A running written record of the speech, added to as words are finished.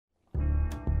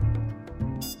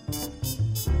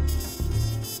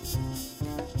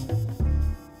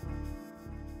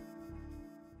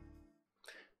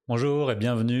Bonjour et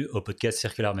bienvenue au podcast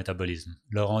Circular Métabolisme,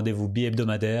 le rendez-vous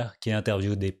bi-hebdomadaire qui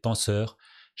interviewe des penseurs,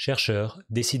 chercheurs,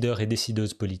 décideurs et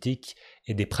décideuses politiques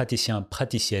et des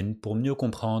praticiens-praticiennes pour mieux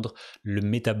comprendre le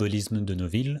métabolisme de nos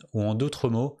villes, ou en d'autres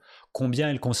mots, combien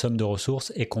elles consomment de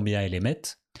ressources et combien elles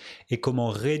émettent, et comment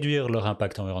réduire leur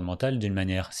impact environnemental d'une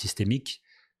manière systémique,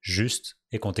 juste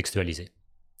et contextualisée.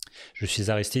 Je suis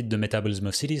Aristide de Metabolism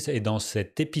of Cities et dans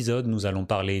cet épisode, nous allons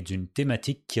parler d'une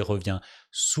thématique qui revient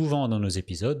souvent dans nos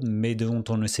épisodes, mais dont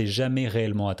on ne s'est jamais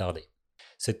réellement attardé.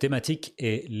 Cette thématique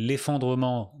est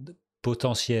l'effondrement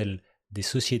potentiel des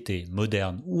sociétés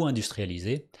modernes ou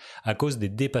industrialisées à cause des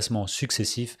dépassements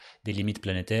successifs des limites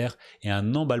planétaires et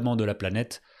un emballement de la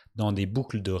planète dans des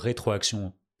boucles de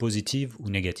rétroaction positives ou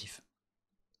négatives.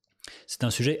 C'est un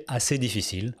sujet assez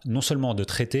difficile, non seulement de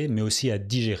traiter, mais aussi à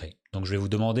digérer. Donc je vais vous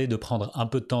demander de prendre un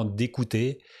peu de temps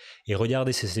d'écouter et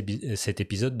regarder cet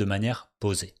épisode de manière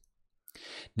posée.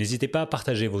 N'hésitez pas à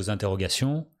partager vos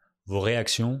interrogations, vos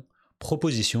réactions,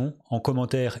 propositions en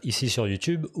commentaire ici sur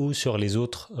YouTube ou sur les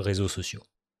autres réseaux sociaux.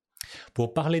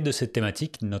 Pour parler de cette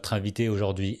thématique, notre invité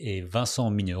aujourd'hui est Vincent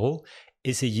Migneraud,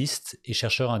 essayiste et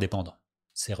chercheur indépendant.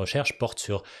 Ses recherches portent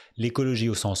sur l'écologie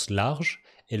au sens large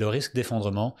et le risque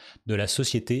d'effondrement de la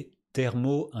société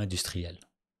thermo-industrielle.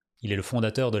 Il est le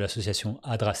fondateur de l'association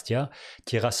Adrastia,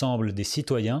 qui rassemble des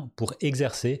citoyens pour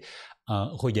exercer un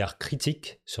regard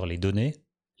critique sur les données,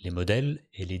 les modèles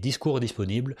et les discours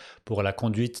disponibles pour la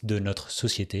conduite de notre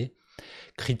société,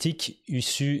 critique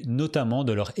issue notamment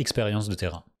de leur expérience de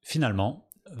terrain. Finalement,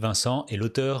 Vincent est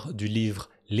l'auteur du livre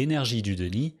L'énergie du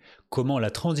Denis, comment la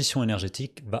transition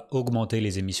énergétique va augmenter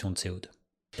les émissions de CO2.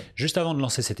 Juste avant de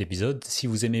lancer cet épisode, si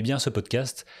vous aimez bien ce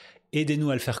podcast,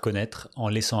 aidez-nous à le faire connaître en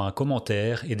laissant un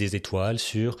commentaire et des étoiles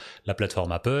sur la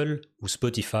plateforme Apple ou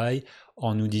Spotify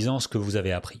en nous disant ce que vous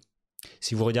avez appris.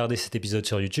 Si vous regardez cet épisode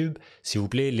sur YouTube, s'il vous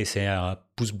plaît, laissez un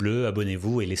pouce bleu,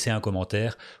 abonnez-vous et laissez un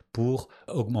commentaire pour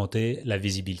augmenter la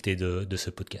visibilité de ce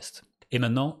podcast. Et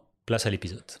maintenant, place à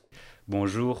l'épisode.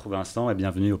 Bonjour Vincent et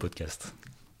bienvenue au podcast.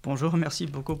 Bonjour, merci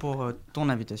beaucoup pour ton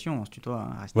invitation. On se tutoie,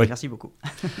 Aristide. Oui. Merci beaucoup.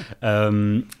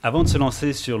 Avant de se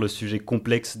lancer sur le sujet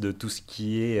complexe de tout ce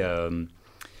qui est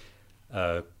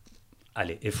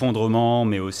effondrement,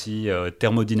 mais aussi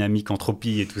thermodynamique,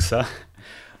 entropie et tout ça,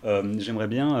 j'aimerais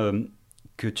bien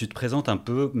que tu te présentes un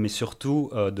peu, mais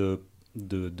surtout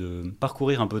de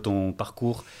parcourir un peu ton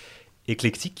parcours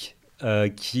éclectique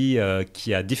qui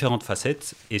a différentes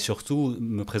facettes et surtout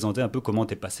me présenter un peu comment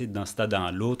tu es passé d'un stade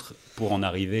à l'autre pour en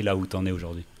arriver là où tu en es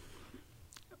aujourd'hui.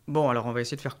 Bon, alors on va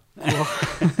essayer de faire court,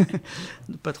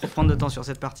 ne pas trop prendre de temps sur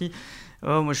cette partie.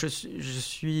 Moi,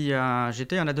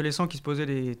 j'étais un adolescent qui se posait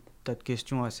des tas de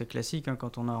questions assez classiques.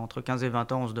 Quand on a entre 15 et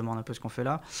 20 ans, on se demande un peu ce qu'on fait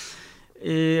là.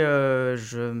 Et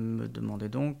je me demandais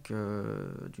donc,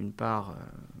 d'une part,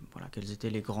 quelles étaient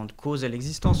les grandes causes à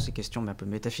l'existence, ces questions un peu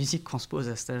métaphysiques qu'on se pose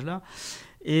à cet âge-là.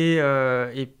 Et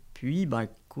puis,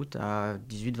 écoute, à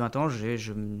 18-20 ans,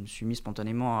 je me suis mis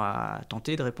spontanément à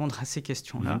tenter de répondre à ces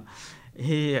questions-là. Mmh.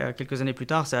 Et quelques années plus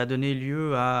tard, ça a donné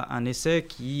lieu à un essai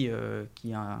qui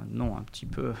a un nom un petit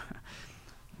peu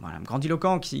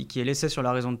grandiloquent, qui est l'essai sur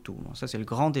la raison de tout. Bon, ça, c'est le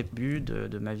grand début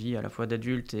de ma vie, à la fois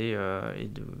d'adulte et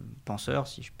de penseur,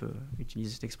 si je peux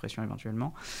utiliser cette expression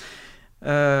éventuellement.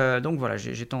 Donc voilà,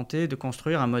 j'ai tenté de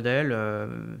construire un modèle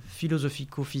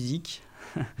philosophico-physique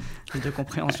de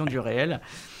compréhension du réel.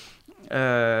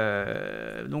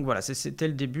 Donc voilà, c'était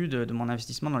le début de mon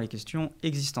investissement dans les questions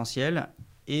existentielles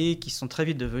et qui sont très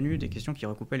vite devenues des questions qui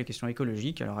recoupaient les questions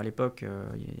écologiques. Alors à l'époque,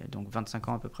 il y a donc 25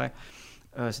 ans à peu près,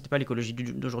 c'était pas l'écologie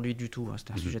d'aujourd'hui du tout.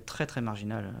 C'était un sujet très très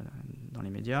marginal dans les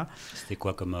médias. C'était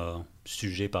quoi comme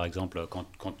sujet, par exemple, quand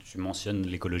tu mentionnes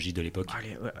l'écologie de l'époque ?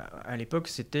 À l'époque,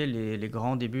 c'était les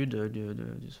grands débuts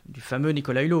du fameux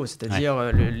Nicolas Hulot,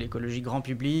 c'est-à-dire l'écologie grand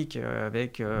public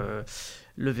avec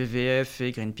le WWF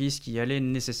et Greenpeace qui allaient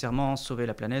nécessairement sauver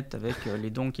la planète avec les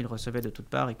dons qu'ils recevaient de toutes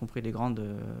parts, y compris des grandes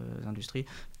industries.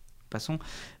 Passons.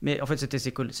 Mais en fait, c'était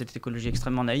cette écologie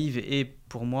extrêmement naïve et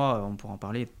pour moi, on pourra en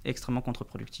parler, extrêmement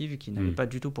contre-productive, qui n'avait pas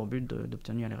du tout pour but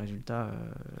d'obtenir les résultats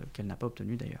qu'elle n'a pas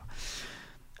obtenus d'ailleurs.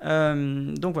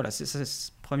 Donc voilà, c'est la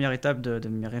première étape de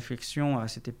mes réflexions à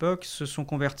cette époque, se sont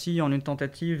converties en une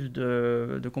tentative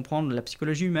de comprendre la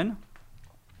psychologie humaine.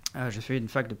 J'ai fait une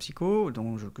fac de psycho,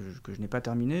 que je n'ai pas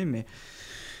terminée, mais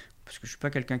parce que je ne suis pas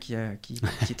quelqu'un qui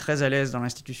est très à l'aise dans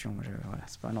l'institution. Ce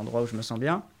n'est pas un endroit où je me sens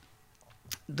bien.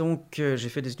 Donc j'ai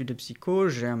fait des études de psycho,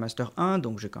 j'ai un master 1,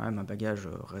 donc j'ai quand même un bagage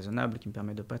raisonnable qui me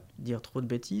permet de ne pas dire trop de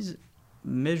bêtises,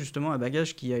 mais justement un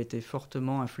bagage qui a été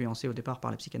fortement influencé au départ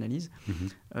par la psychanalyse,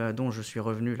 dont je suis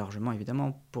revenu largement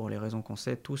évidemment pour les raisons qu'on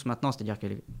sait tous maintenant, c'est-à-dire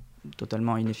qu'elle est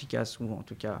totalement inefficace ou en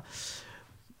tout cas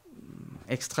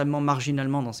extrêmement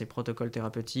marginalement dans ses protocoles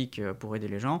thérapeutiques pour aider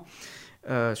les gens.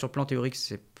 Sur le plan théorique,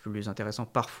 c'est plus intéressant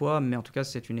parfois, mais en tout cas,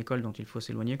 c'est une école dont il faut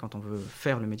s'éloigner quand on veut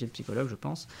faire le métier de psychologue, je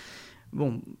pense.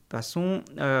 Bon, passons.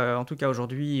 En tout cas,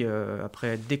 aujourd'hui,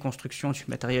 après déconstruction du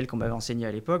matériel qu'on m'avait enseigné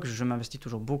à l'époque, je m'investis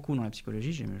toujours beaucoup dans la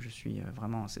psychologie. Je suis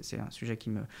vraiment, c'est un sujet qui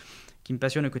me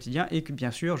passionne au quotidien et que,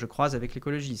 bien sûr, je croise avec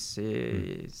l'écologie.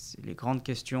 C'est les grandes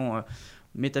questions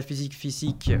métaphysiques,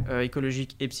 physiques,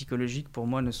 écologiques et psychologiques, pour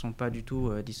moi, ne sont pas du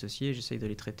tout dissociées. J'essaye de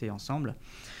les traiter ensemble.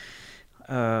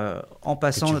 En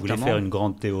passant tu notamment... voulais faire une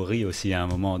grande théorie aussi à un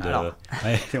moment de... Alors,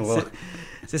 ouais,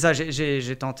 c'est ça,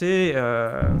 j'ai tenté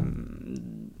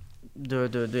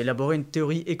d'élaborer une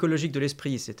théorie écologique de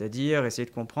l'esprit, c'est-à-dire essayer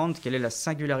de comprendre quelle est la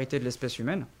singularité de l'espèce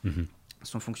humaine,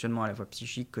 son fonctionnement à la fois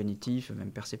psychique, cognitif,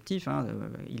 même perceptif.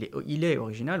 Il est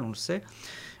original, on le sait,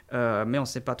 mais on ne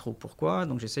sait pas trop pourquoi,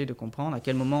 donc j'essaye de comprendre à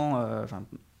quel moment...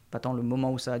 pas tant le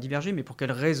moment où ça a divergé, mais pour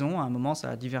quelles raisons, à un moment, ça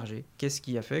a divergé. Qu'est-ce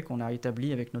qui a fait qu'on a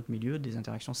établi avec notre milieu des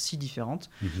interactions si différentes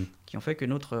qui ont fait que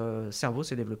notre cerveau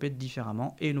s'est développé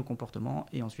différemment, et nos comportements,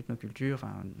 et ensuite nos cultures,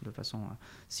 de façon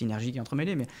synergique et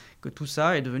entremêlée, mais que tout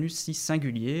ça est devenu si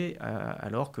singulier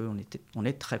alors qu'on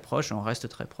est très proche, on reste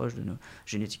très proche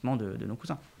génétiquement de nos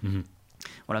cousins.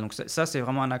 Voilà, donc ça, c'est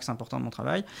vraiment un axe important de mon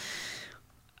travail.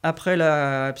 Après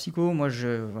la psycho, moi,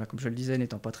 comme je le disais,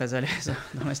 n'étant pas très à l'aise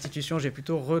dans l'institution, j'ai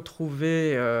plutôt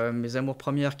retrouvé mes amours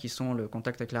premières qui sont le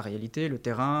contact avec la réalité, le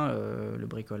terrain, le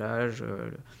bricolage,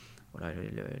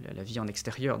 la vie en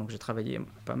extérieur. Donc j'ai travaillé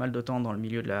pas mal de temps dans le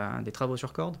milieu des travaux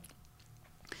sur corde.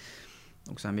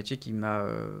 Donc c'est un métier qui m'a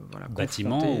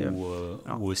bâtiment confronté,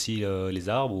 ou aussi les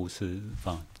arbres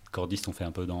cordistes ont fait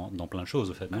un peu dans plein de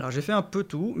choses au fait. Non, alors j'ai fait un peu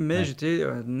tout, mais j'étais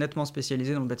nettement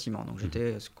spécialisé dans le bâtiment, donc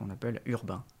j'étais ce qu'on appelle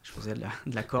urbain. Je faisais de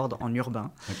la corde en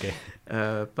urbain.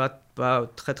 Pas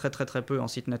très peu en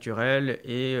site naturel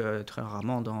et très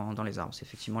rarement dans les arbres. C'est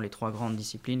effectivement les trois grandes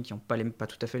disciplines qui n'ont pas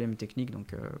tout à fait les mêmes techniques,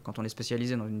 donc quand on est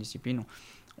spécialisé dans une discipline,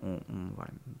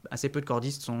 assez peu de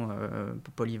cordistes sont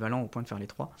polyvalents au point de faire les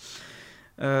trois.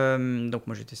 Donc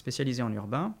moi j'étais spécialisé en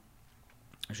urbain.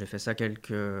 J'ai fait ça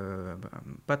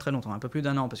pas très longtemps, un peu plus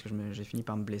d'un an, parce que j'ai fini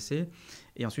par me blesser.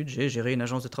 Et ensuite, j'ai géré une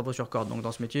agence de travaux sur corde. Donc,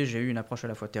 dans ce métier, j'ai eu une approche à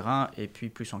la fois terrain et puis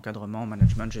plus encadrement,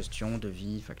 management, gestion,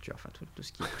 devis, facture, tout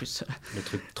ce qui est plus... Le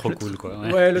truc trop cool, quoi.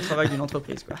 Ouais, le travail d'une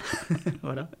entreprise, quoi.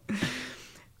 Voilà.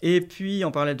 Et puis,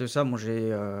 en parallèle de ça,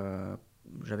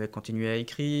 j'avais continué à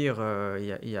écrire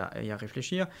et à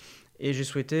réfléchir. Et j'ai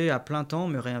souhaité à plein temps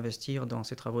me réinvestir dans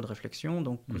ces travaux de réflexion.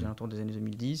 Donc, aux alentours des années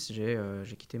 2010,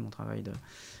 j'ai quitté mon travail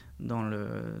dans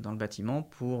le bâtiment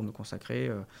pour me consacrer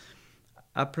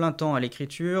à plein temps à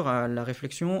l'écriture, à la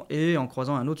réflexion, et en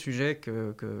croisant un autre sujet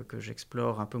que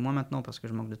j'explore un peu moins maintenant parce que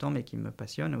je manque de temps, mais qui me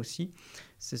passionne aussi.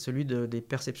 C'est celui des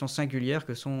perceptions singulières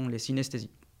que sont les synesthésies.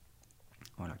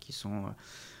 Voilà, qui sont...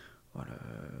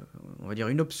 on va dire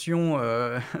une option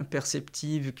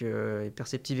perceptive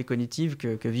et cognitive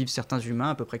que vivent certains humains,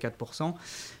 à peu près 4%,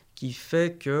 qui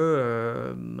fait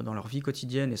que dans leur vie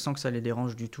quotidienne et sans que ça les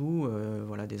dérange du tout,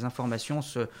 des informations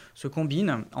se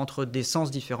combinent entre des sens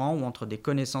différents ou entre des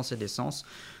connaissances et des sens.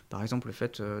 Par exemple, le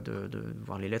fait de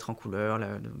voir les lettres en couleur,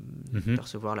 de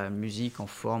percevoir la musique en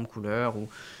forme, couleur,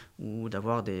 ou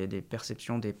d'avoir des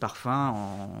perceptions des parfums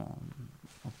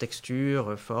en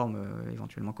texture, forme,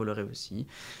 éventuellement colorée aussi.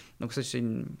 Donc ça, c'est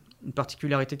une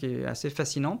particularité qui est assez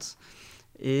fascinante.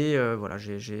 Et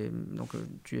donc,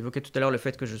 tu évoquais tout à l'heure le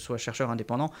fait que je sois chercheur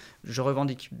indépendant. Je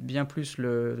revendique bien plus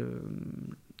le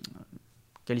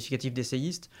qualificatif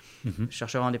d'essayiste.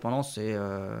 Chercheur indépendant, c'est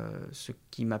ce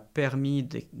qui m'a permis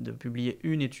de publier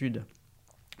une étude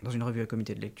dans une revue à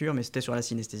comité de lecture, mais c'était sur la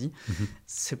synesthésie.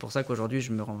 C'est pour ça qu'aujourd'hui,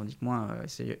 je me revendique moins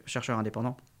chercheur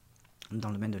indépendant dans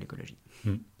le domaine de l'écologie.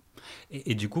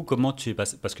 Et du coup, comment tu es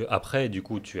passé? Parce qu'après, du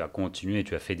coup, tu as continué,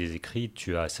 tu as fait des écrits,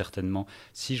 tu as certainement,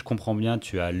 si je comprends bien,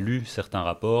 tu as lu certains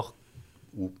rapports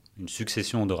ou une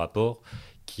succession de rapports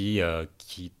qui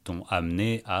t'ont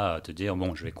amené à te dire,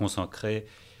 bon, je vais consacrer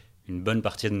une bonne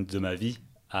partie de ma vie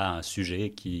à un sujet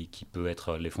qui peut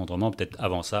être l'effondrement, peut-être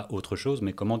avant ça, autre chose,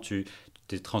 mais comment tu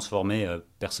t'es transformé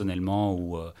personnellement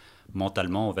ou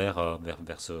mentalement vers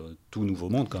ce tout nouveau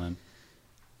monde quand même?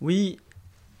 Oui.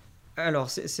 Alors,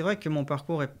 c'est vrai que mon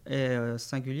parcours est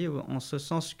singulier en ce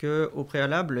sens qu'au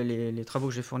préalable, les travaux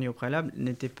que j'ai fournis au préalable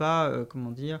n'étaient pas,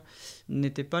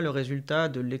 n'étaient pas le résultat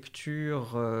de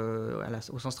lecture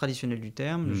au sens traditionnel du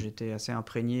terme. J'étais assez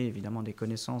imprégné, évidemment, des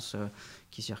connaissances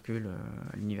qui circulent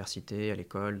à l'université, à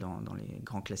l'école, dans les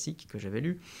grands classiques que j'avais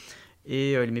lus.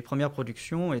 Et mes premières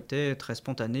productions étaient très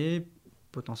spontanées,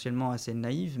 potentiellement assez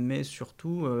naïves, mais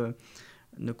surtout...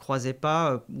 ne croisait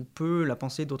pas ou peu la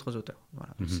pensée d'autres auteurs.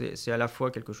 Voilà. C'est à la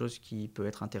fois quelque chose qui peut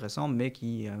être intéressant, mais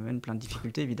qui amène plein de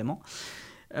difficultés, évidemment.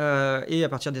 Et à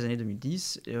partir des années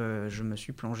 2010, je me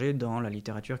suis plongé dans la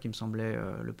littérature qui me semblait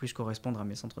le plus correspondre à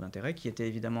mes centres d'intérêt, qui était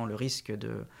évidemment le risque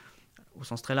au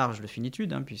sens très large de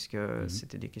finitude, puisque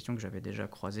c'était des questions que j'avais déjà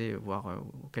croisées, voire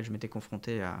auxquelles je m'étais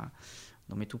confronté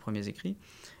dans mes tout premiers écrits.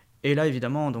 Et là,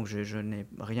 évidemment, donc je n'ai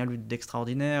rien lu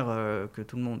d'extraordinaire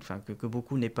que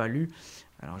beaucoup n'aient pas lu.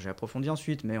 Alors j'ai approfondi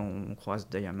ensuite, mais on croise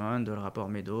Diamond, le rapport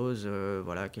Meadows,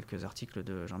 voilà, quelques articles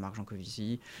de Jean-Marc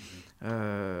Jancovici,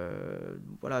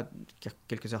 voilà,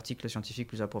 quelques articles scientifiques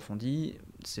plus approfondis.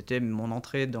 C'était mon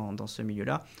entrée dans ce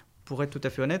milieu-là. Pour être tout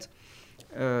à fait honnête,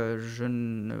 je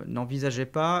n'envisageais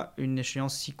pas une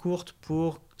échéance si courte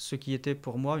pour ce qui était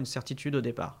pour moi une certitude au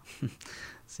départ.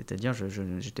 C'est-à-dire,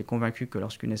 j'étais convaincu que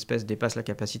lorsqu'une espèce dépasse la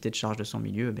capacité de charge de son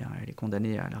milieu, elle est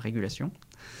condamnée à la régulation.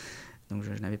 Donc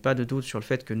je n'avais pas de doute sur le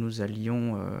fait que nous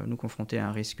allions nous confronter à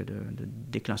un risque de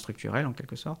déclin structurel, en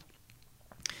quelque sorte.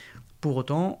 Pour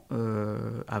autant,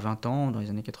 à 20 ans, dans les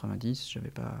années 90, je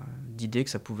n'avais pas d'idée que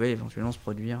ça pouvait éventuellement se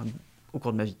produire au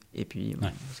cours de ma vie. Et puis,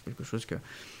 c'est quelque chose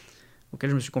auquel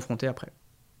je me suis confronté après.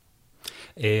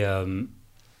 Et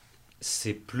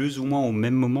c'est plus ou moins au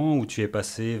même moment où tu es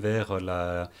passé vers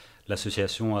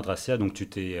l'association Adrastia, donc tu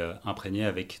t'es imprégné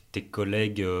avec tes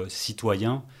collègues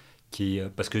citoyens,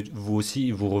 parce que vous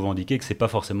aussi, vous revendiquez que ce n'est pas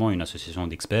forcément une association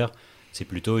d'experts, c'est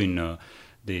plutôt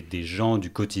des gens du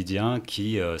quotidien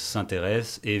qui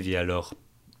s'intéressent et via leur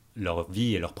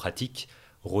vie et leur pratique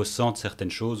ressentent certaines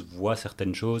choses, voient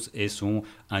certaines choses et sont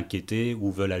inquiétés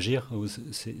ou veulent agir.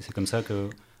 C'est comme ça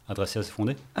que Adrastia s'est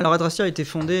fondé ? Alors Adrastia a été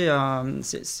fondé,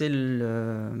 Adrastia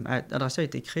a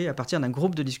été créé à partir d'un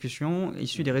groupe de discussion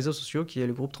issu des réseaux sociaux qui est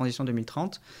le groupe Transition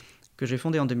 2030, que j'ai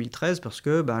fondé en 2013 parce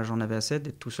que j'en avais assez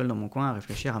d'être tout seul dans mon coin à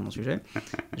réfléchir à mon sujet.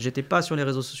 J'étais pas sur les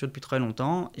réseaux sociaux depuis très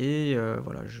longtemps et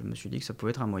voilà, je me suis dit que ça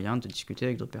pouvait être un moyen de discuter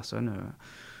avec d'autres personnes.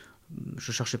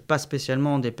 Je cherchais pas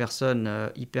spécialement des personnes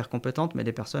hyper compétentes, mais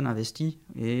des personnes investies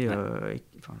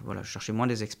voilà, je cherchais moins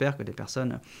des experts que des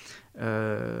personnes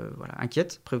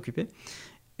inquiètes, préoccupées.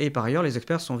 Et par ailleurs, les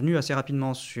experts sont venus assez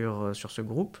rapidement sur ce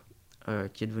groupe,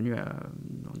 qui est devenu,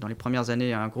 dans les premières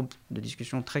années, un groupe de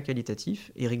discussion très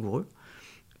qualitatif et rigoureux,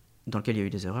 dans lequel il y a eu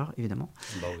des erreurs, évidemment.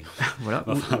 Bah oui. Voilà.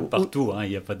 Partout, il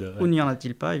n'y a pas de... Où n'y en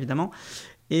a-t-il pas, évidemment.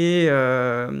 Et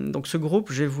donc ce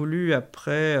groupe, j'ai voulu,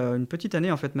 après une petite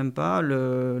année, en fait même pas,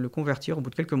 le convertir, au bout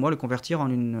de quelques mois,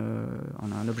 en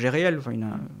un objet réel, enfin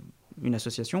une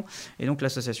association. Et donc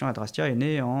l'association Adrastia est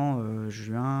née en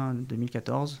juin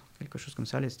 2014, quelque chose comme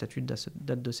ça, les statuts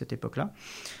datent de cette époque-là.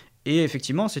 Et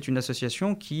effectivement, c'est une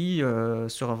association qui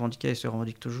se revendiquait et se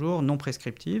revendique toujours, non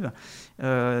prescriptive,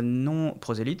 non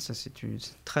prosélyte, ça c'est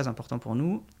très important pour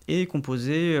nous, et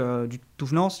composée du tout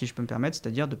venant, si je peux me permettre,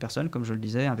 c'est-à-dire de personnes, comme je le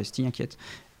disais, investies, inquiètes.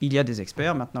 Il y a des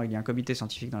experts, maintenant il y a un comité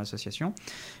scientifique dans l'association.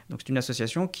 Donc c'est une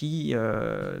association qui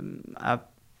a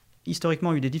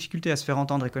historiquement eu des difficultés à se faire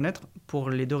entendre et connaître pour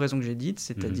les deux raisons que j'ai dites,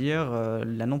 c'est-à-dire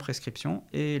la non-prescription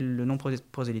et le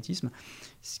non-prosélytisme,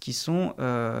 ce qui sont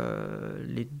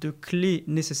les deux clés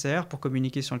nécessaires pour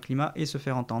communiquer sur le climat et se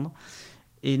faire entendre.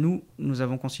 Et nous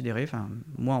avons considéré, enfin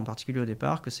moi en particulier au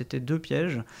départ, que c'était deux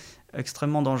pièges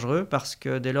extrêmement dangereux parce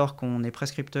que dès lors qu'on est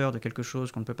prescripteur de quelque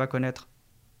chose qu'on ne peut pas connaître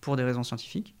pour des raisons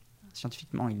scientifiques,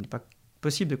 scientifiquement il n'est pas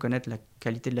possible de connaître la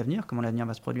qualité de l'avenir, comment l'avenir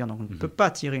va se produire, donc on ne peut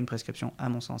pas tirer une prescription, à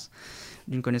mon sens,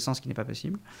 d'une connaissance qui n'est pas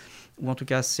possible, ou en tout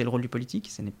cas c'est le rôle du politique,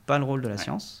 ce n'est pas le rôle de la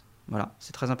science. Voilà,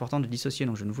 c'est très important de dissocier,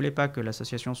 donc je ne voulais pas que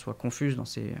l'association soit confuse dans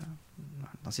ses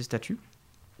statuts.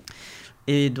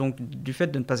 Et donc du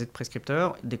fait de ne pas être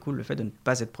prescripteur, découle le fait de ne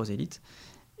pas être prosélyte.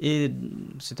 Et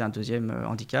c'était un deuxième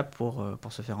handicap pour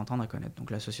se faire entendre et connaître. Donc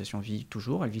l'association vit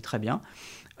toujours, elle vit très bien,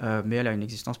 mais elle a une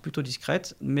existence plutôt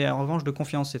discrète, mais en revanche de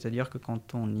confiance, c'est-à-dire que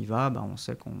quand on y va, on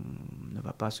sait qu'on ne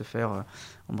va pas se faire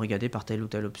embrigader par telle ou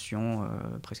telle option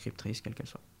prescriptrice, quelle qu'elle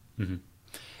soit.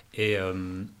 Et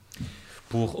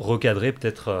pour recadrer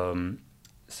peut-être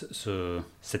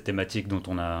cette thématique dont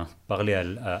on a parlé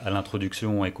à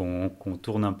l'introduction et qu'on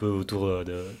tourne un peu autour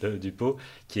du pot,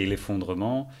 qui est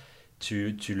l'effondrement,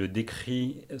 tu le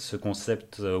décris, ce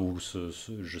concept, ou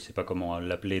je ne sais pas comment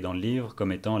l'appeler dans le livre,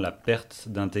 comme étant la perte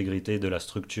d'intégrité de la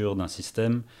structure d'un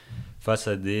système face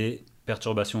à des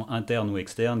perturbations internes ou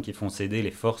externes qui font céder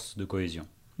les forces de cohésion.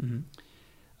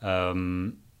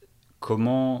 Est-ce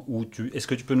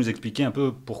que tu peux nous expliquer un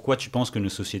peu pourquoi tu penses que nos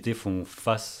sociétés font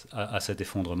face à cet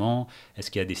effondrement ?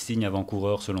 Est-ce qu'il y a des signes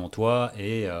avant-coureurs selon toi ?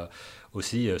 Et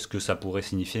aussi ce que ça pourrait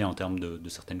signifier en termes de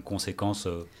certaines conséquences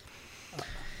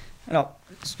Alors,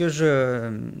 ce que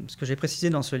j'ai précisé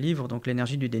dans ce livre, donc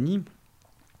l'énergie du déni,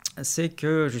 c'est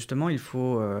que justement, il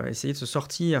faut essayer de se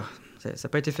sortir. Ça n'a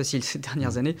pas été facile ces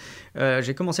dernières années.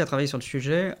 J'ai commencé à travailler sur le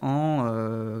sujet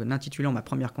en intitulant ma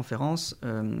première conférence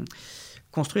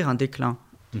 « Construire un déclin ».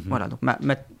 Voilà, donc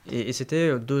et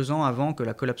c'était 2 ans avant que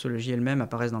la collapsologie elle-même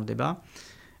apparaisse dans le débat.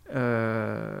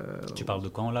 Tu parles de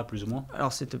quand, là, plus ou moins?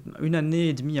 Alors, c'était 1 année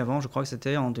et demie avant, je crois que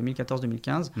c'était en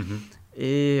 2014-2015.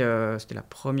 Et c'était la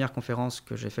première conférence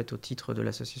que j'ai faite au titre de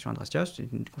l'association Adrastia. C'était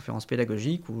une conférence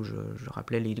pédagogique où je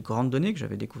rappelais les grandes données que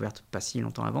j'avais découvertes pas si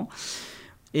longtemps avant.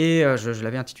 Et je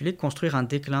l'avais intitulé « Construire un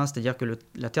déclin », c'est-à-dire que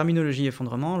la terminologie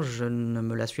effondrement, je ne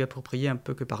me la suis appropriée un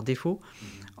peu que par défaut,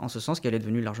 en ce sens qu'elle est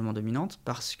devenue largement dominante,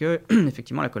 parce que,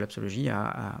 effectivement, la collapsologie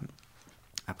a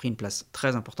pris une place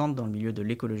très importante dans le milieu de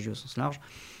l'écologie au sens large,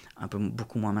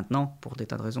 beaucoup moins maintenant, pour des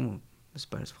tas de raisons, c'est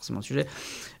pas forcément le sujet,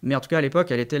 mais en tout cas, à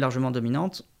l'époque, elle était largement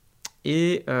dominante.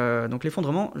 Et donc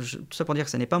l'effondrement, tout ça pour dire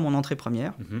que ce n'est pas mon entrée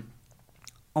première,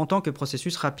 en tant que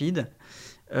processus rapide,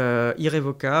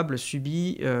 irrévocable,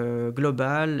 subi,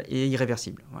 global et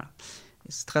irréversible. Voilà.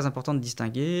 C'est très important de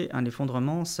distinguer. Un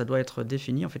effondrement, ça doit être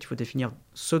défini. En fait, il faut définir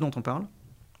ce dont on parle,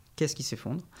 qu'est-ce qui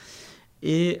s'effondre,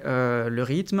 et le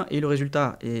rythme et le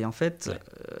résultat. Et en fait,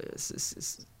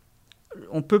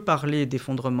 on peut parler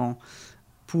d'effondrement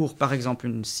pour, par exemple,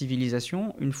 une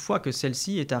civilisation, une fois que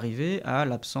celle-ci est arrivée à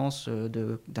l'absence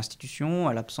d'institutions,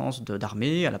 à l'absence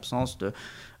d'armées, à l'absence de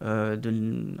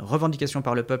revendication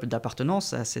par le peuple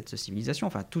d'appartenance à cette civilisation.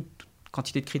 Enfin, toute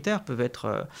quantité de critères peuvent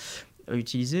être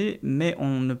utilisés, mais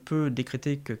on ne peut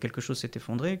décréter que quelque chose s'est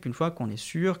effondré qu'une fois qu'on est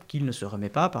sûr qu'il ne se remet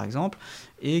pas, par exemple,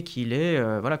 et que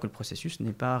le processus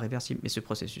n'est pas réversible. Mais ce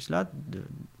processus-là,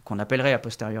 qu'on appellerait a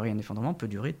posteriori un effondrement, peut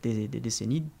durer des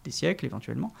décennies, des siècles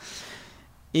éventuellement.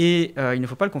 Et il ne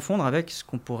faut pas le confondre avec ce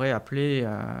qu'on pourrait appeler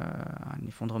un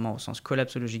effondrement au sens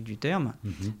collapsologique du terme,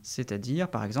 c'est-à-dire,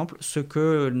 par exemple, ce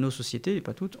que nos sociétés, et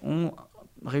pas toutes, ont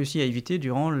réussi à éviter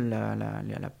durant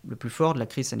le plus fort de la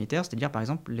crise sanitaire, c'est-à-dire, par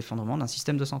exemple, l'effondrement d'un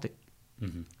système de santé.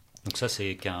 Donc ça,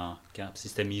 c'est qu'un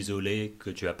système isolé que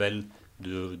tu appelles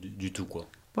du tout, quoi.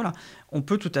 Voilà. On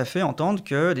peut tout à fait entendre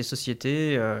que des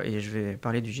sociétés, et je vais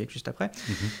parler du GIEC juste après,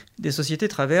 des sociétés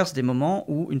traversent des moments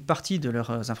où une partie de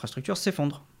leurs infrastructures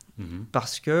s'effondre.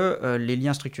 Parce que les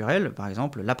liens structurels, par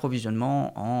exemple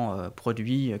l'approvisionnement en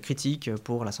produits critiques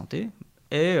pour la santé,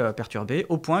 est perturbé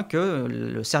au point que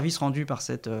le service rendu par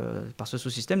ce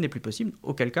sous-système n'est plus possible.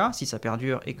 Auquel cas, si ça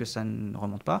perdure et que ça ne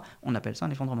remonte pas, on appelle ça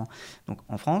un effondrement. Donc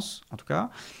en France, en tout cas,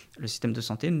 le système de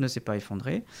santé ne s'est pas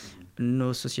effondré.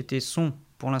 Nos sociétés sont,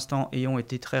 pour l'instant, et ont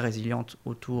été très résilientes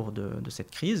autour de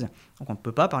cette crise. Donc on ne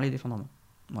peut pas parler d'effondrement.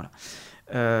 Voilà.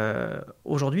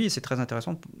 Aujourd'hui, et c'est très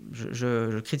intéressant,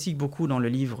 je critique beaucoup dans le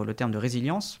livre le terme de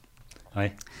résilience. Oui.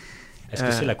 Est-ce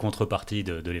que c'est la contrepartie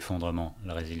de l'effondrement,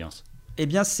 la résilience ? Eh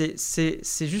bien,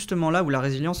 c'est justement là où la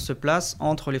résilience se place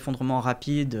entre l'effondrement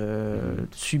rapide,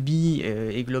 subi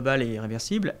et global et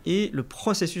irréversible, et le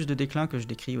processus de déclin que je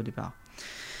décris au départ.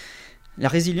 La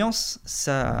résilience,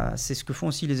 c'est ce que font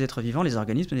aussi les êtres vivants, les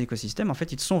organismes, les écosystèmes. En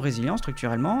fait, ils sont résilients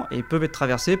structurellement et peuvent être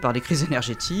traversés par des crises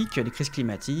énergétiques, des crises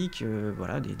climatiques,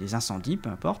 des incendies, peu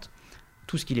importe.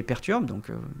 Tout ce qui les perturbe.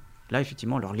 Donc là,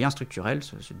 effectivement, leur lien structurel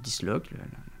se disloque.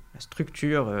 La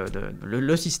structure,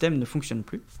 le système ne fonctionne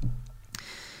plus.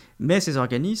 Mais ces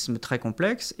organismes très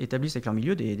complexes établissent avec leur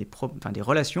milieu des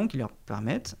relations qui leur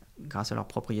permettent, grâce à leur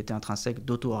propriété intrinsèque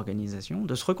d'auto-organisation,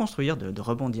 de se reconstruire, de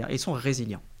rebondir, et ils sont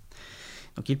résilients.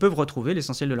 Donc ils peuvent retrouver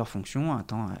l'essentiel de leur fonction un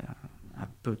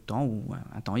peu de temps ou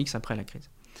un temps X après la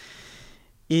crise.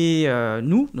 Et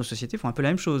nos sociétés font un peu la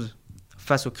même chose.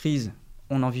 Face aux crises,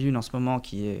 on en vit une en ce moment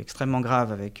qui est extrêmement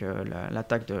grave avec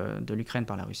l'attaque de l'Ukraine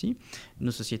par la Russie.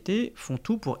 Nos sociétés font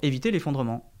tout pour éviter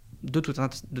l'effondrement de tout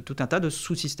un tas de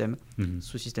sous-systèmes.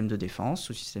 Sous-systèmes de défense,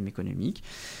 sous-systèmes économiques,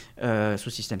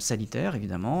 sous-systèmes sanitaires,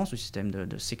 évidemment, sous-systèmes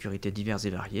de sécurité divers et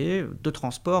variés, de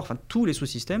transport. Enfin, tous les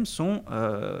sous-systèmes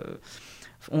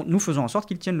nous faisons en sorte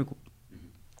qu'ils tiennent le coup.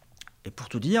 Et pour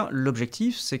tout dire,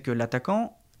 l'objectif, c'est que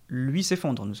l'attaquant, lui,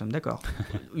 s'effondre, nous sommes d'accord.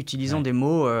 Utilisons des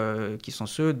mots qui sont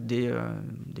ceux des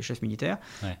chefs militaires.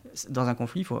 Dans un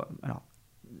conflit, il faut... Alors,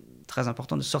 très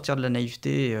important de sortir de la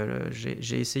naïveté.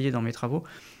 J'ai essayé dans mes travaux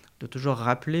de toujours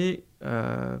rappeler,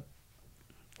 je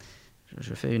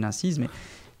fais une incise, mais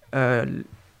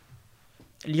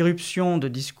l'irruption de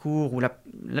discours ou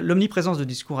l'omniprésence de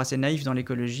discours assez naïfs dans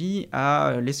l'écologie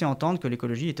a laissé entendre que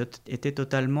l'écologie était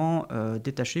totalement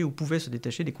détachée ou pouvait se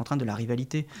détacher des contraintes de la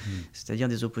rivalité, c'est-à-dire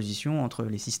des oppositions entre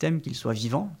les systèmes, qu'ils soient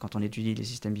vivants, quand on étudie les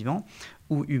systèmes vivants,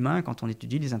 ou humains, quand on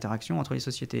étudie les interactions entre les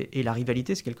sociétés. Et la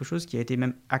rivalité, c'est quelque chose qui a été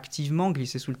même activement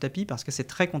glissé sous le tapis parce que c'est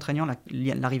très contraignant,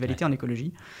 la rivalité en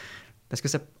écologie. parce que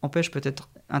ça empêche peut-être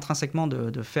intrinsèquement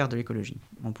de faire de l'écologie.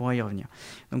 On pourra y revenir.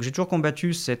 Donc j'ai toujours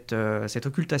combattu cette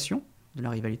occultation de la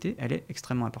rivalité, elle est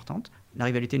extrêmement importante. La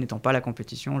rivalité n'étant pas la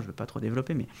compétition, je ne veux pas trop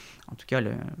développer, mais en tout cas,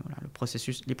 les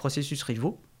processus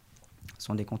rivaux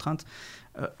sont des contraintes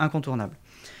incontournables.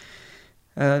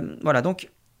 Voilà, donc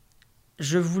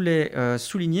je voulais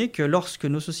souligner que lorsque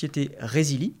nos sociétés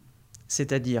résilient,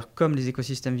 c'est-à-dire comme les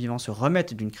écosystèmes vivants se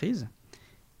remettent d'une crise,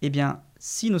 eh bien,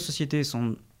 si nos sociétés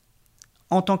sont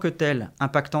en tant que telles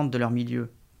impactantes de leur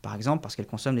milieu, par exemple parce qu'elles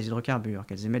consomment des hydrocarbures,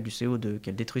 qu'elles émettent du CO2,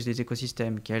 qu'elles détruisent des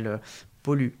écosystèmes, qu'elles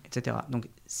polluent, etc. Donc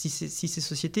si ces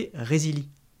sociétés résilient,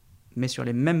 mais sur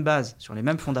les mêmes bases, sur les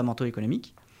mêmes fondamentaux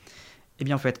économiques, eh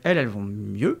bien en fait, elles vont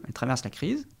mieux, elles traversent la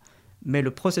crise, mais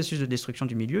le processus de destruction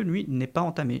du milieu, lui, n'est pas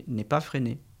entamé, n'est pas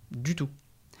freiné, du tout.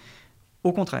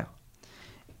 Au contraire.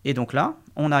 Et donc là,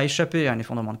 on a échappé à un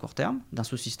effondrement de court terme, d'un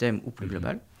sous-système ou plus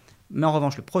global, mais en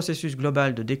revanche, le processus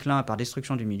global de déclin par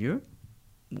destruction du milieu,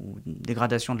 ou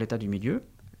dégradation de l'état du milieu,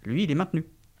 lui, il est maintenu.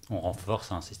 On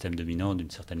renforce un système dominant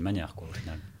d'une certaine manière, quoi, au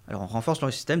final. Alors on renforce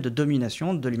le système de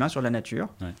domination de l'humain sur la nature,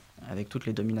 ouais. Avec toutes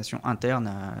les dominations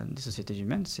internes des sociétés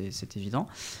humaines, c'est évident.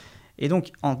 Et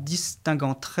donc en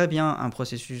distinguant très bien un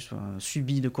processus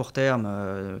subi de court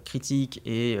terme, critique,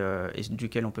 et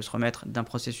duquel on peut se remettre, d'un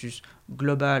processus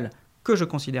global que je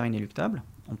considère inéluctable,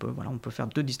 on peut faire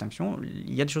deux distinctions.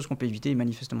 Il y a des choses qu'on peut éviter et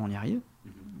manifestement on y arrive.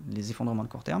 Les effondrements de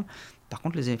court terme. Par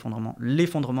contre,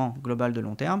 l'effondrement global de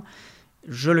long terme,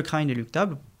 je le crains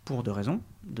inéluctable pour deux raisons,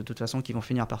 de toute façon, qui vont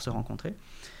finir par se rencontrer.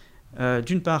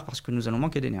 D'une part, parce que nous allons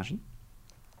manquer d'énergie.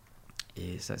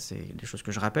 Et ça, c'est des choses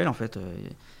que je rappelle, en fait.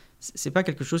 C'est pas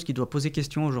quelque chose qui doit poser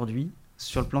question aujourd'hui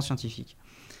sur le plan scientifique.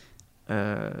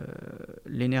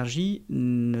 L'énergie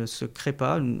ne se crée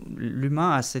pas.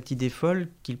 L'humain a cette idée folle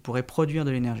qu'il pourrait produire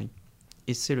de l'énergie.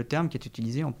 Et c'est le terme qui est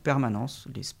utilisé en permanence.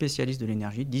 Les spécialistes de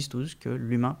l'énergie disent tous que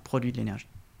l'humain produit de l'énergie.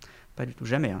 Pas du tout,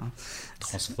 jamais. Hein.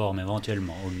 Transforme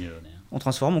éventuellement, au mieux. On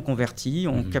transforme, on convertit,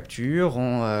 on capture,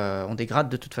 on dégrade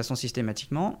de toute façon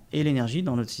systématiquement. Et l'énergie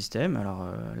dans notre système, alors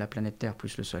la planète Terre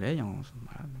plus le Soleil,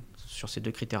 voilà, sur ces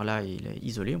deux critères-là, il est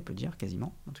isolé, on peut dire,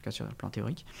 quasiment, en tout cas sur le plan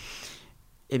théorique.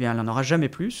 Eh bien, elle n'en aura jamais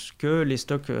plus que les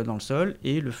stocks dans le sol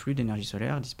et le flux d'énergie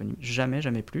solaire disponible. Jamais,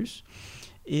 jamais plus.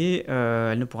 Et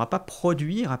elle ne pourra pas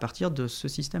produire à partir de ce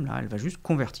système-là. Elle va juste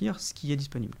convertir ce qui est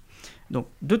disponible. Donc,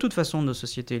 de toute façon, les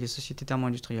sociétés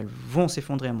thermo-industrielles vont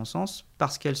s'effondrer, à mon sens,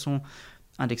 parce qu'elles sont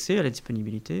indexées à la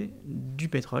disponibilité du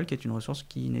pétrole, qui est une ressource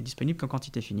qui n'est disponible qu'en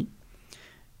quantité finie.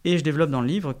 Et je développe dans le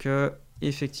livre que,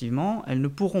 effectivement, elles ne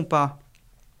pourront pas,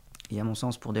 et à mon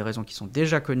sens pour des raisons qui sont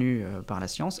déjà connues par la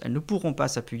science, elles ne pourront pas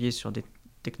s'appuyer sur des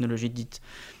technologies dites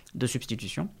de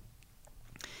substitution,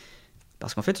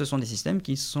 parce qu'en fait, ce sont des systèmes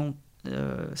qui sont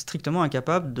strictement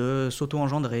incapables de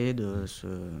s'auto-engendrer, de se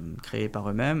créer par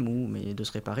eux-mêmes, mais de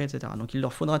se réparer, etc. Donc il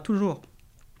leur faudra toujours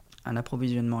un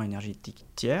approvisionnement énergétique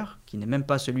tiers, qui n'est même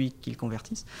pas celui qu'ils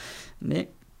convertissent,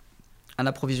 mais un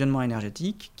approvisionnement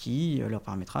énergétique qui leur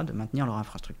permettra de maintenir leur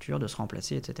infrastructure, de se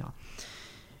remplacer, etc.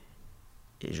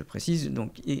 Et je précise,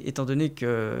 donc, étant donné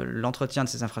que l'entretien de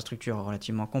ces infrastructures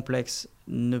relativement complexes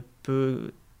ne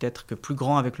peut être que plus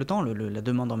grand avec le temps, la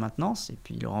demande en maintenance, et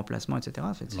puis le remplacement, etc.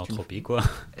 En fait, l'entropie, quoi.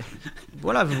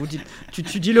 Voilà, vous dites,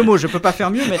 tu dis le mot, je ne peux pas faire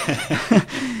mieux, mais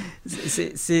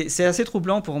c'est assez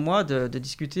troublant pour moi de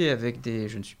discuter avec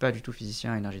je ne suis pas du tout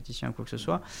physicien, énergéticien, quoi que ce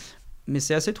soit, mais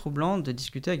c'est assez troublant de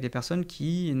discuter avec des personnes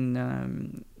qui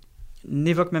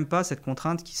n'évoquent même pas cette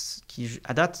contrainte qui,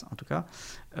 à date en tout cas,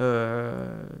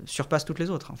 surpasse toutes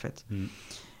les autres, en fait.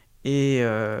 Et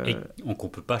qu'on ne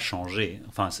peut pas changer.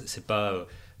 Enfin, c'est pas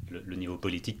le niveau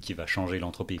politique qui va changer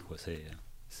l'entropie, quoi.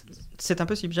 C'est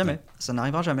impossible, jamais. Ça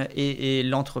n'arrivera jamais. Et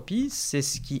l'entropie, c'est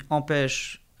ce qui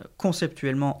empêche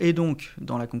conceptuellement et donc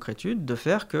dans la concrétude de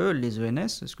faire que les ENS,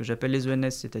 ce que j'appelle les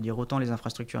ENS, c'est-à-dire autant les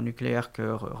infrastructures nucléaires que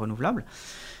renouvelables,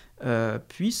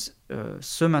 puissent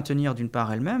se maintenir d'une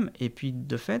part elles-mêmes et puis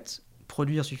de fait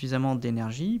produire suffisamment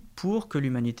d'énergie pour que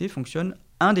l'humanité fonctionne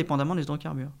indépendamment des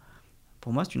hydrocarbures.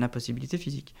 Pour moi, c'est une impossibilité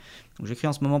physique. Donc, j'écris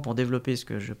en ce moment pour développer ce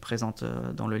que je présente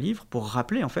dans le livre, pour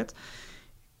rappeler en fait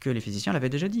que les physiciens l'avaient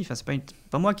déjà dit. Enfin, c'est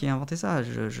pas moi qui ai inventé ça.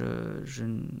 Je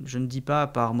ne dis pas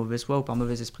par mauvaise foi ou par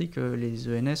mauvais esprit que les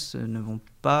ENS ne vont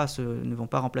pas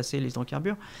remplacer les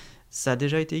hydrocarbures. Ça a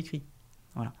déjà été écrit,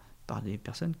 voilà, par des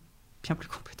personnes bien plus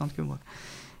compétentes que moi.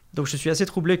 Donc je suis assez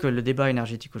troublé que le débat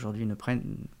énergétique aujourd'hui ne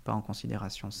prenne pas en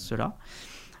considération cela.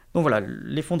 Donc voilà,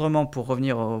 l'effondrement, pour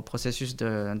revenir au processus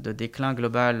de déclin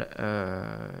global,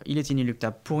 il est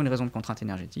inéluctable pour une raison de contrainte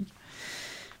énergétique.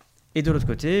 Et de l'autre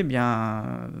côté, eh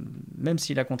bien, même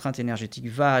si la contrainte énergétique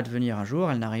va advenir un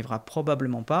jour, elle n'arrivera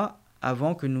probablement pas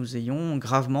avant que nous ayons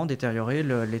gravement détérioré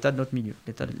l'état de notre milieu,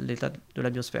 l'état de la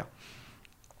biosphère.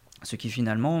 Ce qui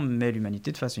finalement met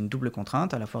l'humanité face à une double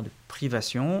contrainte, à la fois de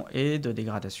privation et de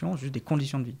dégradation, juste des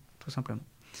conditions de vie, tout simplement.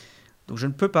 Donc je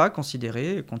ne peux pas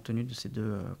considérer, compte tenu de ces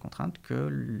deux contraintes, que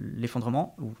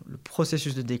l'effondrement ou le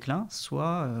processus de déclin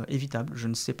soit évitable. Je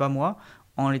ne sais pas, moi,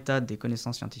 en l'état des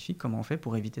connaissances scientifiques, comment on fait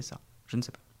pour éviter ça. Je ne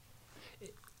sais pas.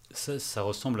 Ça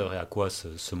ressemblerait à quoi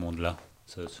ce monde-là,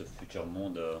 ce futur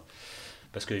monde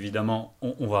parce qu'évidemment,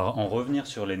 on va en revenir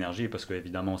sur l'énergie, parce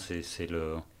qu'évidemment,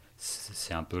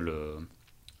 c'est un peu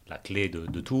la clé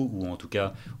de tout, ou en tout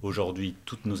cas, aujourd'hui,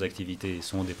 toutes nos activités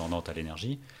sont dépendantes à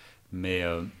l'énergie. Mais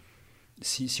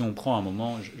si on prend un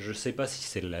moment, je ne sais pas si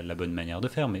c'est la bonne manière de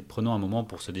faire, mais prenons un moment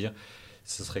pour se dire,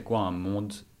 ce serait quoi un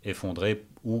monde effondré,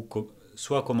 où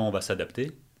soit comment on va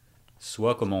s'adapter,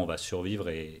 soit comment on va survivre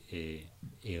et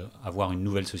avoir une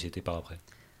nouvelle société par après.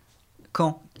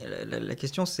 Quand ? La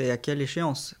question, c'est à quelle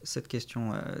échéance, cette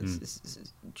question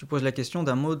tu poses la question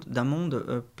d'un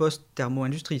monde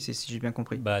post-thermo-industrie, si j'ai bien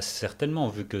compris. Certainement,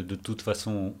 vu que de toute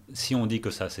façon, si on dit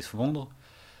que ça s'effondre,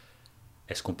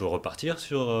 est-ce qu'on peut repartir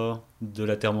sur de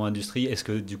la thermo-industrie ? Est-ce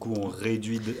que du coup on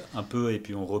réduit un peu et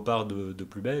puis on repart de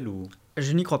plus belle ou...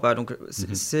 Je n'y crois pas. Donc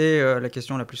c'est la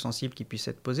question la plus sensible qui puisse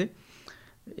être posée.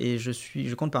 Et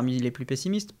je compte parmi les plus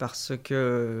pessimistes parce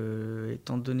que,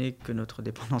 étant donné que notre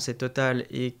dépendance est totale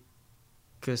et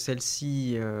que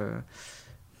celle-ci,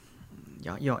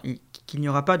 qu'il n'y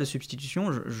aura pas de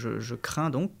substitution, je crains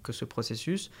donc que ce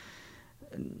processus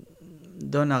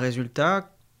donne un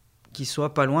résultat qui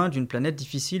soit pas loin d'une planète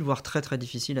difficile, voire très très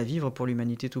difficile à vivre pour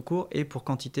l'humanité tout court et pour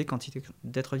quantité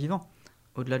d'êtres vivants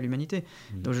au-delà de l'humanité.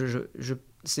 Donc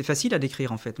c'est facile à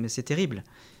décrire en fait, mais c'est terrible.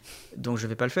 Donc je ne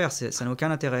vais pas le faire, ça n'a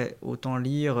aucun intérêt. Autant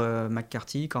lire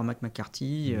Cormac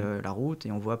McCarthy, La Route,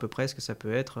 et on voit à peu près ce que ça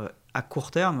peut être à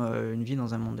court terme, une vie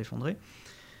dans un monde effondré.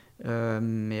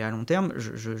 Mais à long terme,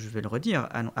 je vais le redire,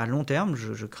 à long terme,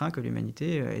 je crains que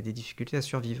l'humanité ait des difficultés à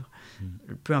survivre.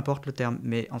 Peu importe le terme.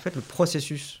 Mais en fait, le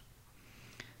processus...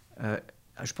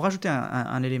 je pourrais ajouter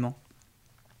un élément.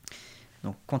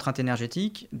 Donc, contrainte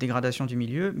énergétique, dégradation du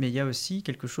milieu, mais il y a aussi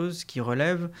quelque chose qui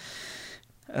relève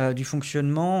du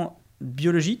fonctionnement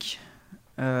biologique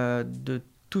de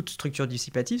toute structure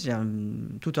dissipative, c'est-à-dire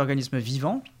tout organisme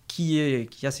vivant qui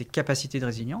a ses capacités de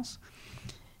résilience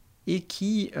et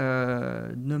qui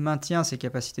ne maintient ses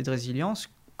capacités de résilience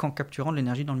qu'en capturant de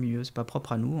l'énergie dans le milieu. Ce n'est pas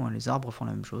propre à nous, hein, les arbres font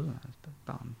la même chose,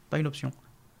 c'est pas une option,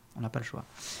 on n'a pas le choix.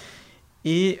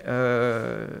 Et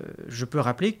je peux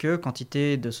rappeler que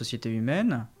quantité de sociétés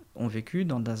humaines ont vécu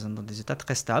dans des états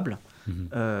très stables,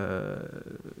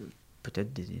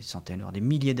 peut-être des centaines, voire des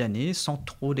milliers d'années, sans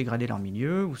trop dégrader leur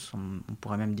milieu, ou on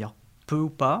pourrait même dire peu ou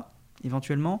pas,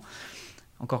 éventuellement,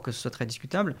 encore que ce soit très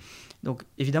discutable. Donc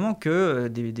évidemment que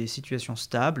des situations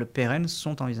stables, pérennes,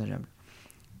 sont envisageables.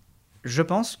 Je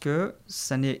pense que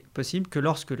ça n'est possible que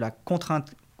lorsque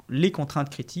les contraintes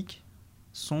critiques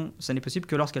ça n'est possible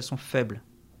que lorsqu'elles sont faibles,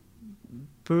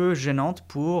 peu gênantes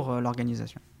pour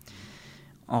l'organisation.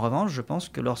 En revanche, je pense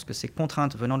que lorsque ces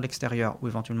contraintes venant de l'extérieur, ou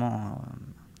éventuellement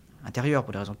intérieures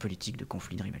pour des raisons politiques, de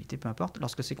conflits, de rivalité, peu importe,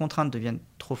 lorsque ces contraintes deviennent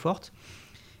trop fortes,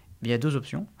 il y a deux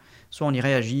options. Soit on y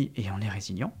réagit et on est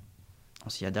résilient, on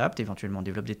s'y adapte, éventuellement on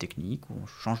développe des techniques, ou on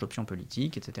change d'option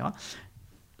politique, etc.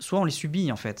 Soit on les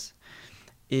subit en fait.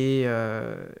 Et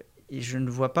je ne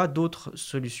vois pas d'autre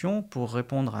solution pour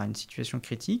répondre à une situation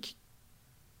critique,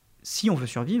 si on veut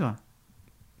survivre,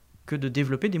 que de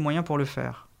développer des moyens pour le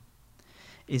faire.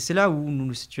 Et c'est là où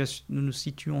nous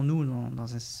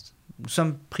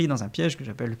sommes pris dans un piège que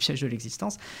j'appelle le piège de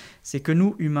l'existence. C'est que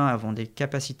nous, humains, avons des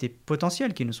capacités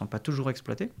potentielles qui ne sont pas toujours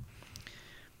exploitées,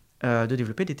 de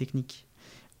développer des techniques,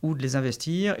 ou de les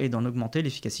investir et d'en augmenter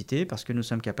l'efficacité parce que nous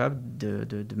sommes capables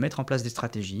de mettre en place des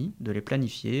stratégies, de les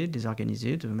planifier, de les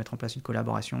organiser, de mettre en place une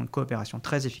collaboration, une coopération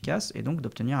très efficace et donc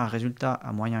d'obtenir un résultat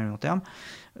à moyen et long terme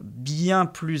bien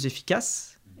plus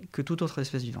efficace que toute autre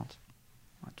espèce vivante.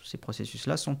 Tous ces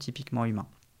processus-là sont typiquement humains.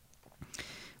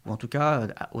 Ou en tout cas,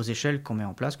 aux échelles qu'on met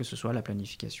en place, que ce soit la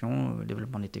planification, le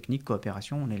développement des techniques,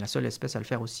 coopération, on est la seule espèce à le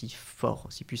faire aussi fort,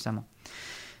 aussi puissamment.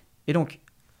 Et donc,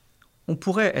 on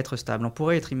pourrait être stable, on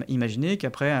pourrait imaginer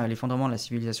qu'après l'effondrement de la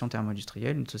civilisation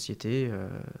thermo-industrielle, une société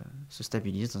se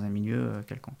stabilise dans un milieu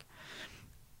quelconque.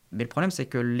 Mais le problème, c'est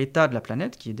que l'état de la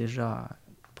planète, qui est déjà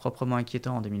proprement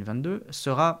inquiétant en 2022,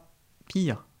 sera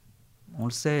pire. On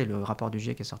le sait, le rapport du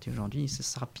GIEC est sorti aujourd'hui, ce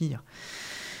sera pire.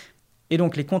 Et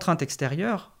donc les contraintes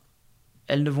extérieures,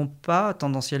 elles ne vont pas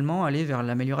tendanciellement aller vers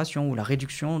l'amélioration ou la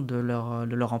réduction de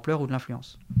leur ampleur ou de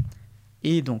l'influence.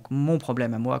 Et donc, mon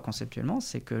problème à moi, conceptuellement,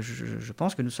 c'est que je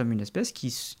pense que nous sommes une espèce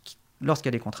qui lorsqu'il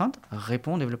y a des contraintes,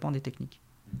 répond au développement des techniques.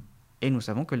 Et nous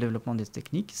savons que le développement des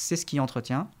techniques, c'est ce qui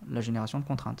entretient la génération de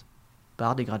contraintes,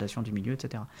 par dégradation du milieu,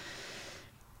 etc.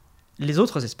 Les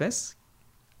autres espèces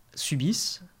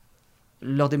subissent,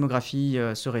 leur démographie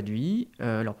se réduit,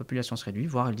 leur population se réduit,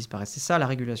 voire elle disparaît. C'est ça la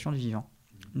régulation du vivant.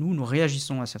 Nous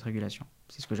réagissons à cette régulation.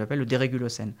 C'est ce que j'appelle le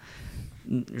dérégulocène.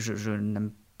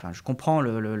 Je comprends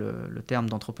le terme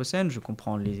d'anthropocène, je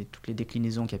comprends toutes les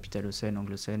déclinaisons capitalocène,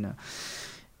 anglocène,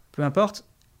 peu importe.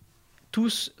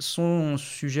 Tous sont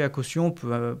sujets à caution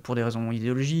pour des raisons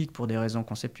idéologiques, pour des raisons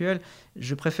conceptuelles.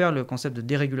 Je préfère le concept de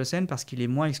dérégulocène parce qu'il est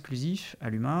moins exclusif à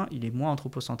l'humain, il est moins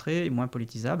anthropocentré et moins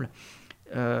politisable.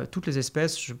 Toutes les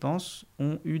espèces, je pense,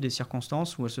 ont eu des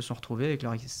circonstances où elles se sont retrouvées avec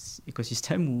leur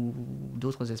écosystème ou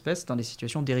d'autres espèces dans des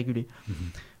situations dérégulées,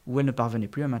 où elles ne parvenaient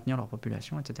plus à maintenir leur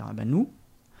population, etc. Nous,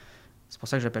 c'est pour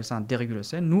ça que j'appelle ça un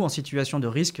dérégulocène, nous, en situation de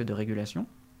risque de régulation,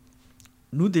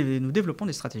 nous développons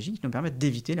des stratégies qui nous permettent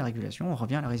d'éviter la régulation, on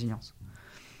revient à la résilience.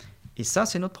 Et ça,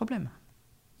 c'est notre problème.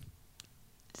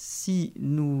 Si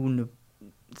nous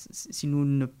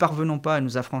ne parvenons pas à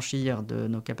nous affranchir de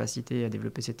nos capacités à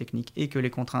développer ces techniques et que les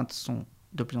contraintes sont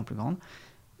de plus en plus grandes,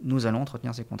 nous allons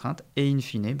entretenir ces contraintes et in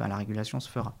fine, la régulation se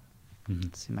fera.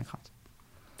 C'est ma crainte.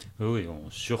 Oui, on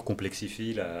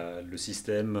surcomplexifie le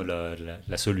système,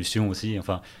 la solution aussi.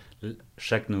 Enfin,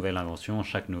 chaque nouvelle invention,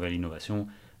 chaque nouvelle innovation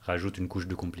rajoute une couche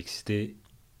de complexité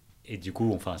et du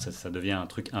coup, ça devient un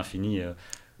truc infini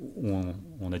où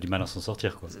on a du mal à s'en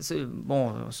sortir, quoi.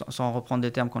 Bon, sans reprendre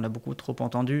des termes qu'on a beaucoup trop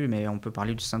entendus, mais on peut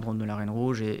parler du syndrome de la Reine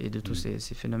Rouge et de tous ces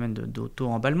phénomènes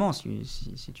d'auto-emballement,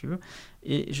 si tu veux.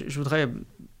 Et je voudrais...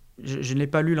 Je n'ai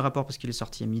pas lu le rapport parce qu'il est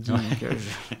sorti à midi. Donc,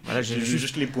 j'ai lu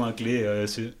juste les points clés.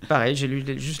 Pareil, j'ai lu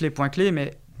juste les points clés,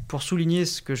 mais pour souligner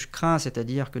ce que je crains,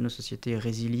 c'est-à-dire que nos sociétés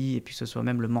résilient et puis que ce soit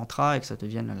même le mantra et que ça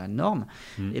devienne la norme,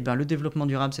 le développement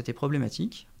durable, c'était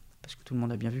problématique, parce que tout le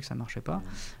monde a bien vu que ça ne marchait pas.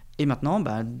 Et maintenant,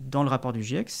 dans le rapport du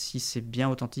GIEC, si c'est bien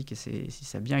authentique et si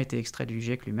ça a bien été extrait du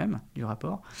GIEC lui-même, du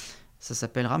rapport, ça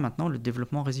s'appellera maintenant le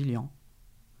développement résilient.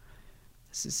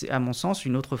 C'est à mon sens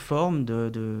une autre forme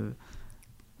de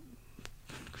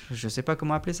je ne sais pas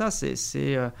comment appeler ça,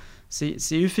 c'est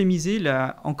euphémiser,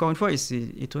 encore une fois, et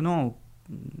c'est étonnant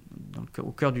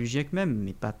au cœur du GIEC même,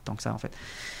 mais pas tant que ça en fait.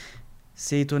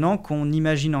 C'est étonnant qu'on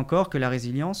imagine encore que la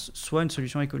résilience soit une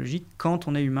solution écologique quand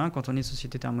on est humain, quand on est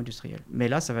société thermo-industrielle. Mais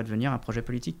là, ça va devenir un projet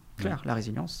politique clair, la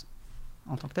résilience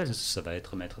en tant que telle. Ça va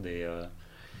être mettre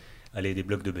des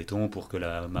blocs de béton pour que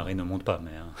la marée ne monte pas.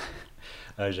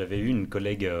 Mais j'avais eu une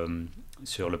collègue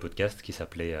sur le podcast qui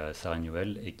s'appelait Sarah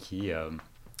Newell et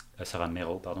Sarah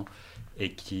Mero, pardon,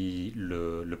 et qui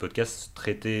le podcast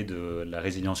traitait de la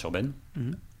résilience urbaine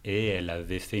et elle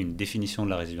avait fait une définition de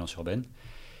la résilience urbaine.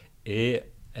 Et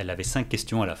elle avait 5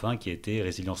 questions à la fin qui étaient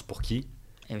résilience pour qui,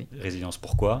 résilience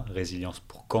pourquoi, résilience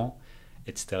pour quand,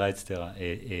 etc. etc.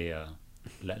 Et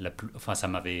ça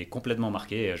m'avait complètement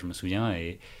marqué, je me souviens,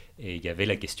 et il y avait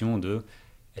la question de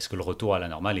est-ce que le retour à la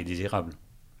normale est désirable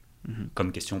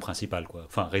comme question principale, quoi.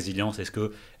 Enfin, résilience, est-ce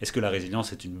que la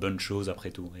résilience est une bonne chose après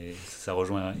tout? Et ça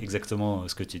rejoint exactement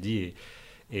ce que tu dis.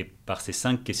 Et par ces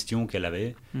 5 questions qu'elle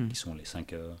avait, qui sont les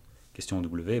 5 questions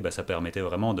W, ça permettait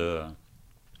vraiment de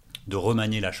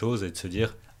remanier la chose et de se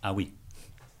dire « Ah oui ».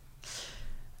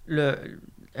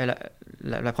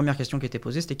 La première question qui était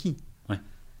posée, c'était qui ?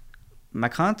 Ma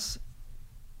crainte,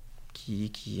 qui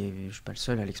est, je ne suis pas le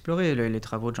seul à l'explorer, les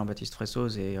travaux de Jean-Baptiste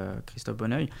Fressoz et Christophe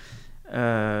Bonneuil,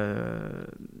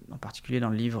 en particulier dans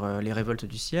le livre « Les révoltes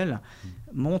du ciel »,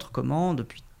 montrent comment,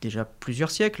 depuis déjà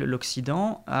plusieurs siècles,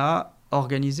 l'Occident a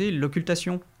organisé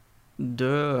l'occultation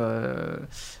de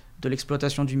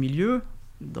l'exploitation du milieu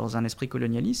dans un esprit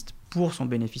colonialiste pour son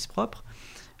bénéfice propre,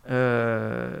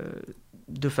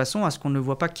 de façon à ce qu'on ne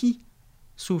voit pas qui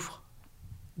souffre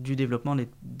du développement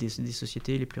des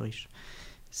sociétés les plus riches.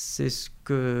 C'est ce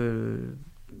que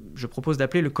je propose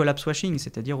d'appeler le collapse washing,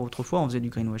 c'est-à-dire autrefois on faisait du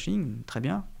greenwashing, très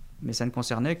bien, mais ça ne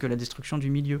concernait que la destruction du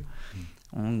milieu.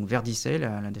 On verdissait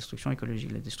la destruction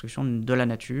écologique, la destruction de la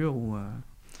nature ou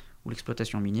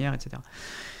l'exploitation minière, etc.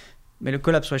 Mais le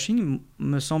collapse washing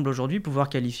me semble aujourd'hui pouvoir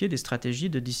qualifier des stratégies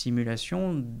de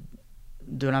dissimulation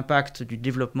de l'impact du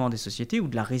développement des sociétés ou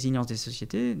de la résilience des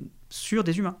sociétés sur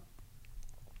des humains.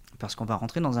 Parce qu'on va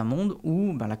rentrer dans un monde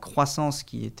où la croissance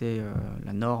qui était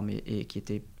la norme et qui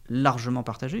était largement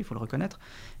partagée, il faut le reconnaître,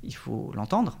 il faut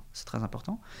l'entendre, c'est très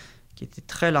important, qui était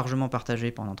très largement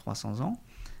partagée pendant 300 ans,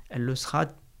 elle le sera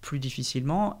plus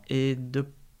difficilement et de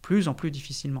plus en plus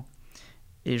difficilement.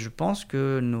 Et je pense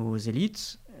que nos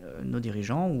élites, nos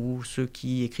dirigeants ou ceux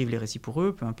qui écrivent les récits pour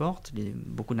eux, peu importe,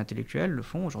 beaucoup d'intellectuels le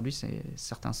font, aujourd'hui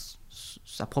certains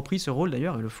s'approprient ce rôle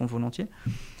d'ailleurs et le font volontiers,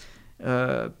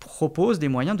 propose des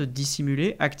moyens de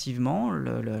dissimuler activement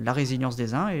la résilience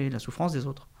des uns et la souffrance des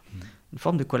autres. Une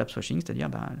forme de collapse washing,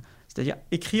 c'est-à-dire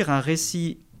écrire un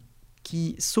récit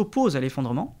qui s'oppose à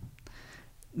l'effondrement,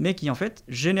 mais qui en fait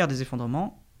génère des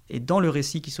effondrements. Et dans le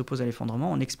récit qui s'oppose à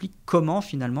l'effondrement, on explique comment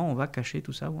finalement on va cacher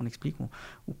tout ça, on explique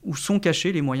où sont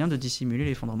cachés les moyens de dissimuler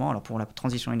l'effondrement. Alors pour la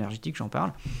transition énergétique, j'en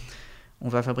parle, on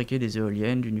va fabriquer des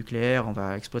éoliennes, du nucléaire, on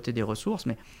va exploiter des ressources,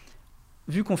 mais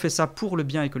vu qu'on fait ça pour le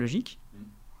bien écologique,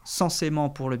 censément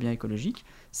pour le bien écologique,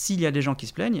 s'il y a des gens qui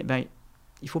se plaignent, il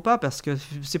ne faut pas, parce que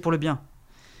c'est pour le bien.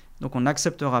 Donc on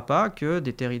n'acceptera pas que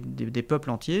des peuples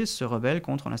entiers se rebellent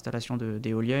contre l'installation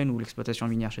d'éoliennes ou l'exploitation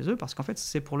minière chez eux, parce qu'en fait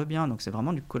c'est pour le bien. Donc c'est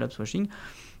vraiment du collapse washing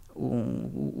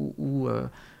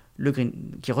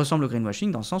qui ressemble au greenwashing,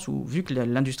 dans le sens où, vu que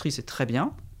l'industrie c'est très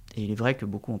bien, et il est vrai que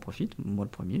beaucoup en profitent, moi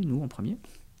le premier, nous en premier,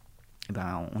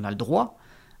 on a le droit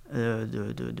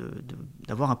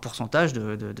d'avoir un pourcentage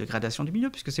de dégradation du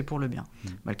milieu, puisque c'est pour le bien.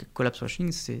 Le collapse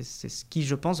washing, c'est ce qui,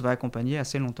 je pense, va accompagner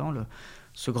assez longtemps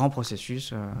ce grand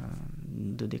processus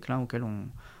de déclin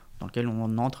dans lequel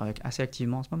on entre assez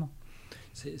activement en ce moment.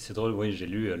 C'est drôle, oui, j'ai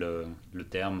lu le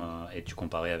terme et tu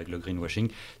comparais avec le greenwashing.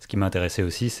 Ce qui m'intéressait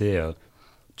aussi, c'est,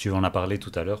 tu en as parlé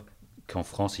tout à l'heure, qu'en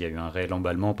France, il y a eu un réel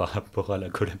emballement par rapport à la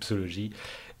collapsologie.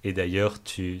 Et d'ailleurs,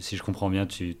 si je comprends bien,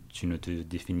 tu ne te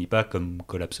définis pas comme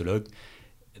collapsologue.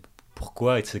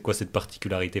 Pourquoi et c'est quoi cette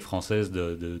particularité française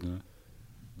de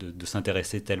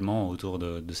s'intéresser tellement autour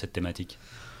de cette thématique ?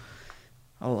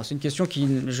 Alors, c'est une question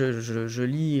je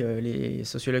lis les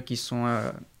sociologues qui sont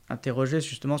interrogés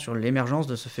justement sur l'émergence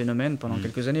de ce phénomène pendant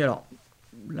quelques années. Alors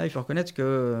là, il faut reconnaître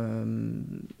que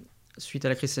suite à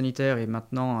la crise sanitaire et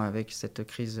maintenant avec cette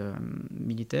crise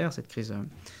militaire, cette crise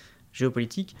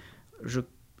géopolitique,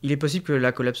 il est possible que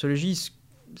la collapsologie,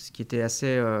 ce qui était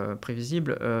assez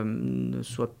prévisible, ne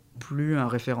soit plus un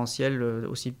référentiel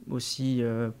aussi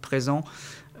présent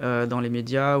dans les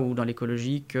médias ou dans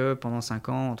l'écologie que pendant 5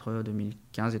 ans, entre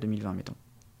 2015 et 2020, mettons.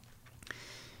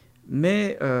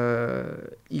 Mais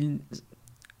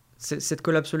cette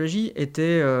collapsologie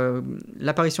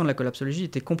l'apparition de la collapsologie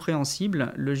était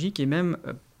compréhensible, logique et même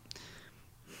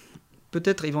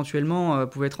peut-être éventuellement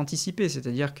pouvait être anticipée.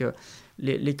 C'est-à-dire que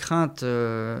les craintes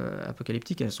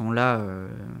apocalyptiques, elles sont là,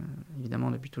 évidemment,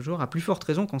 depuis toujours, à plus forte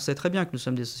raison qu'on sait très bien que nous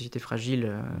sommes des sociétés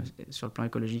fragiles sur le plan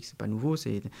écologique. C'est pas nouveau,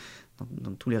 c'est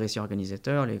dans tous les récits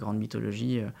organisateurs, les grandes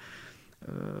mythologies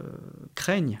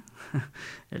craignent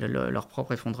leur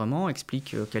propre effondrement,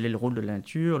 expliquent quel est le rôle de la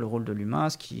nature, le rôle de l'humain,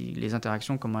 les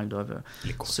interactions, comment elles doivent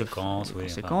les conséquences,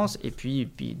 et puis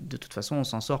de toute façon on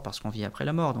s'en sort parce qu'on vit après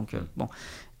la mort. Donc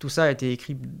tout ça a été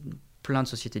écrit plein de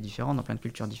sociétés différentes, dans plein de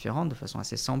cultures différentes, de façon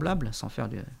assez semblable, sans faire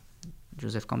de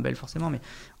Joseph Campbell forcément, mais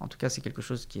en tout cas c'est quelque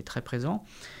chose qui est très présent.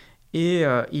 Et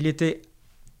il était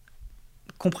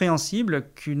compréhensible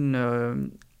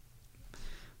qu'une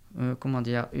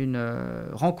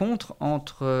rencontre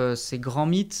entre ces grands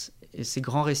mythes et ces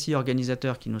grands récits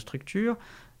organisateurs qui nous structurent,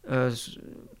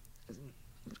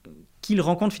 qu'ils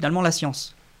rencontrent finalement la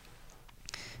science,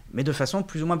 mais de façon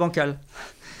plus ou moins bancale,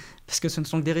 parce que ce ne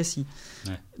sont que des récits.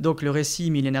 Ouais. Donc le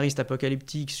récit millénariste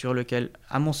apocalyptique sur lequel,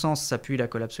 à mon sens, s'appuie la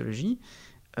collapsologie,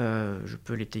 je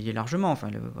peux l'étayer largement. Enfin,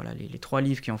 les 3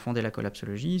 livres qui ont fondé la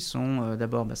collapsologie sont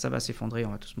d'abord ça va s'effondrer,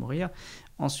 on va tous mourir.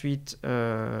 Ensuite,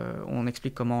 on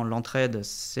explique comment l'entraide,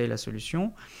 c'est la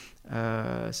solution.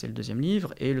 C'est le 2e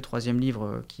livre. Et le 3e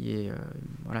livre qui est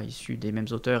issu des mêmes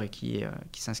auteurs et qui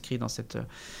s'inscrit dans ce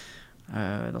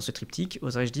triptyque,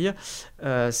 oserais-je dire,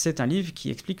 c'est un livre qui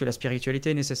explique que la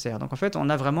spiritualité est nécessaire. Donc en fait, on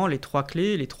a vraiment les 3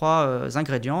 clés, les 3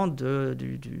 ingrédients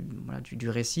du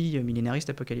récit millénariste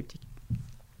apocalyptique,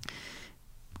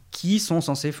 qui sont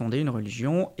censés fonder une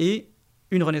religion et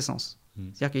une renaissance.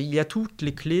 C'est-à-dire qu'il y a toutes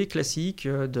les clés classiques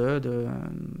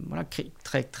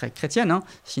très, très chrétiennes,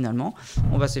 finalement.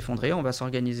 On va s'effondrer, on va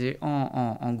s'organiser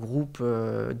en groupe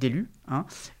d'élus,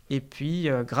 et puis,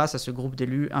 grâce à ce groupe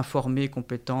d'élus informés,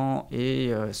 compétents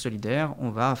et solidaires, on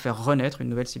va faire renaître une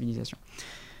nouvelle civilisation.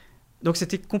 Donc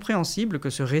c'était compréhensible que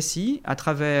ce récit, à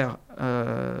travers,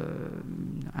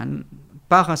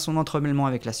 par son entremêlement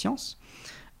avec la science,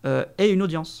 ait une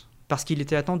audience, parce qu'il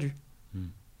était attendu.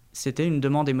 C'était une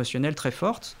demande émotionnelle très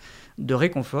forte de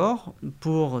réconfort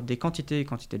pour des quantités et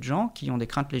quantités de gens qui ont des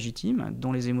craintes légitimes,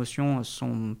 dont les émotions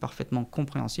sont parfaitement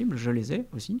compréhensibles. Je les ai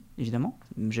aussi, évidemment.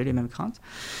 J'ai les mêmes craintes.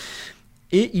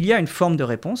 Et il y a une forme de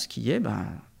réponse qui est,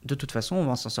 de toute façon, on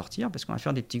va s'en sortir parce qu'on va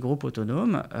faire des petits groupes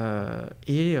autonomes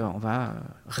et on va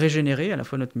régénérer à la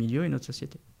fois notre milieu et notre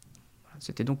société.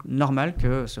 C'était donc normal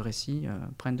que ce récit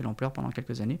prenne de l'ampleur pendant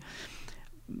quelques années.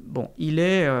 Bon, il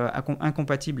est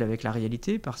incompatible avec la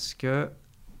réalité parce que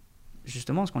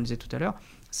justement, ce qu'on disait tout à l'heure,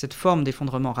 cette forme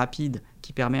d'effondrement rapide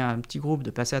qui permet à un petit groupe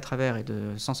de passer à travers et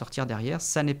de s'en sortir derrière,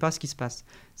 ça n'est pas ce qui se passe.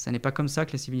 Ça n'est pas comme ça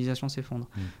que les civilisations s'effondrent.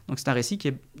 Donc c'est un récit qui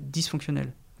est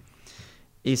dysfonctionnel.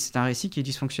 Et c'est un récit qui est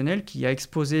dysfonctionnel, qui a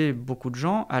exposé beaucoup de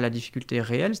gens à la difficulté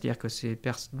réelle, c'est-à-dire que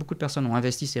beaucoup de personnes ont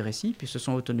investi ces récits, puis se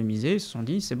sont autonomisés, se sont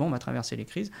dit, c'est bon, on va traverser les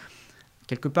crises.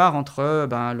 Quelque part entre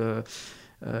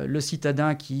le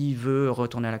citadin qui veut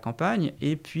retourner à la campagne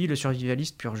et puis le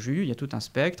survivaliste pur jus, il y a tout un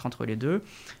spectre entre les deux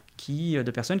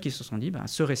de personnes qui se sont dit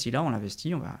ce récit-là, on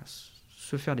l'investit, on va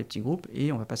se faire des petits groupes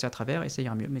et on va passer à travers et ça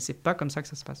ira mieux. Mais c'est pas comme ça que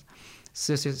ça se passe.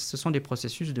 Ce sont des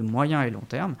processus de moyen et long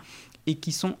terme et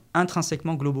qui sont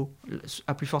intrinsèquement globaux,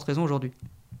 à plus forte raison aujourd'hui.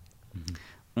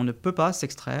 On ne peut pas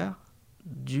s'extraire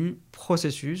du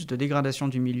processus de dégradation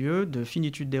du milieu, de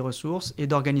finitude des ressources et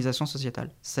d'organisation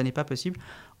sociétale. Ça n'est pas possible,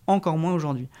 encore moins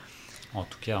aujourd'hui. En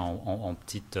tout cas, en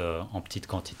petite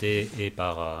quantité et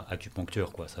par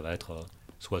acupuncture, quoi. Ça va être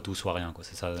soit tout, soit rien, quoi.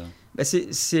 C'est ça.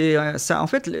 C'est ça. En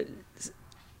fait,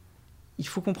 il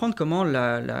faut comprendre comment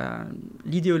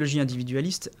l'idéologie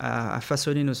individualiste a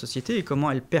façonné nos sociétés et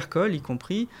comment elle percole, y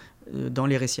compris dans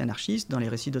les récits anarchistes, dans les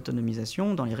récits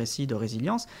d'autonomisation, dans les récits de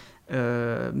résilience.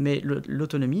 Mais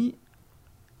l'autonomie,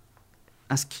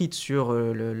 inscrite sur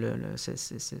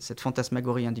cette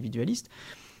fantasmagorie individualiste,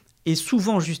 est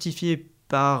souvent justifiée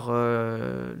par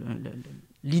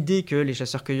l'idée que les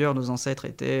chasseurs-cueilleurs, nos ancêtres,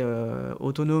 étaient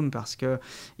autonomes parce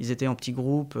qu'ils étaient en petits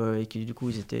groupes et que du coup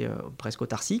ils étaient presque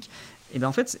autarciques. Et bien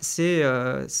en fait, c'est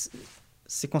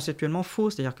conceptuellement faux.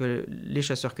 C'est-à-dire que les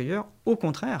chasseurs-cueilleurs, au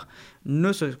contraire,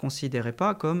 ne se considéraient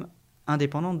pas comme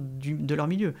indépendants de leur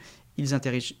milieu. Ils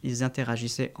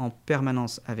interagissaient en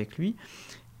permanence avec lui.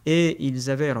 Et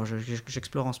ils avaient, alors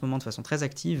j'explore en ce moment de façon très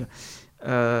active,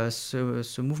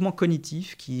 ce mouvement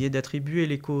cognitif qui est d'attribuer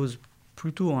les causes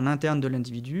plutôt en interne de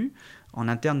l'individu, en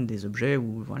interne des objets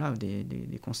ou voilà,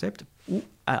 des concepts, ou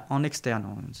en externe.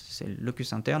 C'est le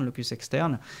locus interne, locus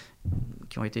externe,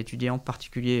 qui ont été étudiés en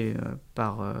particulier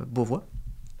par Beauvois.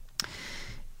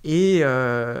 Et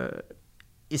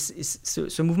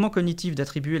ce mouvement cognitif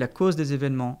d'attribuer la cause des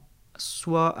événements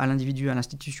soit à l'individu, à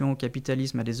l'institution, au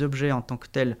capitalisme, à des objets en tant que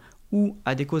tels, ou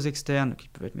à des causes externes, qui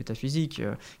peuvent être métaphysiques,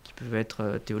 qui peuvent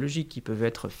être théologiques, qui peuvent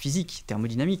être physiques,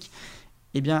 thermodynamiques,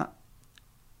 eh bien,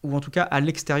 ou en tout cas à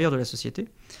l'extérieur de la société,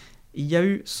 il y a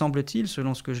eu, semble-t-il,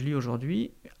 selon ce que je lis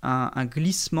aujourd'hui, un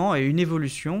glissement et une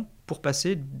évolution pour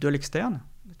passer de l'externe,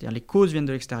 c'est-à-dire les causes viennent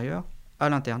de l'extérieur, à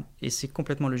l'interne. Et c'est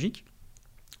complètement logique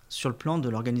sur le plan de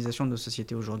l'organisation de nos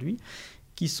sociétés aujourd'hui,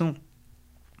 qui sont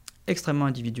extrêmement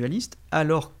individualistes,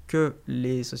 alors que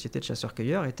les sociétés de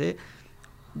chasseurs-cueilleurs étaient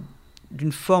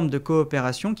d'une forme de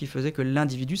coopération qui faisait que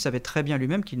l'individu savait très bien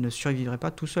lui-même qu'il ne survivrait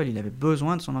pas tout seul, il avait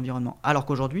besoin de son environnement. Alors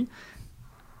qu'aujourd'hui,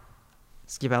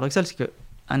 ce qui est paradoxal, c'est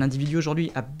qu'un individu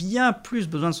aujourd'hui a bien plus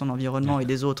besoin de son environnement et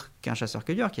des autres qu'un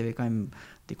chasseur-cueilleur, qui avait quand même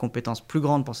des compétences plus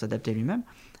grandes pour s'adapter lui-même.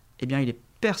 Eh bien, il est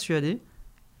persuadé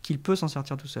qu'il peut s'en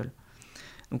sortir tout seul.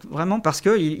 Donc vraiment parce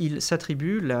qu'il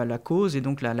s'attribue la cause et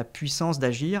donc la puissance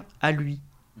d'agir à lui.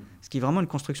 Ce qui est vraiment une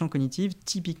construction cognitive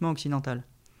typiquement occidentale.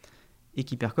 Et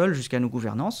qui percole jusqu'à nos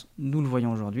gouvernances, nous le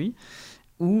voyons aujourd'hui,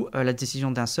 où la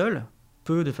décision d'un seul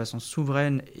peut, de façon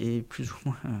souveraine et plus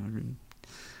ou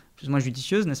moins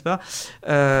judicieuse, n'est-ce pas,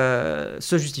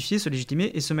 se justifier, se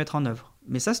légitimer et se mettre en œuvre.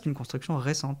 Mais ça, c'est une construction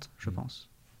récente, je pense.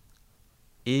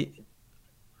 Et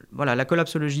voilà, la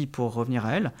collapsologie, pour revenir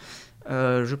à elle,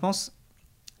 je pense,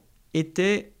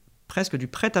 était presque du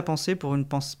prêt-à-penser pour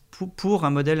un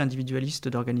modèle individualiste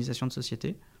d'organisation de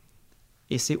société.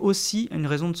 Et c'est aussi une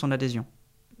raison de son adhésion.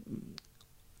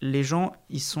 Les gens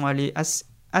y sont allés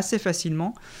assez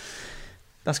facilement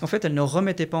parce qu'en fait, elles ne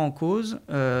remettaient pas en cause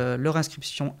leur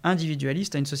inscription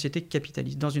individualiste à une société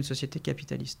capitaliste, dans une société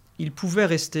capitaliste. Ils pouvaient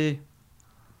rester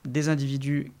des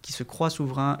individus qui se croient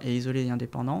souverains et isolés et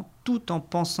indépendants, tout en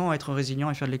pensant être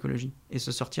résilients et faire de l'écologie, et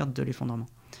se sortir de l'effondrement.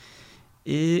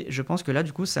 Et je pense que là,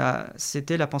 du coup,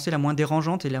 c'était la pensée la moins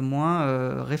dérangeante et la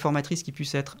moins réformatrice qui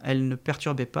puisse être. Elle ne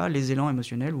perturbait pas les élans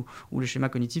émotionnels ou les schémas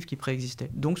cognitifs qui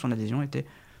préexistaient. Donc son adhésion était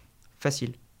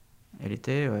facile.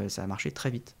 Ça a marché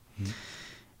très vite.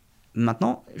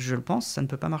 Maintenant, je le pense, ça ne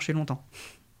peut pas marcher longtemps.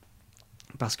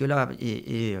 Parce que là,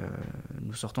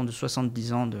 nous sortons de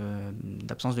 70 ans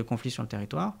d'absence de conflit sur le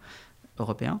territoire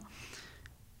européen,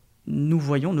 nous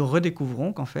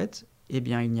redécouvrons qu'en fait, eh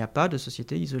bien, il n'y a pas de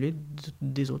société isolée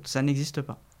des autres. Ça n'existe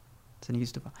pas. Ça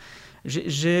n'existe pas.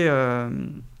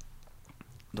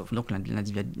 Donc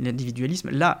l'individualisme,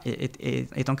 là,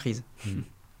 est en crise.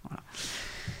 Voilà.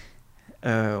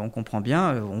 On comprend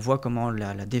bien, on voit comment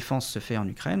la défense se fait en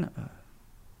Ukraine.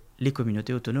 les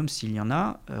communautés autonomes, s'il y en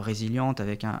a, résilientes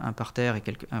avec un parterre et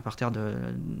un parterre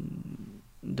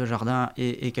de jardin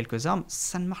et quelques arbres,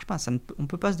 ça ne marche pas. On ne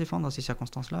peut pas se défendre dans ces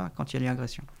circonstances-là quand il y a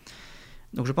l'agression.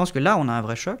 Donc je pense que là, on a un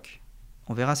vrai choc.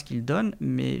 On verra ce qu'il donne,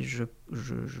 mais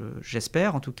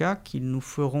j'espère en tout cas qu'ils nous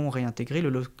feront réintégrer le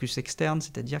locus externe,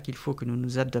 c'est-à-dire qu'il faut que nous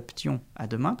nous adaptions à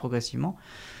demain progressivement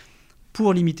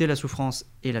pour limiter la souffrance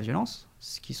et la violence,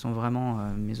 ce qui sont vraiment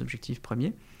mes objectifs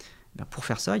premiers. Ben pour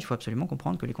faire ça, il faut absolument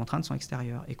comprendre que les contraintes sont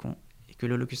extérieures et que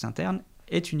le locus interne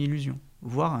est une illusion,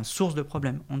 voire une source de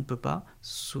problème. On ne peut pas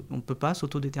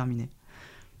s'autodéterminer.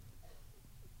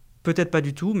 Peut-être pas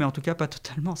du tout, mais en tout cas pas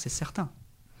totalement, c'est certain.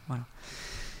 Voilà.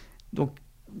 Donc,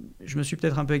 je me suis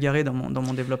peut-être un peu égaré dans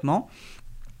mon développement,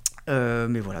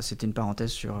 mais voilà, c'était une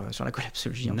parenthèse sur la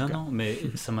collapsologie. Non, mais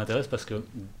ça m'intéresse parce que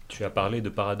tu as parlé de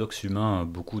paradoxes humains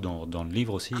beaucoup dans le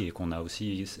livre aussi, et qu'on a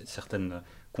aussi certaines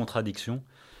contradictions.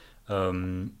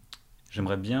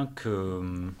 J'aimerais bien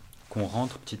qu'on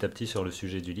rentre petit à petit sur le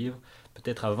sujet du livre.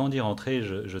 Peut-être avant d'y rentrer,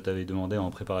 je t'avais demandé en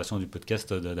préparation du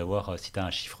podcast d'avoir, si tu as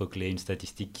un chiffre clé, une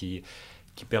statistique qui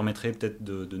permettrait peut-être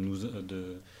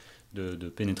de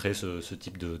pénétrer ce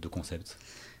type de concept.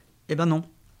 Eh ben non.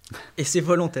 Et c'est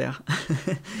volontaire.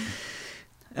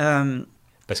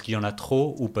 Parce qu'il y en a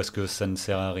trop ou parce que ça ne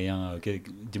sert à rien?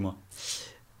 Dis-moi.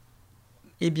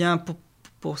 Eh bien,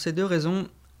 pour ces deux raisons,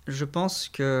 je pense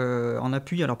qu'en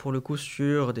appui, alors pour le coup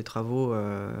sur des travaux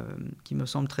qui me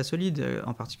semblent très solides,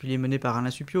 en particulier menés par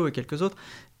Alain Suppiot et quelques autres,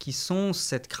 qui sont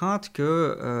cette crainte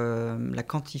que la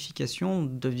quantification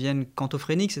devienne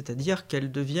quantophrénique, c'est-à-dire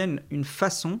qu'elle devienne une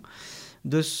façon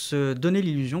de se donner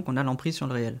l'illusion qu'on a l'emprise sur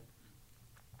le réel.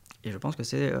 Et je pense que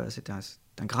c'est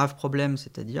un grave problème,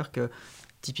 c'est-à-dire que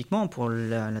typiquement pour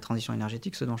la transition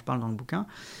énergétique, ce dont je parle dans le bouquin,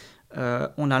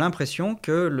 on a l'impression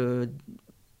que le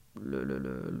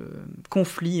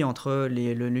conflit entre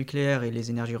le nucléaire et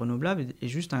les énergies renouvelables est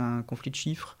juste un conflit de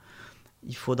chiffres.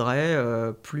 Il faudrait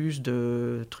plus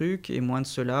de trucs et moins de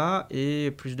cela, et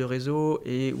plus de réseaux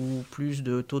ou plus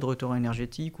de taux de retour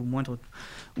énergétique, ou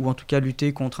en tout cas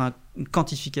lutter contre une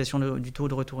quantification du taux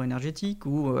de retour énergétique,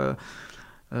 ou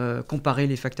comparer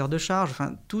les facteurs de charge,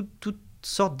 enfin toutes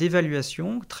sortes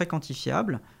d'évaluations très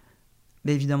quantifiables,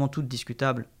 mais évidemment toutes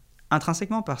discutables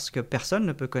intrinsèquement, parce que personne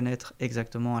ne peut connaître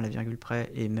exactement à la virgule près,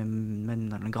 et même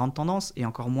dans la grande tendance, et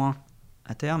encore moins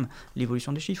à terme,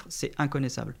 l'évolution des chiffres. C'est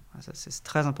inconnaissable. Ça, c'est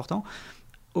très important.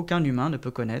 Aucun humain ne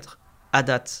peut connaître à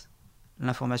date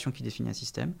l'information qui définit un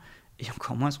système, et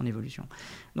encore moins son évolution.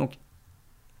 Donc,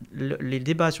 les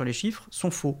débats sur les chiffres sont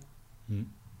faux,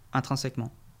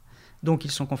 intrinsèquement. Donc,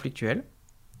 ils sont conflictuels.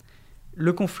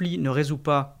 Le conflit ne résout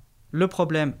pas le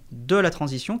problème de la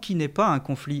transition, qui n'est pas un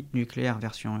conflit nucléaire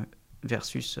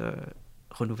versus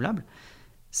renouvelable.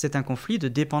 C'est un conflit de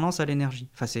dépendance à l'énergie.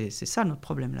 Enfin, c'est ça notre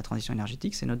problème, la transition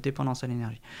énergétique, c'est notre dépendance à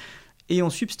l'énergie. Et on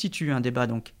substitue un débat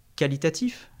donc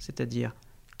qualitatif, c'est-à-dire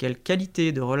quelle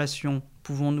qualité de relation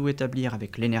pouvons-nous établir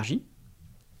avec l'énergie,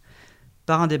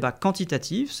 par un débat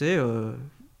quantitatif, c'est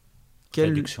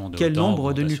quel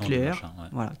nombre de nucléaires, machin, ouais.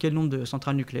 Voilà, quel nombre de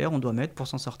centrales nucléaires on doit mettre pour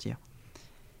s'en sortir.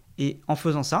 Et en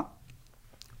faisant ça,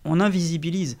 on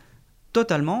invisibilise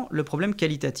totalement le problème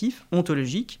qualitatif,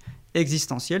 ontologique,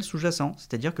 existentiel, sous-jacent.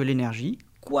 C'est-à-dire que l'énergie,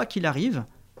 quoi qu'il arrive,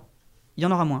 il y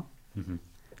en aura moins.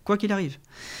 Quoi qu'il arrive.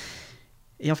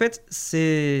 Et en fait,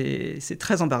 c'est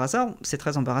très embarrassant,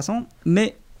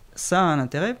 mais ça a un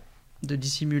intérêt de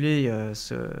dissimuler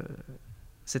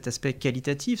cet aspect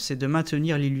qualitatif, c'est de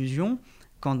maintenir l'illusion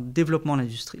qu'en développant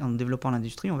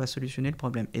l'industrie, on va solutionner le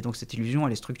problème. Et donc cette illusion,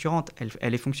 elle est structurante,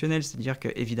 elle est fonctionnelle, c'est-à-dire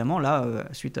qu'évidemment, là,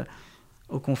 suite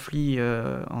au conflit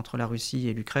entre la Russie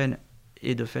et l'Ukraine,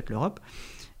 et de fait l'Europe,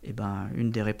 eh ben, une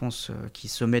des réponses qui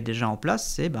se met déjà en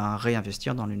place, c'est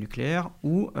réinvestir dans le nucléaire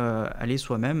ou aller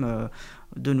soi-même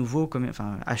de nouveau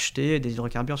acheter des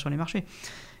hydrocarbures sur les marchés.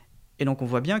 Et donc on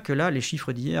voit bien que là, les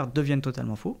chiffres d'hier deviennent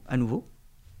totalement faux, à nouveau,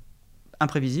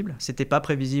 imprévisibles. C'était pas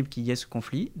prévisible qu'il y ait ce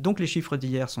conflit, donc les chiffres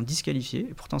d'hier sont disqualifiés,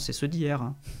 et pourtant c'est ceux d'hier.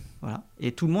 Hein. Voilà.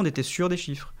 Et tout le monde était sûr des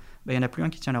chiffres. Il n'y en a plus un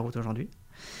qui tient la route aujourd'hui.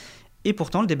 Et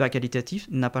pourtant, le débat qualitatif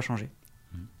n'a pas changé.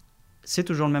 C'est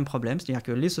toujours le même problème, c'est-à-dire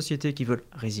que les sociétés qui veulent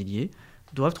résilier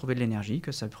doivent trouver de l'énergie,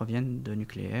 que ça provienne de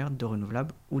nucléaire, de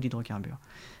renouvelables ou d'hydrocarbures.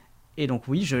 Et donc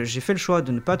oui, j'ai fait le choix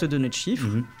de ne pas te donner de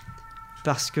chiffres,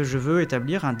 parce que je veux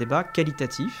établir un débat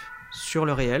qualitatif sur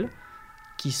le réel,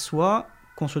 qui soit,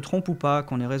 qu'on se trompe ou pas,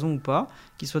 qu'on ait raison ou pas,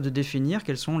 qui soit de définir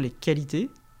quelles sont les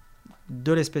qualités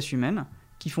de l'espèce humaine,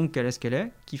 qui font qu'elle est ce qu'elle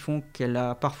est, qui font qu'elle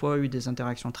a parfois eu des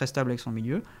interactions très stables avec son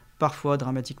milieu, parfois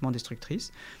dramatiquement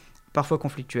destructrices, parfois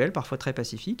conflictuelles, parfois très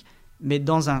pacifiques, mais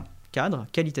dans un cadre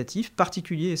qualitatif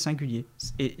particulier et singulier.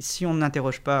 Et si on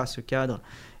n'interroge pas ce cadre,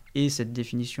 et cette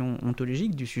définition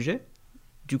ontologique du sujet,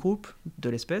 du groupe, de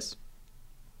l'espèce,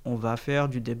 on va faire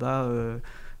du débat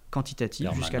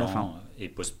quantitatif jusqu'à la fin. Et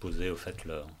postposer au fait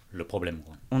le problème.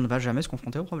 Quoi. On ne va jamais se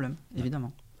confronter au problème,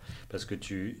 évidemment. Parce que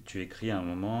tu écris à un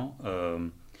moment,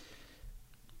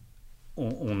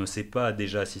 on ne sait pas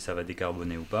déjà si ça va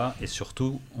décarboner ou pas, et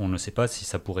surtout, on ne sait pas si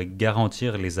ça pourrait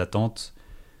garantir les attentes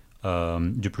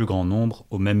du plus grand nombre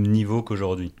au même niveau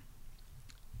qu'aujourd'hui.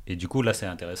 Et du coup, là, c'est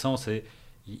intéressant,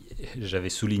 j'avais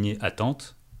souligné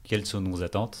attentes, quelles sont nos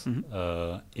attentes,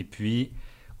 et puis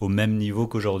au même niveau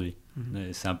qu'aujourd'hui.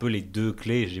 C'est un peu les deux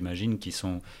clés, j'imagine, qui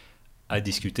sont à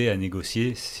discuter, à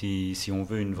négocier, si on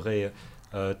veut une vraie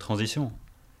transition.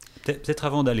 Peut-être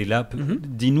avant d'aller là,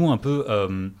 dis-nous un peu,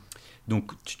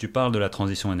 donc tu parles de la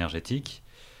transition énergétique,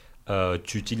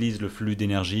 tu utilises le flux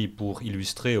d'énergie pour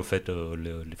illustrer au fait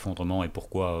l'effondrement et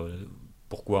pourquoi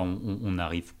on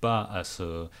n'arrive pas à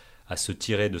se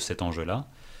tirer de cet enjeu-là.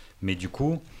 Mais du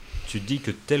coup, tu te dis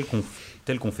que tel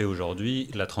qu'on fait aujourd'hui,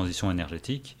 la transition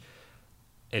énergétique,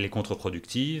 elle est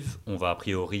contre-productive, on va a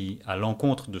priori à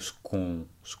l'encontre de ce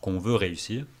qu'on veut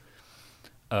réussir.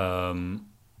 Et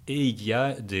il y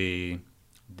a des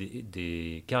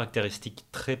caractéristiques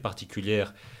très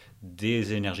particulières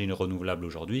des énergies renouvelables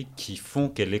aujourd'hui qui font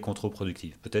qu'elle est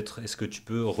contre-productive. Peut-être, est-ce que tu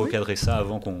peux recadrer ça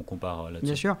avant qu'on part là-dessus ?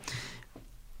 Bien sûr.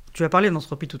 Tu as parlé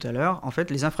d'entropie tout à l'heure. En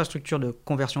fait, les infrastructures de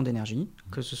conversion d'énergie,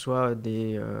 que ce soit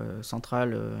des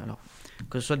centrales,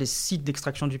 que ce soit des sites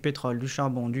d'extraction du pétrole, du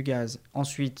charbon, du gaz,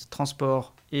 ensuite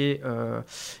transport et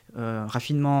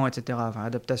raffinement, etc., enfin,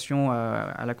 adaptation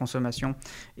à la consommation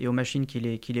et aux machines qui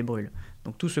les brûlent.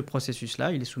 Donc tout ce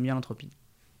processus-là, il est soumis à l'entropie.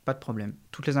 Pas de problème.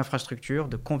 Toutes les infrastructures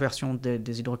de conversion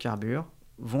des hydrocarbures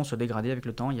vont se dégrader avec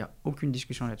le temps. Il n'y a aucune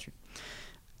discussion là-dessus.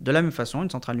 De la même façon, une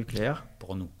centrale nucléaire...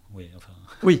 Pour nous, oui. Enfin...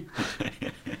 Oui.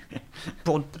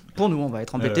 Pour nous, on va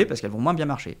être embêtés parce qu'elles vont moins bien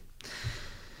marcher.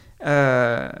 C'est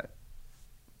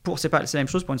la même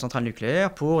chose pour une centrale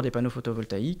nucléaire, pour des panneaux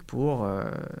photovoltaïques, pour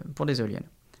des éoliennes.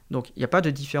 Donc, il n'y a pas de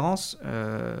différence,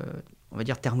 on va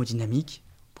dire, thermodynamique,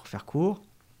 pour faire court,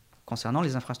 concernant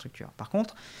les infrastructures. Par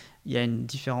contre, il y a une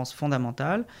différence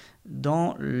fondamentale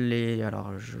dans les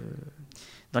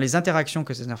interactions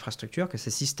que ces infrastructures, que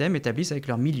ces systèmes établissent avec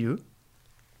leur milieu.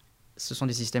 Ce sont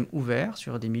des systèmes ouverts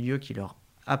sur des milieux qui leur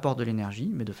apportent de l'énergie,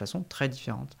 mais de façon très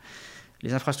différente.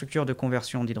 Les infrastructures de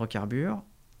conversion d'hydrocarbures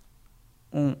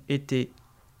ont été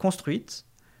construites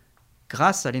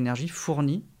grâce à l'énergie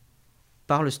fournie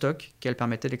par le stock qu'elles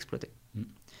permettaient d'exploiter.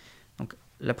 Donc,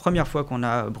 la première fois qu'on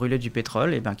a brûlé du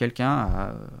pétrole, quelqu'un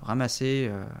a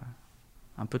ramassé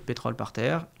un peu de pétrole par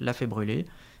terre, l'a fait brûler,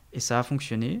 et ça a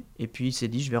fonctionné. Et puis il s'est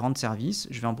dit, je vais rendre service,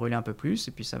 je vais en brûler un peu plus,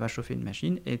 et puis ça va chauffer une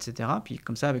machine, etc. Puis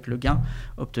comme ça, avec le gain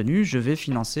obtenu, je vais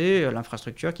financer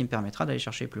l'infrastructure qui me permettra d'aller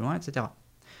chercher plus loin, etc.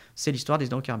 C'est l'histoire des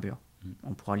hydrocarbures.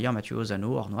 On pourra lire Mathieu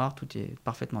Ozano, Or Noir, tout est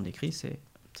parfaitement décrit, c'est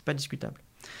pas discutable.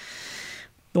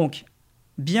 Donc,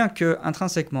 bien que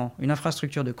intrinsèquement une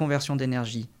infrastructure de conversion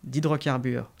d'énergie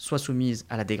d'hydrocarbures soit soumise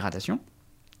à la dégradation,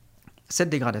 cette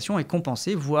dégradation est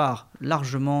compensée, voire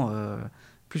largement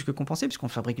plus que compensée, puisqu'on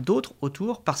fabrique d'autres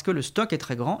autour, parce que le stock est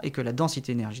très grand et que la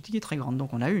densité énergétique est très grande.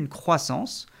 Donc on a eu une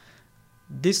croissance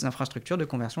des infrastructures de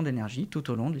conversion d'énergie tout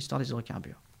au long de l'histoire des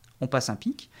hydrocarbures. On passe un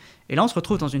pic, et là on se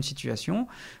retrouve dans une situation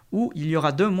où il y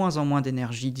aura de moins en moins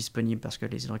d'énergie disponible parce que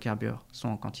les hydrocarbures sont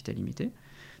en quantité limitée.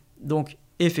 Donc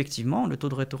effectivement, le taux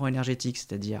de retour énergétique,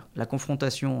 c'est-à-dire la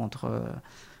confrontation entre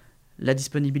la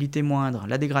disponibilité moindre,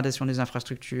 la dégradation des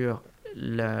infrastructures,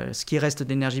 ce qui reste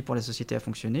d'énergie pour la société à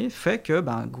fonctionner, fait que,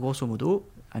 grosso modo,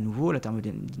 à nouveau, la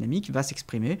thermodynamique va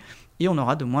s'exprimer et on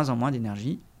aura de moins en moins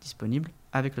d'énergie disponible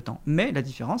avec le temps. Mais la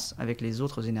différence avec les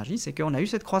autres énergies, c'est qu'on a eu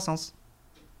cette croissance.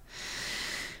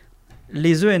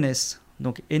 Les ENS,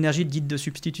 donc énergie dite de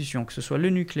substitution, que ce soit le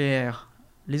nucléaire,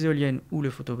 les éoliennes ou le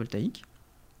photovoltaïque,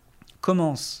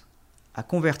 commencent à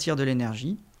convertir de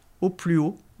l'énergie au plus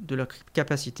haut de leur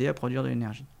capacité à produire de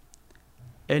l'énergie.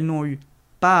 Elles n'ont eu,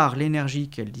 par l'énergie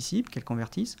qu'elles dissipent, qu'elles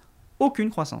convertissent, aucune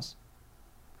croissance.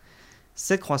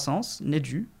 Cette croissance n'est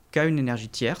due qu'à une énergie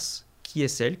tierce, qui est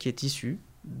celle qui est issue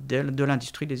de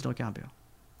l'industrie des hydrocarbures.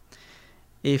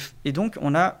 Et donc,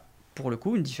 on a, pour le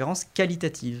coup, une différence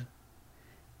qualitative,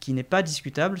 qui n'est pas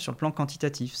discutable sur le plan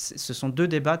quantitatif. Ce sont deux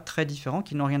débats très différents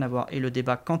qui n'ont rien à voir. Et le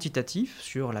débat quantitatif,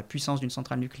 sur la puissance d'une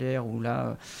centrale nucléaire ou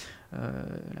la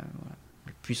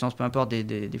puissance, peu importe,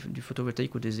 du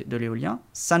photovoltaïque ou de l'éolien,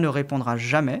 ça ne répondra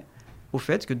jamais au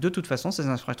fait que de toute façon, ces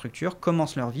infrastructures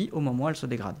commencent leur vie au moment où elles se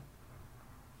dégradent.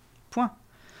 Point.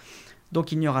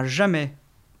 Donc il n'y aura jamais,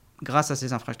 grâce à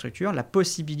ces infrastructures, la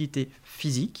possibilité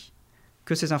physique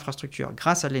que ces infrastructures,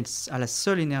 grâce à la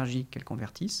seule énergie qu'elles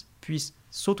convertissent, puissent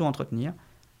s'auto-entretenir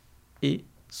et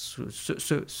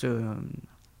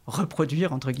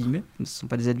reproduire, entre guillemets. Ce ne sont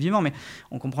pas des êtres vivants, mais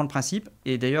on comprend le principe.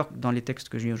 Et d'ailleurs, dans les textes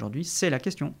que je lis aujourd'hui, c'est la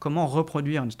question. Comment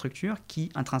reproduire une structure qui,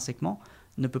 intrinsèquement,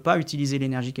 ne peut pas utiliser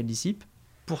l'énergie qu'elle dissipe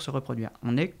pour se reproduire?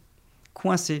 On est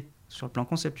coincé sur le plan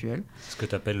conceptuel. Ce que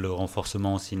tu appelles le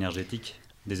renforcement synergétique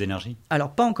des énergies?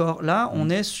 Alors, pas encore. Là, on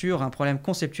est sur un problème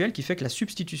conceptuel qui fait que la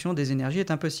substitution des énergies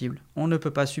est impossible. On ne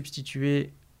peut pas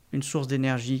substituer une source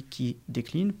d'énergie qui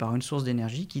décline par une source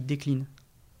d'énergie qui décline.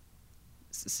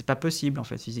 C'est pas possible, en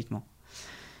fait, physiquement.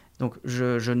 Donc,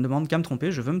 je ne demande qu'à me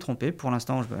tromper, je veux me tromper. Pour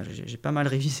l'instant, j'ai pas mal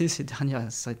révisé ces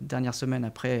dernières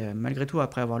semaines, malgré tout,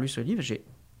 après avoir lu ce livre. J'ai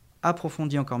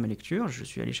approfondi encore mes lectures, je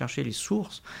suis allé chercher les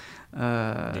sources.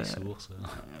 Des sources.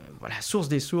 Voilà, source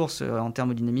des sources en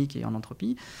thermodynamique et en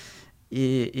entropie.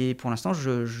 Et pour l'instant,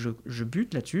 je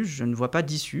bute là-dessus. Je ne vois pas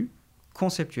d'issue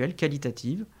conceptuelle,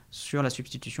 qualitative, sur la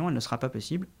substitution. Elle ne sera pas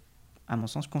possible, à mon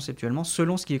sens, conceptuellement,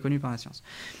 selon ce qui est connu par la science.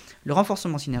 Le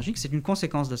renforcement synergique, c'est une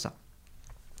conséquence de ça.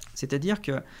 C'est-à-dire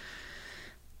que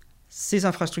ces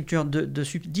infrastructures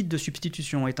dites de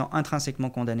substitution étant intrinsèquement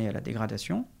condamnées à la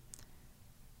dégradation,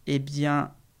 eh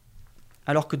bien,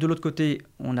 alors que de l'autre côté,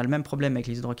 on a le même problème avec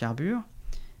les hydrocarbures,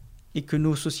 et que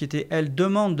nos sociétés, elles,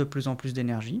 demandent de plus en plus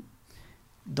d'énergie,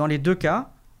 dans les deux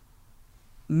cas,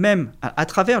 même à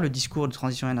travers le discours de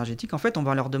transition énergétique, en fait, on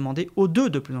va leur demander aux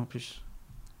deux de plus en plus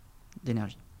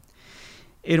d'énergie.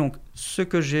 Et donc, ce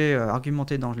que j'ai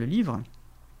argumenté dans le livre,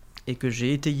 et que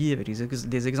j'ai étayé avec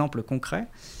des exemples concrets,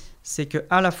 c'est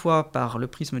qu'à la fois par le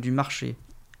prisme du marché,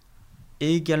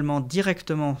 et également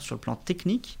directement sur le plan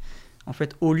technique, en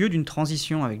fait, au lieu d'une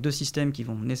transition avec deux systèmes qui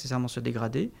vont nécessairement se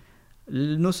dégrader,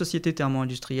 nos sociétés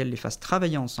thermo-industrielles les fassent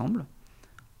travailler ensemble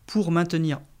pour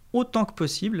maintenir autant que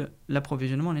possible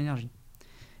l'approvisionnement en énergie.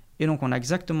 Et donc, on a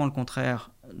exactement le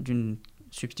contraire d'une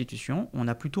substitution, on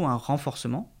a plutôt un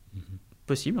renforcement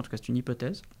possible, en tout cas c'est une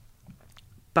hypothèse,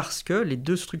 parce que les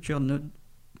deux structures ne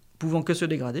pouvant que se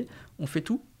dégrader, on fait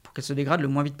tout pour qu'elles se dégradent le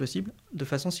moins vite possible de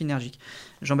façon synergique.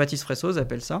 Jean-Baptiste Fressoz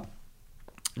appelle ça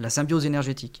la symbiose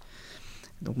énergétique.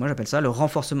 Donc moi j'appelle ça le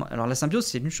renforcement. Alors la symbiose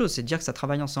c'est une chose, c'est de dire que ça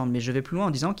travaille ensemble, mais je vais plus loin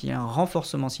en disant qu'il y a un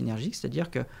renforcement synergique,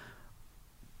 c'est-à-dire que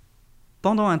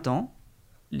pendant un temps,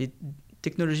 les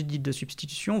technologies dites de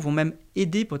substitution vont même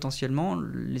aider potentiellement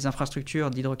les infrastructures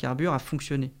d'hydrocarbures à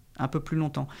fonctionner un peu plus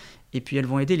longtemps. Et puis elles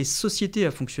vont aider les sociétés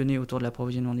à fonctionner autour de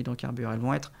l'approvisionnement d'hydrocarbures.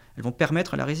 Elles vont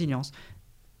permettre la résilience.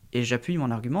 Et j'appuie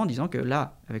mon argument en disant que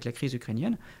là, avec la crise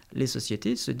ukrainienne, les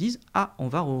sociétés se disent « Ah, on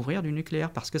va rouvrir du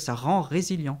nucléaire parce que ça rend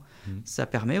résilient. Ça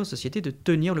permet aux sociétés de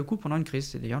tenir le coup pendant une crise. »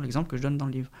 C'est d'ailleurs l'exemple que je donne dans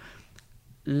le livre.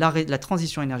 La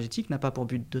transition énergétique n'a pas pour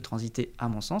but de transiter, à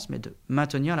mon sens, mais de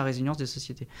maintenir la résilience des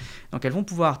sociétés. Donc elles vont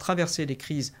pouvoir traverser les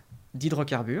crises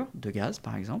d'hydrocarbures, de gaz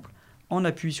par exemple, en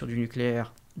appui sur du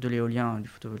nucléaire, de l'éolien, du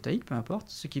photovoltaïque, peu importe,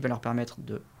 ce qui va leur permettre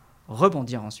de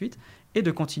rebondir ensuite et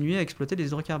de continuer à exploiter des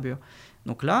hydrocarbures.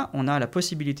 Donc là, on a la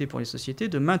possibilité pour les sociétés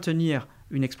de maintenir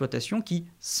une exploitation qui,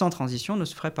 sans transition, ne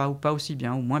se ferait pas, ou pas aussi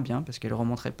bien, ou moins bien, parce qu'elle ne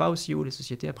remonterait pas aussi haut, les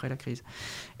sociétés, après la crise.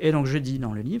 Et donc je dis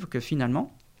dans le livre que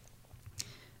finalement,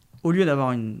 au lieu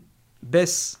d'avoir une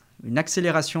baisse, une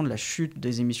accélération de la chute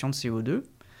des émissions de CO2,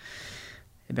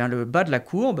 eh bien le bas de la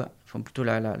courbe, enfin plutôt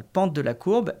la pente de la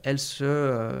courbe, elle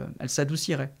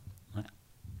s'adoucirait. Ouais.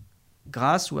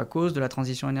 Grâce ou à cause de la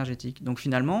transition énergétique. Donc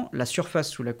finalement, la surface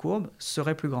sous la courbe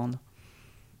serait plus grande.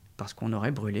 Parce qu'on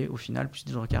aurait brûlé au final plus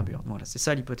d'hydrocarbures. Voilà, c'est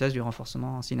ça l'hypothèse du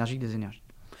renforcement synergique des énergies.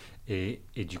 Et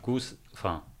du coup,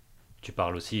 tu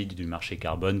parles aussi du marché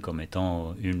carbone comme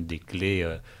étant une des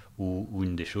clés ou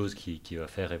une des choses qui va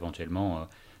faire éventuellement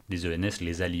les ENS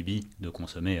les alibis de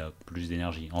consommer plus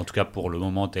d'énergie. En tout cas pour le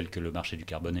moment tel que le marché du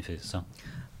carbone est fait, c'est ça?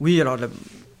 Oui, alors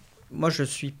moi je ne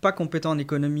suis pas compétent en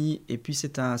économie et puis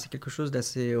c'est quelque chose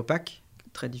d'assez opaque,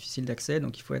 très difficile d'accès,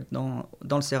 donc il faut être dans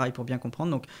le sérail pour bien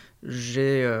comprendre. Donc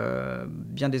j'ai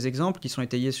bien des exemples qui sont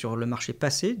étayés sur le marché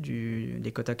passé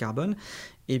des quotas carbone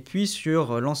et puis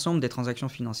sur l'ensemble des transactions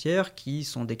financières qui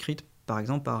sont décrites par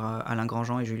exemple par Alain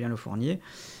Grandjean et Julien Lefournier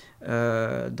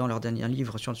dans leur dernier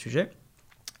livre sur le sujet,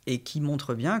 et qui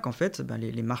montrent bien qu'en fait,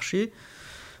 les marchés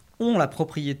ont la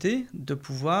propriété de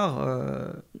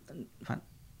pouvoir...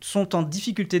 sont en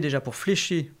difficulté déjà pour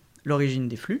flécher l'origine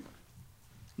des flux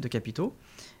de capitaux,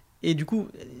 et du coup,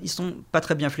 ils ne sont pas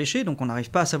très bien fléchés, donc on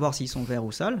n'arrive pas à savoir s'ils sont verts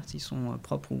ou sales, s'ils sont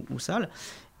propres ou sales,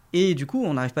 et du coup,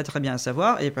 on n'arrive pas très bien à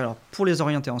savoir, et alors pour les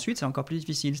orienter ensuite, c'est encore plus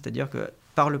difficile, c'est-à-dire que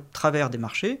par le travers des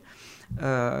marchés,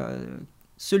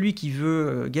 celui qui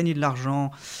veut gagner de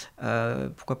l'argent,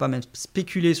 pourquoi pas même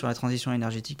spéculer sur la transition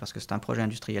énergétique, parce que c'est un projet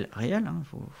industriel réel,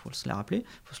 faut se le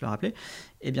rappeler,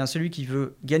 eh bien celui qui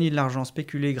veut gagner de l'argent,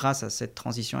 spéculer grâce à cette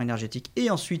transition énergétique, et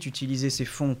ensuite utiliser ces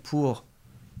fonds pour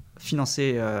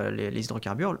financer les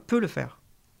hydrocarbures peut le faire.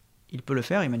 Il peut le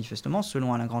faire et manifestement,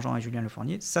 selon Alain Grandjean et Julien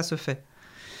Lefournier, ça se fait.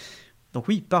 Donc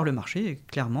oui, par le marché,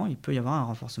 clairement, il peut y avoir un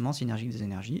renforcement synergique des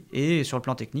énergies. Et sur le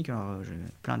plan technique, alors, j'ai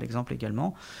plein d'exemples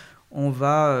également, on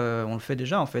le fait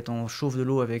déjà en fait, on chauffe de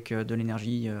l'eau avec de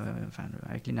l'énergie,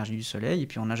 avec l'énergie du soleil, et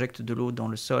puis on injecte de l'eau dans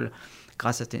le sol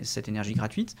grâce à cette énergie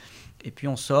gratuite, et puis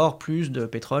on sort plus de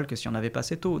pétrole que si on n'avait pas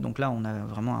cette eau. Donc là, on a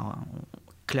vraiment,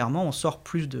 clairement, on sort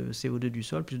plus de CO2 du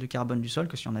sol, plus de carbone du sol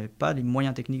que si on n'avait pas les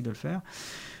moyens techniques de le faire.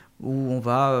 Où on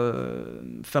va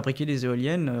fabriquer des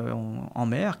éoliennes en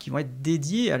mer qui vont être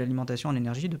dédiées à l'alimentation en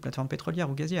énergie de plateformes pétrolières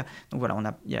ou gazières. Donc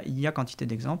voilà, il y a quantité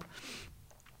d'exemples.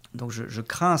 Donc je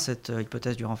crains cette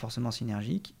hypothèse du renforcement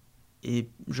synergique et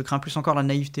je crains plus encore la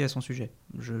naïveté à son sujet.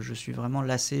 Je suis vraiment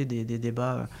lassé des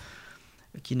débats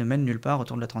qui ne mènent nulle part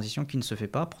autour de la transition, qui ne se fait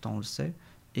pas, pourtant on le sait,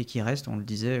 et qui reste, on le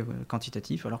disait,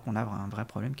 quantitatif alors qu'on a un vrai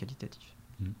problème qualitatif.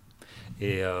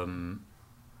 Et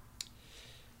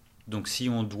donc si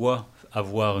on doit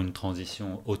avoir une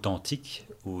transition authentique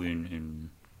ou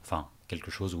enfin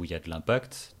quelque chose où il y a de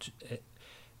l'impact,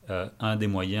 un des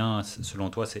moyens, selon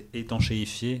toi, c'est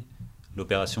étanchéifier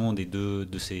l'opération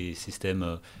de ces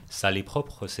systèmes sales et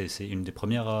propres. C'est une des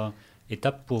premières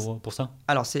étapes pour ça?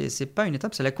 Alors, c'est pas une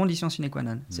étape, c'est la condition sine qua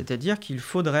non. C'est-à-dire qu'il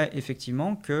faudrait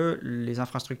effectivement que les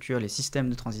infrastructures, les systèmes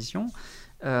de transition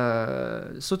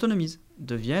s'autonomisent,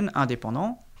 deviennent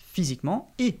indépendants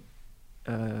physiquement et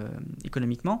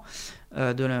économiquement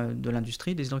de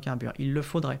l'industrie des hydrocarbures. Il le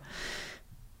faudrait.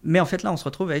 Mais en fait, là, on se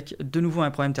retrouve avec de nouveau un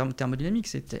problème thermodynamique,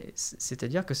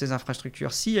 c'est-à-dire que ces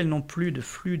infrastructures, si elles n'ont plus de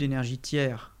flux d'énergie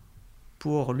tiers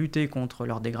pour lutter contre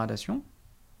leur dégradation,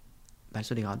 elles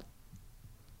se dégradent.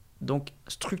 Donc,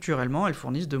 structurellement, elles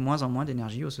fournissent de moins en moins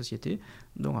d'énergie aux sociétés.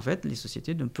 Donc, en fait, les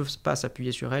sociétés ne peuvent pas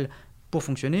s'appuyer sur elles pour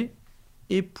fonctionner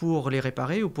et pour les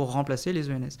réparer ou pour remplacer les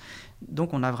ENS.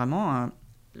 Donc, on a vraiment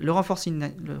le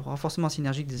renforcement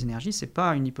synergique des énergies, ce n'est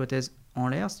pas une hypothèse en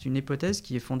l'air, c'est une hypothèse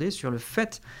qui est fondée sur le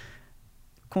fait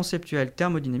conceptuel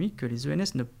thermodynamique que les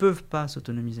ENS ne peuvent pas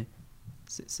s'autonomiser.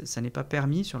 Ça n'est pas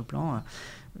permis sur le plan,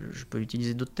 je peux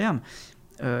utiliser d'autres termes,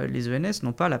 les ENS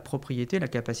n'ont pas la propriété, la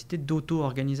capacité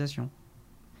d'auto-organisation.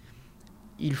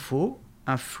 Il faut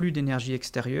un flux d'énergie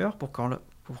extérieure pour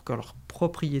que leur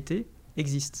propriété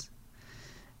existe.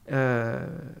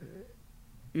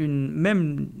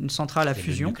 Même une centrale à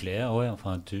fusion. Le nucléaire, ouais,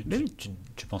 enfin,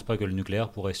 tu penses pas que le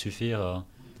nucléaire pourrait suffire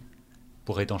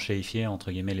pour étanchéifier,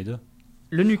 entre guillemets, les deux?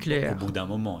 Le nucléaire. Au bout d'un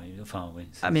moment. Enfin, oui,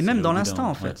 mais même dans l'instant,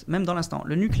 en fait. Même dans l'instant.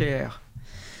 Le nucléaire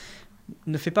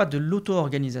ne fait pas de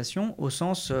l'auto-organisation au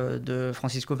sens de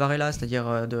Francisco Varela,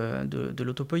 c'est-à-dire de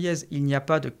l'autopoïèse. Il n'y a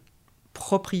pas de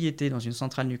propriété dans une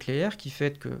centrale nucléaire qui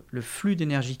fait que le flux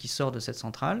d'énergie qui sort de cette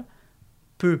centrale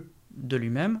peut, de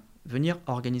lui-même, venir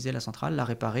organiser la centrale, la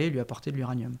réparer et lui apporter de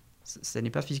l'uranium. Ça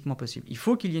n'est pas physiquement possible. Il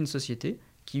faut qu'il y ait une société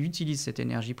qui utilise cette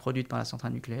énergie produite par la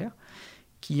centrale nucléaire,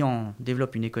 qui en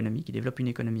développe une économie, qui développe une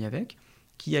économie avec,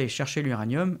 qui aille chercher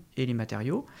l'uranium et les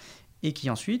matériaux, et qui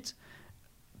ensuite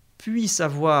puisse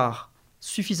avoir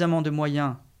suffisamment de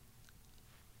moyens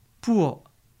pour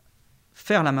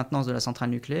faire la maintenance de la centrale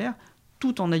nucléaire,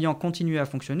 tout en ayant continué à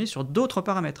fonctionner sur d'autres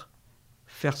paramètres.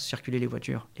 Faire circuler les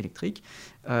voitures électriques,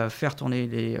 faire tourner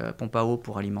les pompes à eau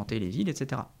pour alimenter les villes,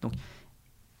 etc. Donc,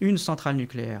 une centrale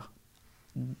nucléaire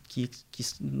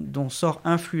dont sort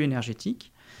un flux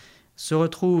énergétique se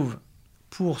retrouve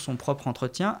pour son propre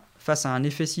entretien face à un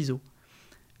effet ciseau.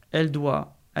 Elle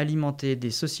doit alimenter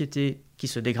des sociétés qui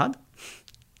se dégradent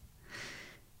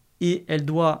et elle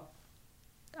doit,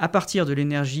 à partir de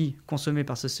l'énergie consommée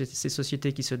par ces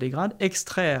sociétés qui se dégradent,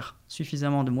 extraire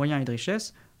suffisamment de moyens et de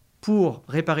richesses pour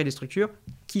réparer les structures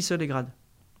qui se dégradent.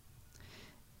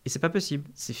 Et c'est pas possible,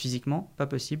 c'est physiquement pas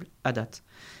possible à date.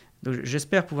 Donc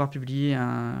j'espère pouvoir publier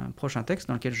un prochain texte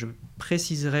dans lequel je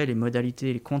préciserai les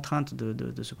modalités et les contraintes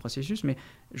de ce processus, mais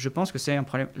je pense que c'est un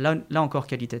problème, là encore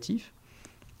qualitatif.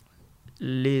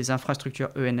 Les infrastructures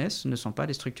ENS ne sont pas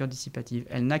des structures dissipatives.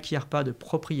 Elles n'acquièrent pas de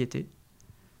propriété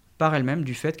par elles-mêmes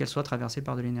du fait qu'elles soient traversées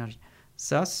par de l'énergie.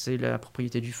 Ça, c'est la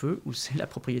propriété du feu ou c'est la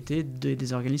propriété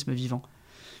des organismes vivants.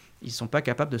 Ils ne sont pas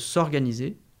capables de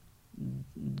s'organiser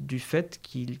du fait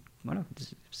qu'ils... Voilà,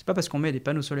 c'est pas parce qu'on met des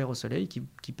panneaux solaires au soleil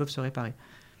qu'ils peuvent se réparer.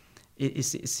 Et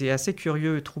c'est assez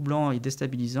curieux, troublant et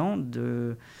déstabilisant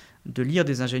de lire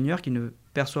des ingénieurs qui ne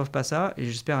perçoivent pas ça, et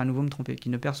j'espère à nouveau me tromper, qui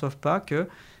ne perçoivent pas qu'il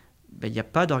n'y a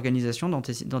pas d'organisation dans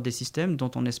des systèmes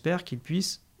dont on espère qu'ils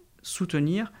puissent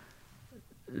soutenir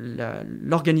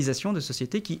l'organisation de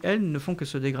sociétés qui, elles, ne font que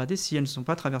se dégrader si elles ne sont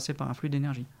pas traversées par un flux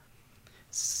d'énergie.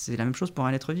 C'est la même chose pour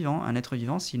un être vivant. Un être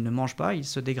vivant, s'il ne mange pas, il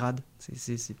se dégrade.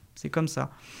 C'est comme ça.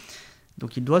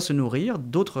 Donc il doit se nourrir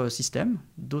d'autres systèmes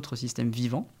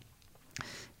vivants,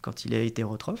 quand il est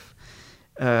hétérotrophe,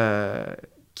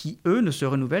 qui, eux, ne se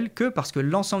renouvellent que parce que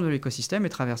l'ensemble de l'écosystème est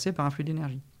traversé par un flux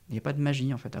d'énergie. Il n'y a pas de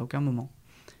magie, en fait, à aucun moment.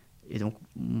 Et donc,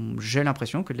 j'ai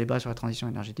l'impression que le débat sur la transition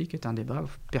énergétique est un débat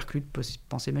perclus de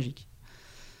pensée magique.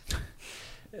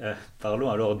 Parlons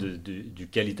alors du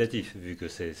qualitatif, vu que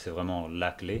c'est vraiment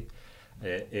la clé.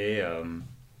 Et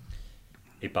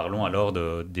parlons alors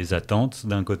des attentes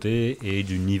d'un côté et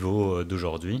du niveau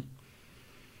d'aujourd'hui.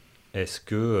 Est-ce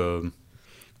que...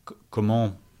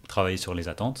 comment travailler sur les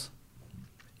attentes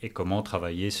et comment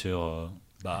travailler sur...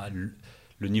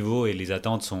 le niveau et les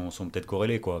attentes sont peut-être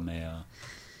corrélés, quoi, mais...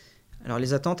 Alors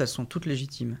les attentes, elles sont toutes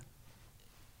légitimes.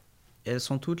 Et je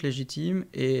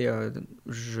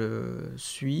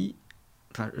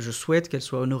souhaite qu'elles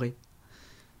soient honorées.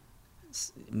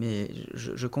 Mais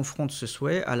je confronte ce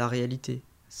souhait à la réalité.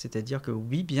 C'est-à-dire que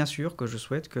oui, bien sûr que je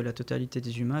souhaite que la totalité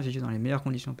des humains vivent dans les meilleures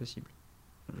conditions possibles.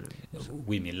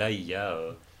 Oui, mais là, il y a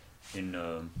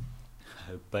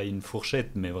pas une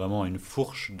fourchette, mais vraiment une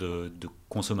fourche de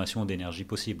consommation d'énergie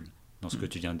possible dans ce que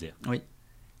tu viens de dire. Oui.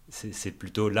 C'est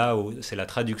plutôt là où c'est la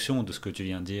traduction de ce que tu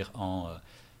viens de dire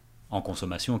en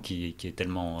consommation qui est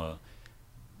tellement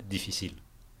difficile.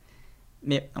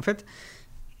 Mais en fait,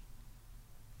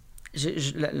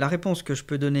 la réponse que je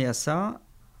peux donner à ça,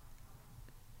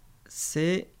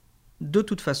 c'est de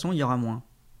toute façon, il y aura moins.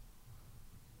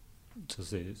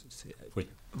 Oui.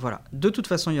 Voilà, de toute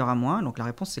façon, il y aura moins. Donc la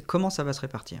réponse, c'est comment ça va se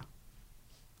répartir.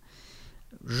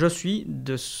 Je suis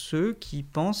de ceux qui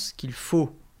pensent qu'il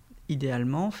faut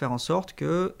idéalement faire en sorte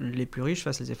que les plus riches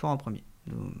fassent les efforts en premier.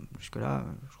 Jusque-là,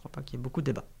 je ne crois pas qu'il y ait beaucoup de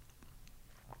débats.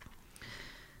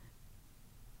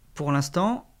 Pour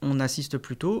l'instant, on assiste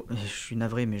plutôt, je suis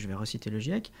navré mais je vais reciter le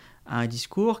GIEC, à un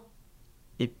discours,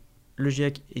 et le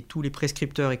GIEC et tous les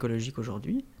prescripteurs écologistes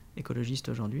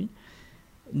aujourd'hui,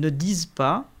 ne disent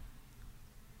pas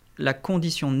la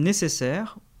condition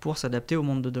nécessaire pour s'adapter au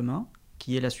monde de demain,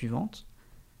 qui est la suivante,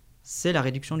 c'est la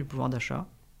réduction du pouvoir d'achat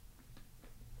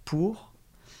pour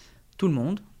tout le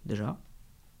monde, déjà,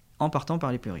 en partant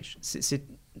par les plus riches.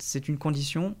 C'est une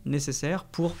condition nécessaire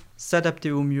pour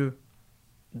s'adapter au mieux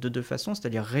de deux façons,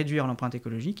 c'est-à-dire réduire l'empreinte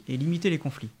écologique et limiter les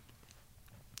conflits.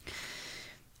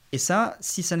 Et ça,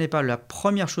 si ça n'est pas la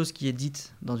première chose qui est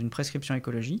dite dans une prescription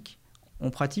écologique, on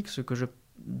pratique ce que je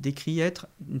décris être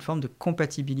une forme de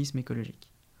compatibilisme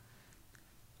écologique.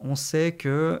 On sait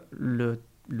que le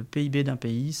PIB d'un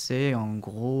pays, c'est en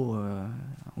grosse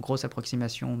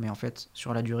approximation, mais en fait,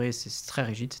 sur la durée, c'est très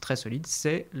rigide, c'est très solide,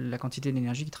 c'est la quantité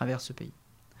d'énergie qui traverse ce pays.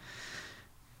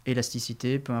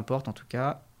 Élasticité, peu importe, en tout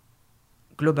cas,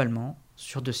 globalement,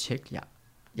 sur 2 siècles, il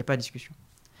n'y a pas de discussion.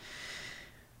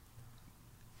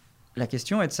 La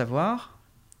question est de savoir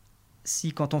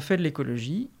si, quand on fait de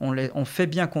l'écologie, on fait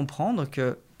bien comprendre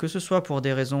que ce soit pour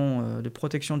des raisons de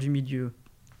protection du milieu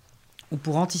ou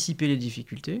pour anticiper les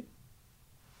difficultés,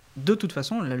 de toute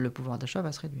façon, le pouvoir d'achat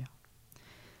va se réduire.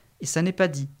 Et ça n'est pas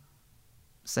dit.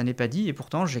 Ça n'est pas dit, et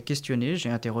pourtant, j'ai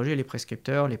interrogé les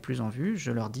prescripteurs les plus en vue,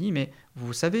 je leur dis, mais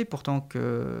vous savez pourtant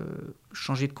que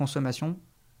changer de consommation,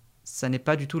 ça n'est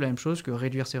pas du tout la même chose que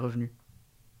réduire ses revenus.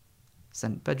 Ça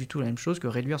n'est pas du tout la même chose que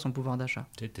réduire son pouvoir d'achat.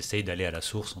 Tu essayes d'aller à la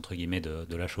source, entre guillemets,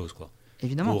 de la chose, quoi.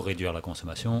 Évidemment. Pour réduire la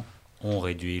consommation, on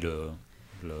réduit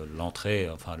l'entrée,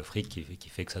 enfin le fric qui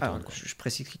fait que ça tourne. Je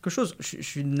précise quelque chose. Je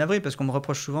suis navré parce qu'on me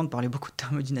reproche souvent de parler beaucoup de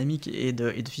thermodynamique et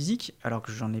de physique, alors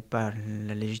que j'en ai pas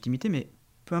la légitimité, mais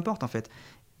peu importe en fait.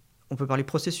 On peut parler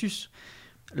processus.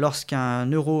 Lorsqu'un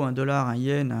euro, un dollar, un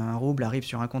yen, un rouble arrive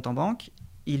sur un compte en banque,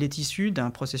 il est issu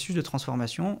d'un processus de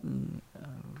transformation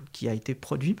qui a été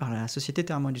produit par la société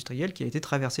thermo-industrielle, qui a été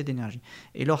traversée d'énergie.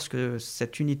 Et lorsque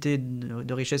cette unité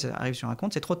de richesse arrive sur un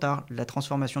compte, c'est trop tard. La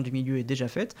transformation du milieu est déjà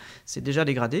faite, c'est déjà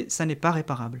dégradé, ça n'est pas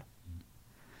réparable.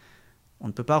 On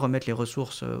ne peut pas remettre les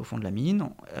ressources au fond de la mine,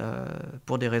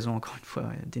 pour des raisons, encore une fois,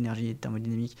 d'énergie et de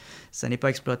thermodynamique. Ça n'est pas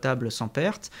exploitable sans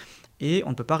perte, et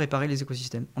on ne peut pas réparer les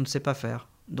écosystèmes. On ne sait pas faire.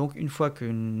 Donc, une fois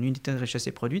qu'une unité de richesse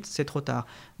est produite, c'est trop tard.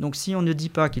 Donc, si on ne dit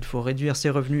pas qu'il faut réduire ses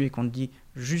revenus et qu'on dit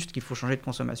juste qu'il faut changer de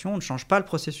consommation, on ne change pas le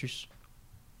processus.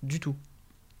 Du tout.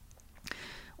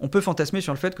 On peut fantasmer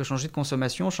sur le fait que changer de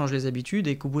consommation change les habitudes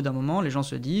et qu'au bout d'un moment, les gens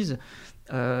se disent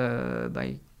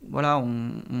voilà,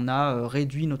 on a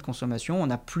réduit notre consommation, on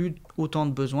n'a plus autant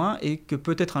de besoins et que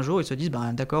peut-être un jour, ils se disent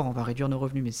d'accord, on va réduire nos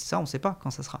revenus. Mais ça, on ne sait pas quand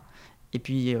ça sera. Et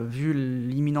puis, vu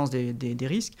l'imminence des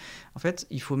risques, en fait,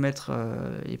 il faut mettre,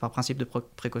 et par principe de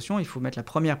précaution, il faut mettre la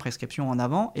première prescription en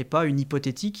avant et pas une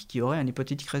hypothétique qui aurait un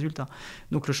hypothétique résultat.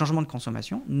 Donc, le changement de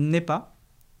consommation n'est pas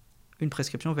une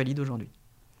prescription valide aujourd'hui.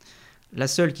 La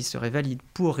seule qui serait valide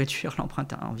pour réduire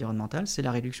l'empreinte environnementale, c'est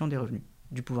la réduction des revenus,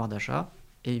 du pouvoir d'achat,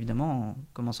 et évidemment en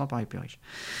commençant par les plus riches.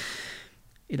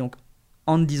 Et donc,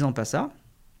 en ne disant pas ça,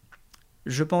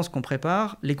 je pense qu'on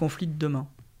prépare les conflits de demain.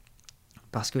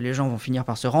 Parce que les gens vont finir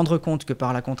par se rendre compte que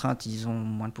par la contrainte, ils ont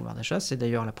moins de pouvoir d'achat. C'est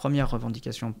d'ailleurs la première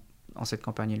revendication en cette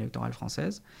campagne électorale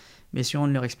française. Mais si on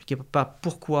ne leur expliquait pas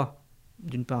pourquoi,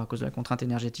 d'une part à cause de la contrainte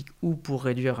énergétique ou pour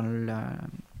réduire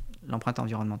l'empreinte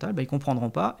environnementale, ils ne comprendront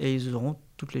pas et ils auront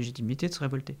toute légitimité de se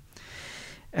révolter.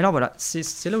 Alors voilà,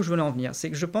 c'est là où je voulais en venir.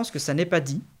 C'est que je pense que ça n'est pas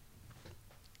dit,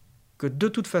 que de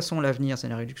toute façon l'avenir c'est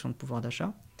la réduction de pouvoir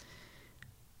d'achat,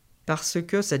 parce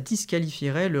que ça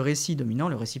disqualifierait le récit dominant,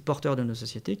 le récit porteur de nos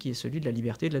sociétés, qui est celui de la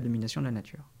liberté et de la domination de la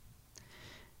nature.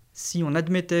 Si on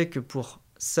admettait que pour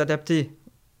s'adapter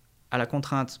à la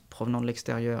contrainte provenant de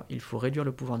l'extérieur, il faut réduire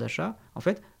le pouvoir d'achat, en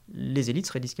fait, les élites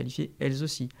seraient disqualifiées elles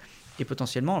aussi. Et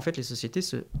potentiellement, en fait, les sociétés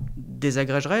se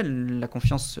désagrégeraient, la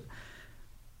confiance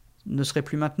ne serait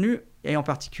plus maintenue, et en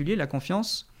particulier la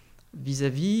confiance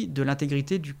vis-à-vis de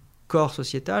l'intégrité du corps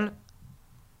sociétal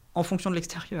en fonction de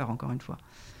l'extérieur, encore une fois.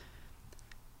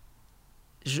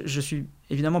 Je suis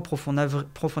évidemment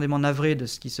profondément navré de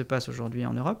ce qui se passe aujourd'hui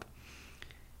en Europe,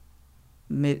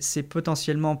 mais c'est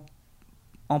potentiellement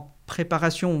en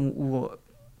préparation ou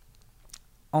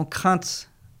en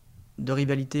crainte de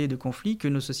rivalité et de conflit que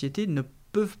nos sociétés ne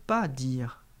peuvent pas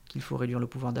dire qu'il faut réduire le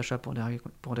pouvoir d'achat pour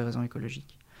des raisons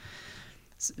écologiques.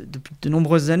 Depuis de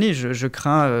nombreuses années, je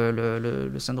crains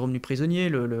le syndrome du prisonnier,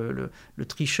 le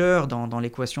tricheur dans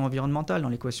l'équation environnementale, dans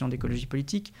l'équation d'écologie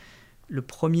politique. Le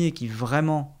premier qui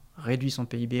vraiment réduit son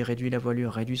PIB, réduit la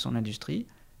voilure, réduit son industrie,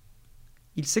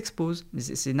 il s'expose. Mais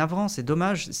c'est navrant, c'est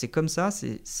dommage, c'est comme ça,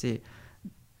 c'est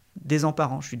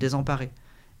désemparant, je suis désemparé.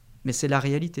 Mais c'est la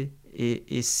réalité.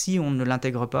 Et si on ne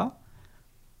l'intègre pas,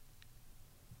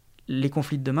 les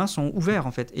conflits de demain sont ouverts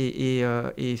en fait,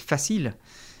 et faciles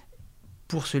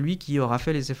pour celui qui aura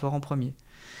fait les efforts en premier.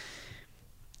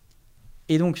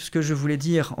 Et donc, ce que je voulais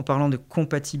dire en parlant de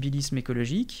compatibilisme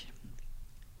écologique,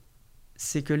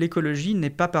 c'est que l'écologie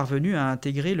n'est pas parvenue à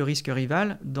intégrer le risque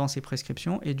rival dans ses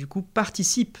prescriptions et du coup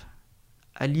participe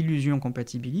à l'illusion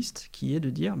compatibiliste qui est de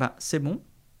dire c'est bon,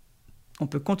 on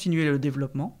peut continuer le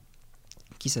développement,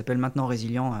 qui s'appelle maintenant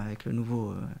résilient avec le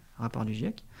nouveau rapport du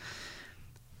GIEC,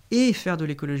 et faire de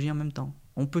l'écologie en même temps.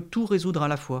 On peut tout résoudre à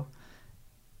la fois.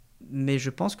 Mais je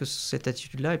pense que cette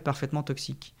attitude-là est parfaitement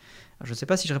toxique. Alors, je ne sais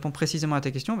pas si je réponds précisément à ta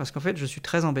question, parce qu'en fait, je suis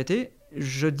très embêté.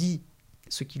 Je dis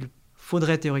ce qu'il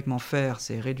faudrait théoriquement faire,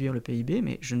 c'est réduire le PIB,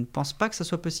 mais je ne pense pas que ça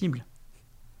soit possible.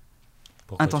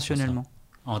 Pourquoi intentionnellement.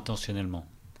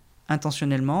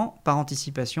 Intentionnellement, par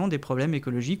anticipation des problèmes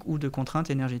écologiques ou de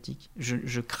contraintes énergétiques.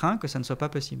 Je crains que ça ne soit pas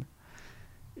possible.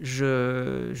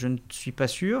 Je ne suis pas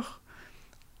sûr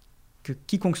que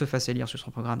quiconque se fasse élire sur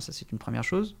son programme, ça c'est une première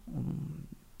chose,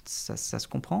 ça se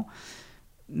comprend,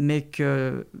 mais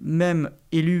que même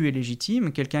élu et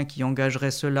légitime, quelqu'un qui engagerait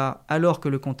cela alors que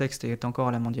le contexte est encore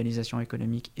à la mondialisation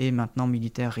économique et maintenant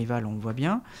militaire rivale, on le voit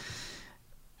bien,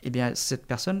 eh bien cette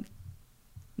personne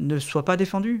ne soit pas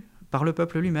défendue par le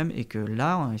peuple lui-même et que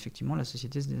là, effectivement, la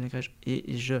société se désagrège.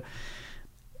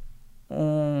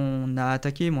 On a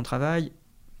attaqué mon travail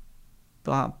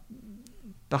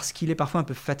parce qu'il est parfois un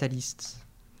peu fataliste.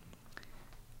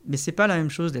 Mais c'est pas la même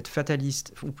chose d'être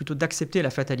fataliste, ou plutôt d'accepter la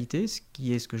fatalité, ce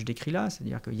qui est ce que je décris là,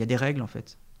 c'est-à-dire qu'il y a des règles en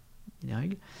fait,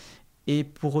 et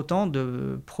pour autant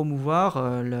de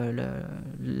promouvoir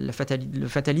le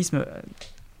fatalisme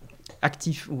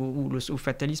actif ou le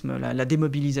fatalisme, la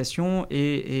démobilisation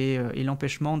et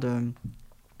l'empêchement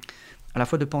à la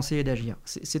fois de penser et d'agir.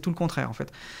 C'est tout le contraire en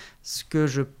fait. Ce que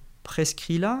je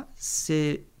prescris là,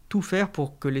 c'est tout faire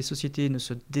pour que les sociétés ne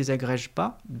se désagrègent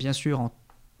pas, bien sûr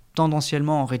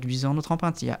tendanciellement en réduisant notre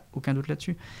empreinte, il n'y a aucun doute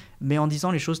là-dessus, mais en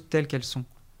disant les choses telles qu'elles sont.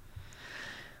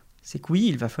 C'est que oui,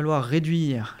 il va falloir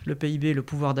réduire le PIB, le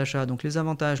pouvoir d'achat, donc les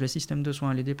avantages, les systèmes de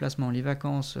soins, les déplacements, les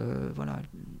vacances, voilà,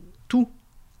 tout.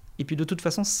 Et puis de toute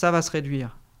façon, ça va se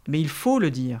réduire. Mais il faut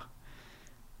le dire.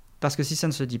 Parce que si ça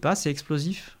ne se dit pas, c'est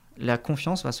explosif. La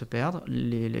confiance va se perdre,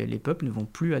 les peuples ne vont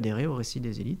plus adhérer au récit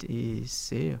des élites, et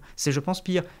c'est je pense,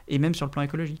 pire, et même sur le plan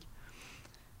écologique.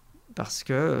 Parce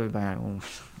que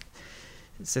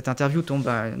cette interview tombe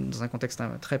dans un contexte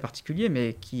très particulier,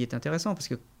 mais qui est intéressant, parce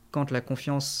que quand la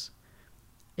confiance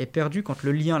est perdue, quand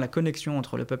le lien, la connexion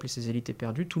entre le peuple et ses élites est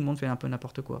perdue, tout le monde fait un peu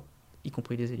n'importe quoi, y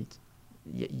compris les élites.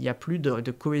 Il n'y a plus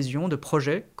de cohésion, de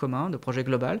projet commun, de projet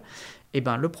global. Et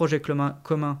le projet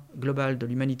commun global de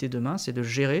l'humanité demain, c'est de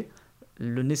gérer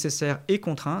le nécessaire et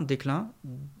contraint déclin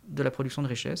de la production de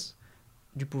richesse,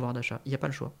 du pouvoir d'achat. Il n'y a pas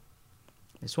le choix.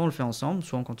 Et soit on le fait ensemble,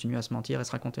 soit on continue à se mentir et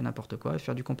se raconter n'importe quoi, et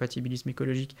faire du compatibilisme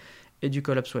écologique et du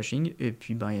collapse washing, et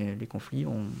puis les conflits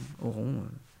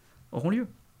auront lieu.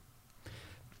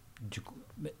 Du coup,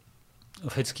 en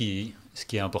fait, ce qui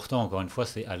est important, encore une fois,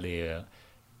 c'est aller,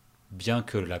 bien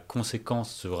que la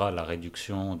conséquence sera la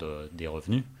réduction des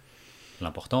revenus,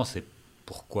 l'important, c'est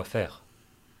pourquoi faire.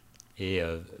 Et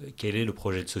quel est le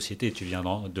projet de société? Tu viens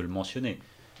de le mentionner.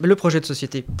 Le projet de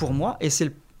société, pour moi, et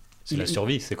c'est la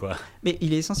survie, c'est quoi? Mais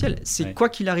il est essentiel. C'est quoi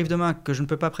qu'il arrive demain, que je ne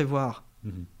peux pas prévoir,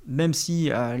 même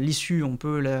si à l'issue, on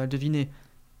peut la deviner,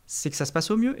 c'est que ça se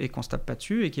passe au mieux et qu'on ne se tape pas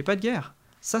dessus et qu'il n'y ait pas de guerre.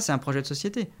 Ça, c'est un projet de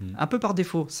société. Un peu par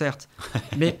défaut, certes.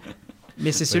 Mais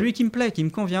c'est celui qui me plaît, qui me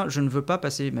convient. Je ne veux pas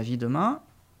passer ma vie demain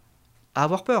à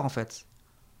avoir peur, en fait.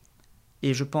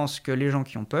 Et je pense que les gens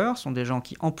qui ont peur sont des gens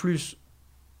qui, en plus,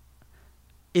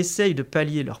 essayent de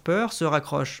pallier leur peur, se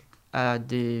raccrochent à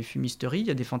des fumisteries,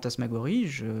 à des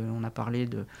fantasmagories. On a parlé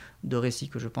de récits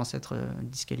que je pense être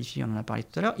disqualifiés, on en a parlé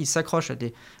tout à l'heure. Ils s'accrochent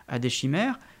à des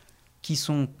chimères qui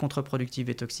sont contre-productives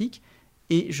et toxiques,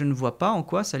 et je ne vois pas en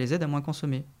quoi ça les aide à moins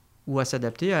consommer ou à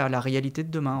s'adapter à la réalité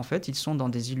de demain. En fait, ils sont dans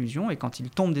des illusions, et quand ils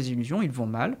tombent des illusions, ils vont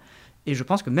mal. Et je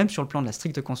pense que même sur le plan de la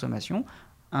stricte consommation,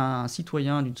 un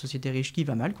citoyen d'une société riche qui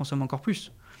va mal consomme encore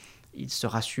plus. Il se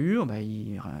rassure,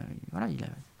 il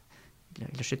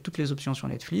achète toutes les options sur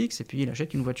Netflix, et puis il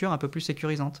achète une voiture un peu plus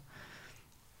sécurisante.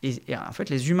 Et en fait,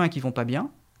 les humains qui vont pas bien,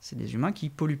 c'est des humains qui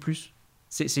polluent plus.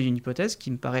 C'est une hypothèse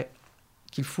qui me paraît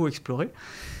qu'il faut explorer,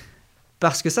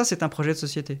 parce que ça, c'est un projet de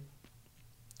société.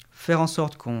 Faire en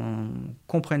sorte qu'on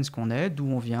comprenne ce qu'on est, d'où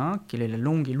on vient, quelle est la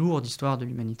longue et lourde histoire de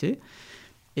l'humanité,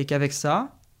 et qu'avec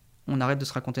ça, on arrête de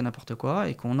se raconter n'importe quoi,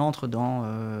 et qu'on entre dans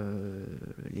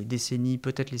les décennies,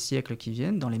 peut-être les siècles qui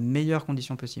viennent, dans les meilleures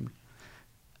conditions possibles.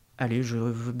 Allez, je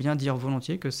veux bien dire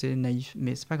volontiers que c'est naïf,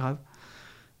 mais c'est pas grave.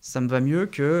 Ça me va mieux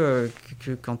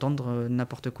qu'entendre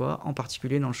n'importe quoi, en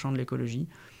particulier dans le champ de l'écologie,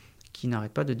 qui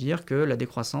n'arrête pas de dire que la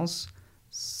décroissance,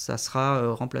 ça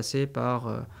sera remplacé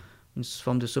par une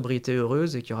forme de sobriété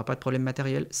heureuse et qu'il n'y aura pas de problème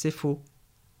matériel. C'est faux.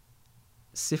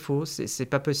 C'est faux, c'est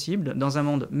pas possible, dans un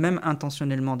monde même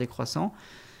intentionnellement décroissant,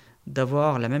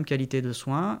 d'avoir la même qualité de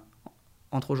soins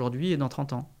entre aujourd'hui et dans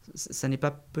 30 ans. Ça n'est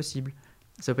pas possible.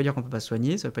 Ça ne veut pas dire qu'on ne peut pas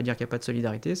soigner, ça ne veut pas dire qu'il n'y a pas de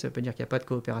solidarité, ça ne veut pas dire qu'il n'y a pas de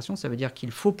coopération, ça veut dire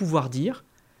qu'il faut pouvoir dire,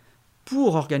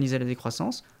 pour organiser la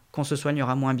décroissance, qu'on se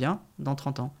soignera moins bien dans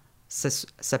 30 ans.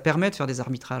 Ça permet de faire des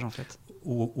arbitrages, en fait.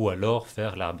 Ou alors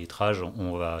faire l'arbitrage,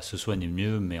 on va se soigner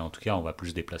mieux, mais en tout cas, on va plus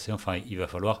se déplacer. Enfin, il va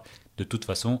falloir, de toute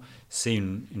façon, c'est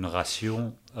une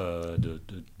ration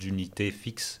d'unité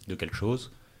fixe de quelque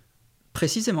chose.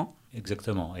 Précisément.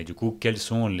 Exactement. Et du coup, quels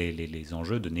sont les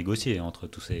enjeux de négocier entre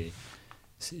tous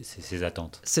ces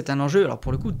attentes? C'est un enjeu, alors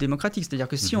pour le coup, démocratique. C'est-à-dire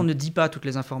que si on ne dit pas toutes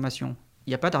les informations, il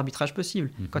n'y a pas d'arbitrage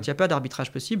possible. Quand il n'y a pas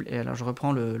d'arbitrage possible, et alors je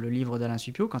reprends le livre d'Alain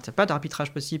Supiot, quand il n'y a pas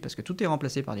d'arbitrage possible parce que tout est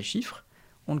remplacé par des chiffres,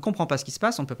 on ne comprend pas ce qui se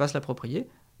passe, on ne peut pas se l'approprier.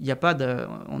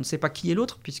 On ne sait pas qui est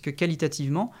l'autre, puisque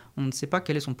qualitativement, on ne sait pas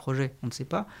quel est son projet. On ne sait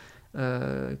pas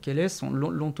quelle est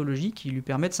l'ontologie qui lui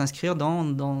permet de s'inscrire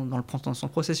dans son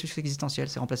processus existentiel.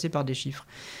 C'est remplacé par des chiffres.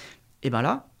 Et bien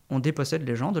là, on dépossède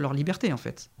les gens de leur liberté, en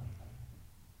fait.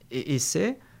 Et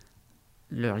c'est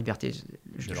leur liberté.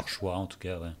 De leur choix, en tout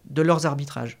cas, ouais. De leurs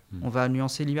arbitrages. On va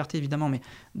nuancer liberté, évidemment, mais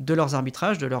de leurs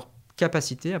arbitrages, de leur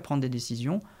capacité à prendre des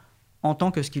décisions en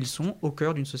tant que ce qu'ils sont au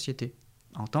cœur d'une société.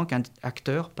 En tant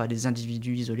qu'acteurs, pas des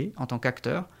individus isolés, en tant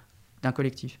qu'acteurs d'un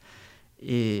collectif.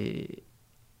 Et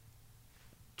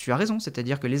tu as raison,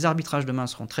 c'est-à-dire que les arbitrages demain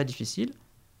seront très difficiles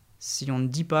si on ne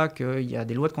dit pas qu'il y a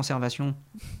des lois de conservation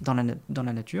dans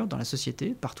la nature, dans la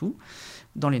société, partout,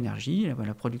 dans l'énergie,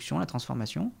 la production, la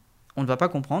transformation. On ne va pas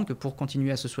comprendre que pour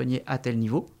continuer à se soigner à tel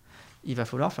niveau, il va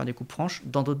falloir faire des coupes franches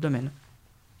dans d'autres domaines.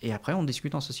 Et après, on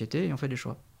discute en société et on fait des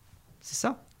choix. C'est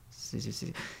ça.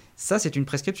 Ça, c'est une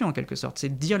prescription en quelque sorte. C'est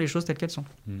dire les choses telles qu'elles sont.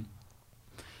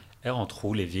 Et entre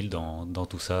où les villes dans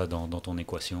tout ça, dans ton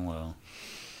équation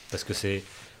parce que c'est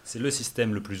le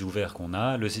système le plus ouvert qu'on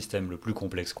a, le système le plus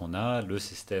complexe qu'on a, le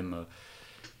système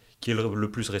qui est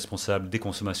le plus responsable des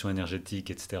consommations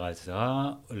énergétiques, etc., etc.,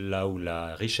 là où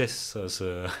la richesse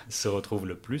se retrouve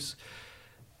le plus.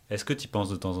 Est-ce que tu penses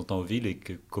de temps en temps aux villes et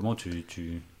comment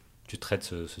tu traites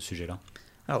ce sujet-là?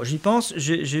 Alors, j'y pense.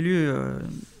 J'ai lu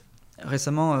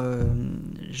récemment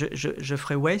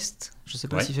Geoffrey Waste. Je ne sais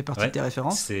pas s'il fait partie de tes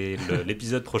références. C'est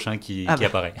l'épisode prochain qui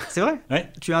apparaît. C'est vrai?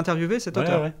 Ouais. Tu as interviewé cet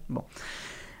auteur? Ouais. Bon.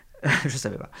 je ne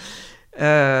savais pas.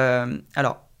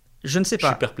 Alors, je ne sais pas.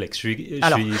 Je suis perplexe. Je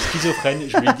suis schizophrène.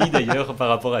 Je lui ai dit d'ailleurs par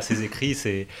rapport à ses écrits,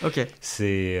 je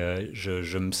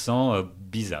me sens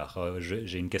bizarre.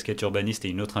 J'ai une casquette urbaniste et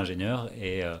une autre ingénieur,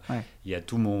 et il y a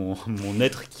tout mon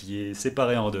être qui est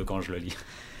séparé en deux quand je le lis.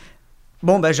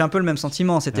 Bon, j'ai un peu le même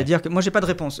sentiment, c'est-à-dire que moi, j'ai pas de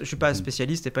réponse. Je suis pas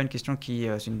spécialiste, c'est pas une question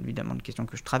c'est évidemment une question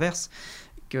que je traverse,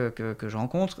 que je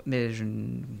rencontre, mais je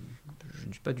ne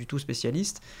suis pas du tout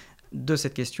spécialiste de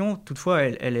cette question. Toutefois,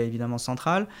 elle est évidemment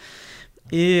centrale.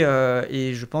 Et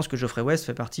je pense que Geoffrey West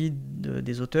fait partie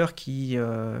des auteurs qui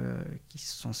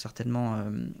sont certainement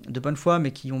de bonne foi,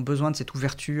 mais qui ont besoin de cette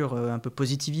ouverture un peu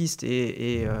positiviste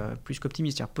et plus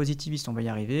qu'optimiste, c'est-à-dire positiviste. On va y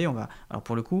arriver. Alors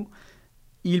pour le coup,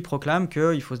 il proclame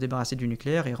qu'il faut se débarrasser du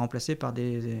nucléaire et remplacer par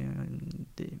des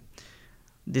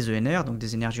ENR, donc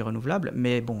des énergies renouvelables.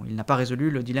 Mais bon, il n'a pas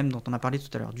résolu le dilemme dont on a parlé tout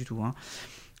à l'heure du tout.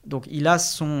 Donc il a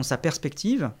sa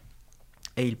perspective.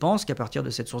 Et il pense qu'à partir de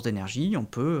cette source d'énergie, on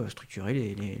peut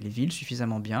structurer les villes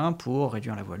suffisamment bien pour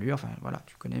réduire la voilure. Enfin, voilà,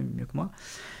 tu connais mieux que moi.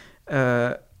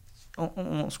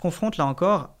 On se confronte là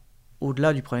encore,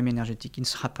 au-delà du problème énergétique qui ne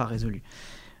sera pas résolu.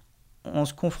 On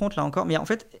se confronte là encore, mais en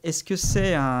fait, est-ce que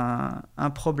c'est un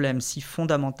problème si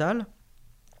fondamental,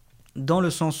 dans le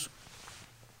sens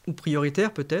ou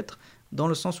prioritaire peut-être, dans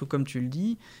le sens où, comme tu le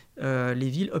dis, les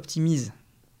villes optimisent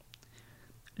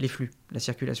les flux, la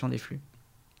circulation des flux.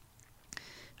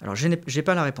 Alors, je n'ai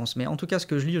pas la réponse, mais en tout cas, ce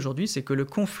que je lis aujourd'hui, c'est que le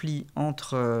conflit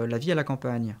entre la vie à la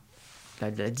campagne,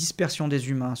 la dispersion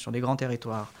des humains sur des grands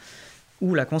territoires,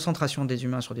 ou la concentration des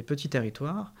humains sur des petits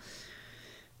territoires,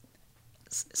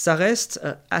 ça reste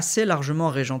assez largement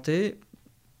régenté,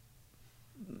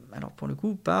 alors pour le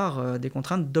coup, par des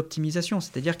contraintes d'optimisation.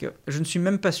 C'est-à-dire que je ne suis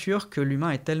même pas sûr que l'humain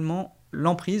ait tellement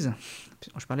l'emprise.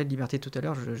 Je parlais de liberté tout à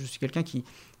l'heure, je suis quelqu'un qui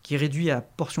réduit à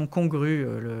portion congrue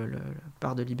la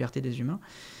part de liberté des humains.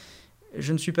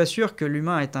 Je ne suis pas sûr que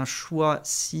l'humain ait un choix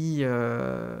si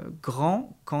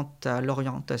grand quant à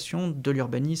l'orientation de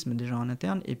l'urbanisme déjà en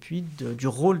interne et puis du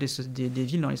rôle des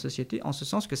villes dans les sociétés, en ce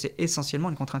sens que c'est essentiellement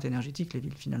une contrainte énergétique, les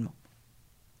villes, finalement.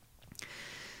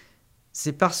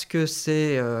 C'est parce que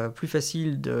c'est plus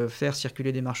facile de faire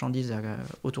circuler des marchandises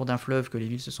autour d'un fleuve que les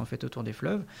villes se sont faites autour des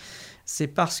fleuves. C'est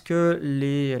parce que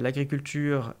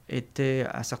l'agriculture était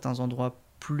à certains endroits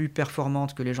plus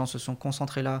performante, que les gens se sont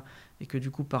concentrés là et que du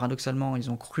coup, paradoxalement,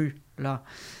 ils ont cru là.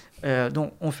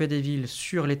 Donc, on fait des villes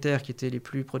sur les terres qui étaient les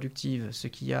plus productives, ce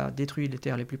qui a détruit les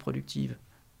terres les plus productives,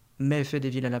 mais fait des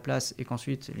villes à la place et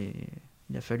qu'ensuite,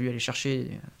 il a fallu aller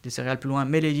chercher des céréales plus loin,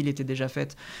 mais les villes étaient déjà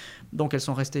faites, donc elles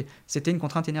sont restées. C'était une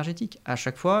contrainte énergétique. À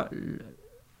chaque fois,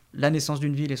 la naissance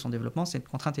d'une ville et son développement, c'est une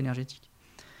contrainte énergétique.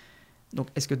 Donc,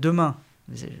 est-ce que demain,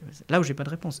 là où j'ai pas de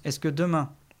réponse, est-ce que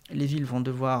demain, les villes vont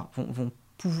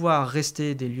pouvoir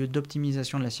rester des lieux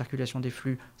d'optimisation de la circulation des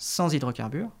flux sans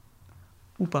hydrocarbures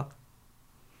ou pas?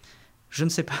 Je ne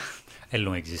sais pas. Elles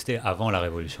l'ont existé avant la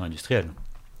révolution industrielle.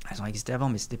 Elles ont existé avant,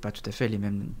 mais ce n'était pas tout à fait les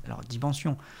mêmes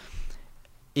dimensions.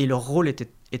 Et leur rôle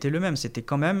était le même, c'était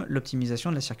quand même l'optimisation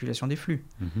de la circulation des flux.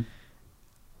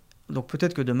 Donc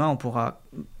peut-être que demain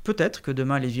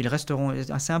les villes resteront,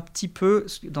 c'est un petit peu,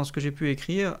 dans ce que j'ai pu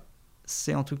écrire,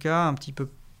 c'est en tout cas un petit peu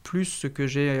plus ce que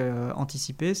j'ai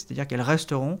anticipé, c'est-à-dire qu'elles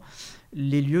resteront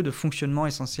les lieux de fonctionnement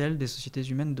essentiels des sociétés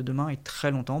humaines de demain et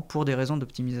très longtemps pour des raisons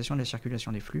d'optimisation de la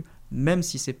circulation des flux, même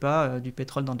si ce n'est pas du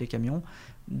pétrole dans des camions.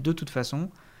 De toute façon,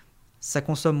 ça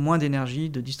consomme moins d'énergie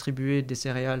de distribuer des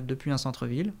céréales depuis un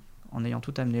centre-ville, en ayant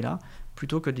tout amené là,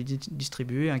 plutôt que de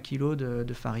distribuer 1 kilo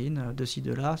de farine de ci,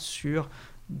 de là, sur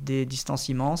des distances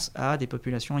immenses à des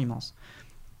populations immenses.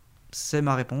 C'est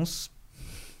ma réponse.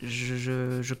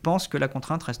 Je pense que la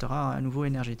contrainte restera à nouveau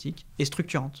énergétique et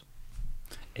structurante.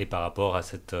 Et par rapport à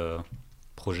ce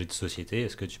projet de société,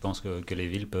 est-ce que tu penses que les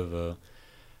villes peuvent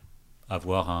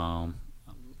avoir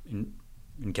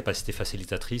une capacité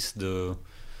facilitatrice de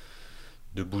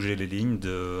bouger les lignes,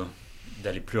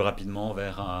 d'aller plus rapidement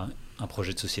vers un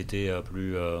projet de société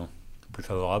plus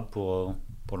favorable pour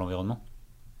l'environnement?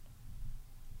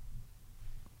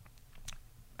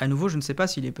 À nouveau, je ne sais pas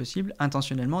s'il est possible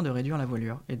intentionnellement de réduire la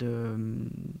voilure et de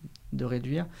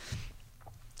réduire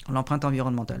l'empreinte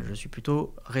environnementale. Je suis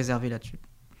plutôt réservé là-dessus.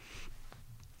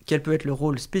 Quel peut être le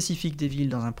rôle spécifique des villes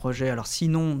dans un projet, alors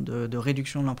sinon de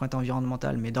réduction de l'empreinte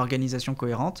environnementale, mais d'organisation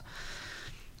cohérente?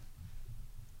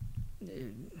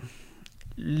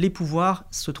 Les pouvoirs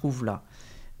se trouvent là.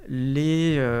 Il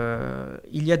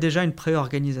y a déjà une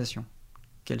pré-organisation,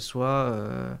 qu'elle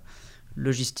soit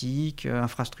logistique,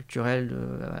 infrastructurelle,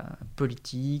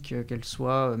 politique, qu'elle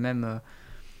soit même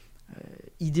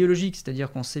idéologique,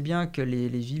 c'est-à-dire qu'on sait bien que les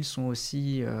villes sont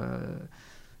aussi...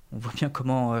 on voit bien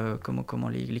comment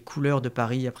les couleurs de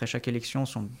Paris après chaque élection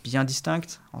sont bien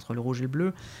distinctes entre le rouge et le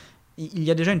bleu. Il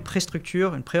y a déjà une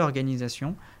pré-structure, une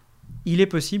pré-organisation. Il est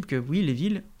possible que, oui, les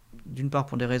villes, d'une part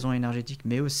pour des raisons énergétiques,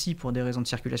 mais aussi pour des raisons de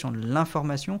circulation de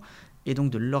l'information et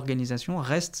donc de l'organisation,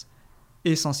 restent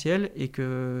essentielles et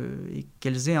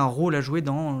qu'elles aient un rôle à jouer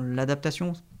dans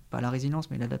l'adaptation, pas la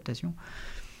résilience, mais l'adaptation.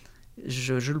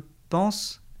 Je le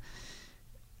pense.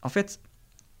 En fait,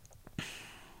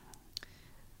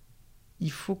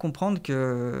 il faut comprendre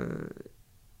que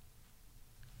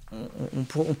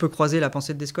on peut croiser la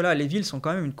pensée de Descola. Les villes sont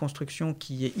quand même une construction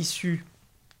qui est issue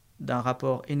d'un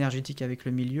rapport énergétique avec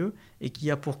le milieu et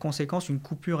qui a pour conséquence une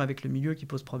coupure avec le milieu qui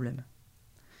pose problème.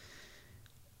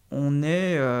 On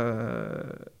est,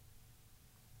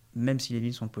 même si les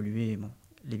villes sont polluées, bon,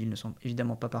 les villes ne sont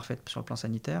évidemment pas parfaites sur le plan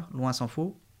sanitaire, loin s'en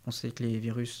faut. On sait que les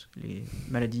virus, les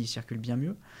maladies circulent bien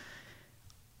mieux.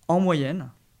 En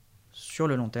moyenne, sur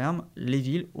le long terme, les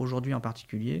villes, aujourd'hui en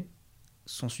particulier,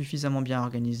 sont suffisamment bien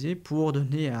organisées pour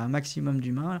donner à un maximum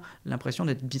d'humains l'impression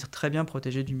d'être très bien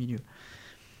protégés du milieu.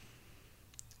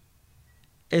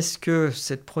 Est-ce que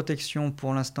cette protection,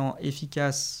 pour l'instant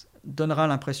efficace, donnera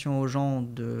l'impression aux gens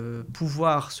de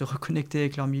pouvoir se reconnecter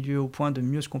avec leur milieu au point de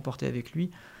mieux se comporter avec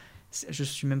lui? Je ne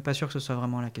suis même pas sûr que ce soit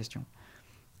vraiment la question.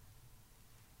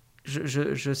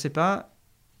 Je ne sais pas.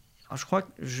 Alors je crois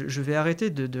que je vais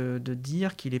arrêter de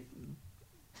dire qu'il est...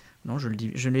 Non, je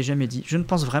ne l'ai jamais dit. Je ne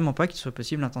pense vraiment pas qu'il soit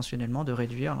possible intentionnellement de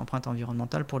réduire l'empreinte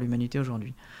environnementale pour l'humanité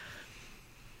aujourd'hui.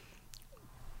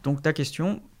 Donc ta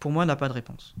question, pour moi, n'a pas de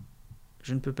réponse.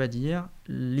 Je ne peux pas dire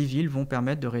les villes vont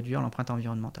permettre de réduire l'empreinte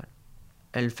environnementale.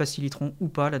 Elles faciliteront ou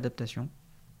pas l'adaptation.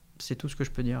 C'est tout ce que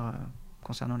je peux dire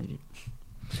concernant les villes.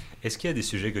 Est-ce qu'il y a des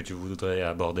sujets que tu voudrais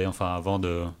aborder, enfin, avant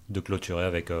de clôturer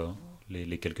avec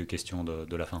les quelques questions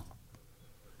de la fin,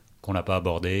 qu'on n'a pas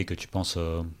abordé et que tu penses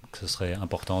que ce serait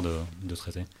important de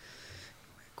traiter?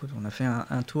 Écoute, on a fait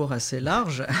un tour assez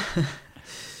large.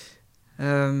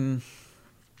 Bon,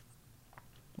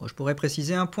 je pourrais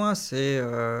préciser un point, c'est...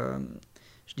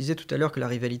 je disais tout à l'heure que la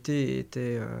rivalité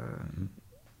était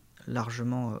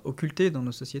largement occultée dans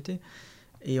nos sociétés,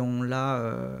 et on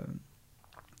l'a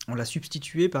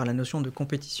substituée par la notion de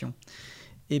compétition.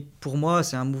 Et pour moi,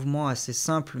 c'est un mouvement assez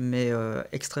simple, mais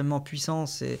extrêmement puissant.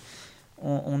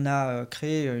 On a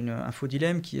créé un faux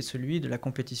dilemme qui est celui de la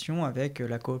compétition avec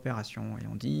la coopération. Et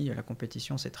on dit la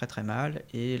compétition c'est très très mal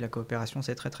et la coopération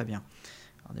c'est très très bien.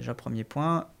 Alors déjà, premier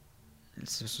point,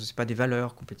 ce n'est pas des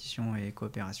valeurs, compétition et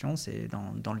coopération, c'est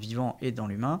dans le vivant et dans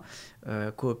l'humain.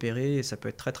 Coopérer, ça peut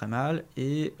être très très mal,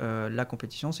 et la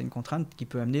compétition, c'est une contrainte qui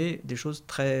peut amener des choses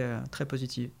très, très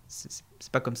positives.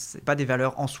 C'est pas des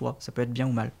valeurs en soi, ça peut être bien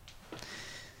ou mal.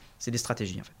 C'est des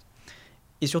stratégies en fait.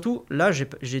 Et surtout, là,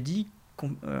 j'ai dit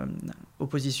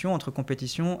opposition entre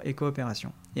compétition et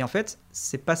coopération. Et en fait,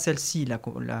 c'est pas celle-ci,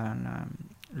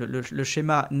 le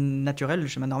schéma naturel, le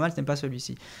schéma normal, ce n'est pas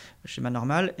celui-ci. Le schéma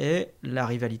normal est la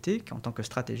rivalité, en tant que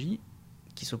stratégie,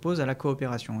 qui s'oppose à la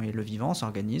coopération. Et le vivant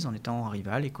s'organise en étant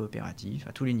rival et coopératif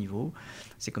à tous les niveaux.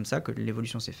 C'est comme ça que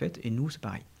l'évolution s'est faite, et nous, c'est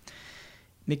pareil.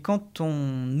 Mais quand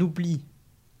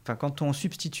on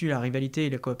substitue la rivalité et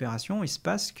la coopération, il se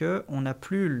passe qu'on n'a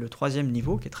plus le troisième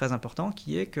niveau, qui est très important,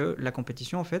 qui est que la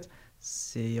compétition, en fait,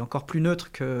 c'est encore plus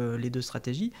neutre que les deux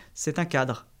stratégies. C'est un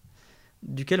cadre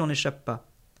duquel on n'échappe pas.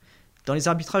 Dans les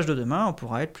arbitrages de demain, on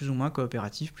pourra être plus ou moins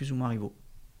coopératif, plus ou moins rivaux.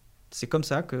 C'est comme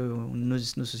ça que nos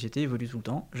sociétés évoluent tout le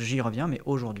temps. J'y reviens, mais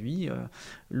aujourd'hui,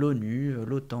 l'ONU,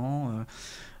 l'OTAN,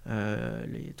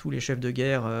 tous les chefs de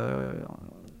guerre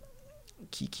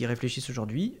qui réfléchissent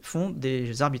aujourd'hui font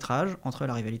des arbitrages entre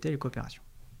la rivalité et la coopération.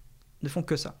 Ils ne font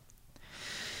que ça,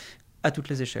 à toutes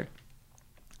les échelles.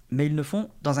 Mais ils le font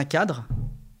dans un cadre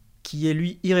qui est,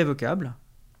 lui, irrévocable,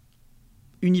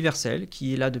 universel,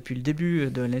 qui est là depuis le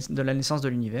début de la naissance de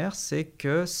l'univers. C'est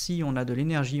que si on a de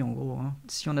l'énergie, en gros,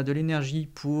 si on a de l'énergie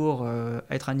pour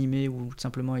être animé ou tout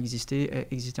simplement exister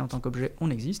en tant qu'objet, on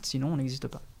existe, sinon on n'existe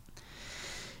pas.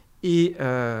 Et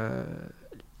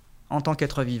en tant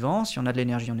qu'être vivant, si on a de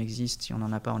l'énergie, on existe, si on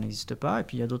n'en a pas, on n'existe pas. Et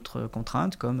puis il y a d'autres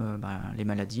contraintes comme les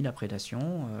maladies, la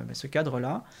prédation. Ce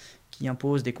cadre-là, qui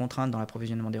impose des contraintes dans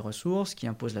l'approvisionnement des ressources, qui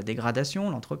impose la dégradation,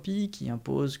 l'entropie, qui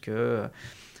impose que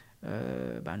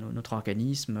notre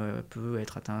organisme peut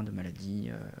être atteint de maladies,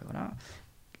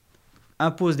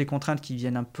 impose des contraintes qui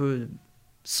viennent un peu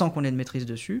sans qu'on ait de maîtrise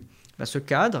dessus. Ce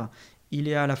cadre, il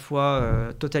est à la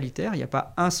fois totalitaire, il n'y a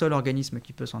pas un seul organisme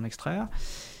qui peut s'en extraire.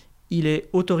 Il est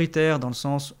autoritaire dans le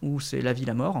sens où c'est la vie,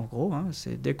 la mort, en gros.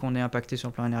 C'est dès qu'on est impacté sur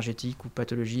le plan énergétique ou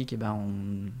pathologique,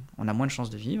 on a moins de chances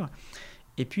de vivre.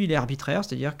 Et puis il est arbitraire,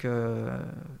 c'est-à-dire que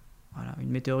une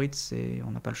météorite,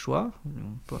 on n'a pas le choix.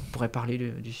 On pourrait parler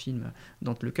du film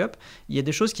Don't Look Up. Il y a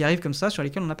des choses qui arrivent comme ça sur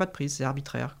lesquelles on n'a pas de prise. C'est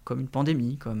arbitraire, comme une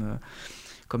pandémie, comme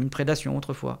une prédation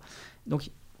autrefois.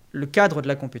 Donc le cadre de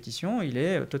la compétition, il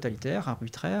est totalitaire,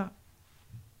 arbitraire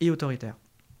et autoritaire.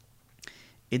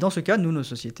 Et dans ce cas, nous, nos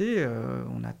sociétés,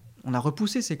 on a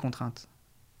repoussé ces contraintes.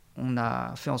 On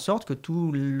a fait en sorte que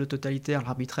tout le totalitaire,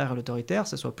 l'arbitraire et l'autoritaire,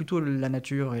 ce soit plutôt la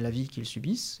nature et la vie qu'ils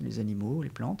subissent, les animaux, les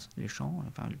plantes, les champs,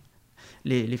 enfin,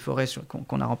 les forêts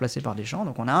qu'on a remplacées par des champs.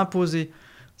 Donc on a imposé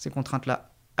ces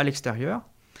contraintes-là à l'extérieur.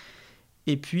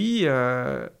 Et puis,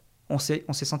 on s'est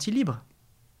senti libre.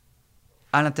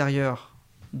 À l'intérieur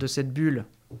de cette bulle,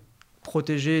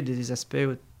 protégée des aspects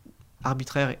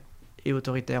arbitraires et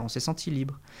autoritaires, on s'est senti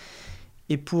libre.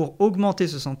 Et pour augmenter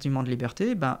ce sentiment de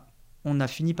liberté, on a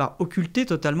fini par occulter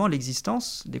totalement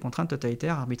l'existence des contraintes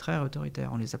totalitaires, arbitraires et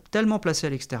autoritaires. On les a tellement placées à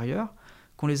l'extérieur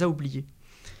qu'on les a oubliées.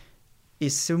 Et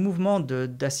ce mouvement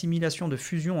d'assimilation, de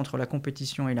fusion entre la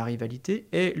compétition et la rivalité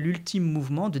est l'ultime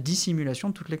mouvement de dissimulation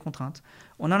de toutes les contraintes.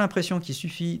 On a l'impression qu'il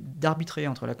suffit d'arbitrer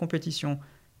entre la compétition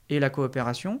et la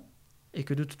coopération, et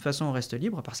que de toute façon on reste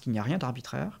libre parce qu'il n'y a rien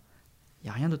d'arbitraire, il n'y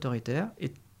a rien d'autoritaire,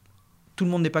 et tout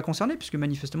le monde n'est pas concerné, puisque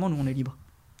manifestement nous on est libre.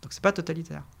 Donc c'est pas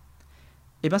totalitaire.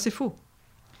 Eh bien c'est faux.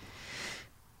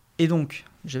 Et donc,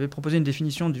 j'avais proposé une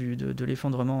définition de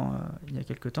l'effondrement il y a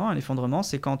quelque temps. L'effondrement,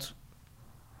 c'est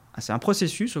un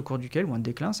processus au cours duquel, ou un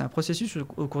déclin, c'est un processus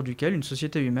au cours duquel une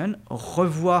société humaine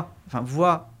voit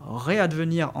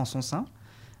réadvenir en son sein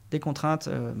des contraintes,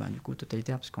 du coup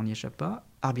totalitaires, parce qu'on n'y échappe pas,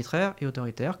 arbitraires et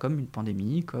autoritaires, comme une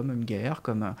pandémie, comme une guerre,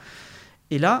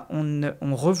 Et là,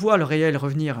 on revoit le réel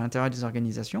revenir à l'intérieur des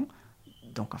organisations.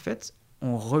 Donc en fait,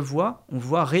 on voit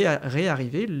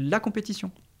réarriver la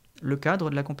compétition, le cadre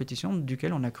de la compétition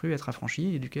duquel on a cru être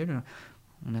affranchi et duquel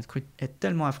on a cru être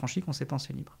tellement affranchi qu'on s'est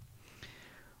pensé libre.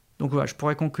 Donc voilà, je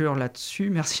pourrais conclure là-dessus.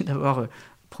 Merci d'avoir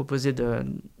proposé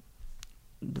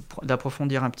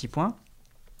d'approfondir un petit point.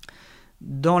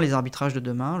 Dans les arbitrages de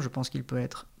demain, je pense qu'il peut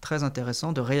être très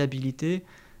intéressant de réhabiliter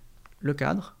le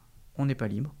cadre. On n'est pas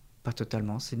libre, pas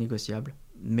totalement, c'est négociable.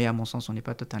 Mais à mon sens, on n'est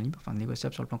pas totalement libre, enfin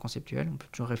négociable sur le plan conceptuel, on peut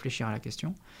toujours réfléchir à la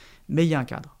question. Mais il y a un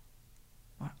cadre.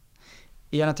 Voilà.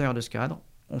 Et à l'intérieur de ce cadre,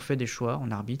 on fait des choix,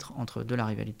 on arbitre entre de la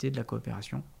rivalité et de la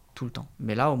coopération tout le temps.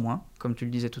 Mais là, au moins, comme tu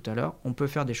le disais tout à l'heure, on peut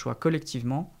faire des choix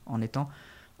collectivement en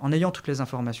ayant toutes les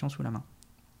informations sous la main.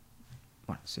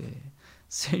 Voilà,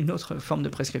 c'est une autre forme de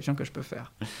prescription que je peux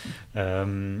faire.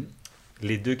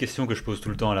 Les deux questions que je pose tout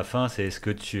le temps à la fin, c'est est-ce que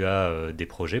tu as des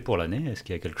projets pour l'année ? Est-ce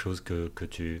qu'il y a quelque chose que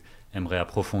tu aimerais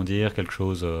approfondir, quelque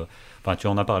chose... Enfin, tu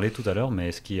en as parlé tout à l'heure, mais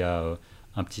est-ce qu'il y a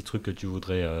un petit truc que tu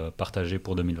voudrais partager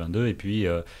pour 2022 ? Et puis,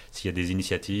 s'il y a des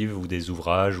initiatives ou des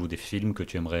ouvrages ou des films que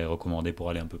tu aimerais recommander pour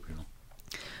aller un peu plus loin ?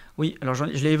 Oui, alors je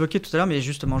l'ai évoqué tout à l'heure, mais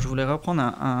justement, je voulais reprendre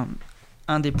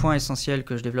un des points essentiels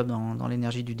que je développe dans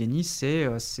l'énergie du déni, c'est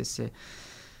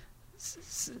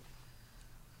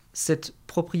cette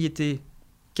propriété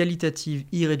qualitative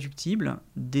irréductible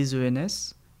des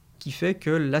ENS qui fait que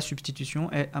la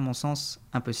substitution est, à mon sens,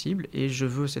 impossible. Et je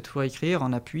veux cette fois écrire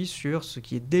en appui sur ce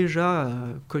qui est déjà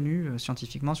connu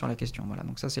scientifiquement sur la question. Voilà,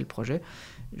 donc ça c'est le projet.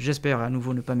 J'espère à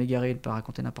nouveau ne pas m'égarer, ne pas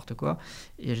raconter n'importe quoi,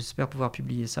 et j'espère pouvoir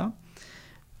publier ça.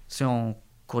 C'est en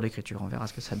cours d'écriture, on verra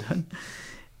ce que ça donne.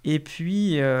 Et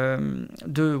puis,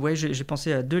 j'ai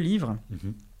pensé à 2 livres.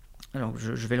 Mm-hmm. Alors,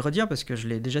 je vais le redire parce que je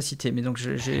l'ai déjà cité, mais donc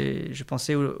j'ai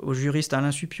pensé au juriste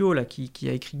Alain Suppiot, là, qui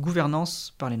a écrit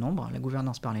Gouvernance par les nombres, la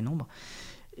gouvernance par les nombres,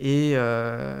 et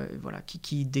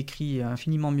qui décrit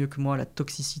infiniment mieux que moi la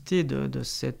toxicité de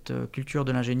cette culture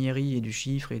de l'ingénierie et du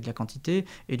chiffre et de la quantité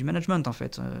et du management, en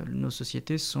fait. Nos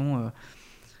sociétés sont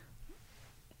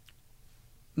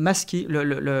masquées,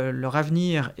 leur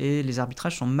avenir et les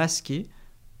arbitrages sont masqués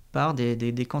par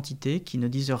des quantités qui ne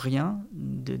disent rien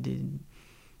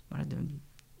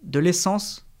de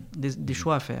l'essence des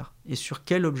choix à faire, et sur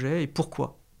quel objet et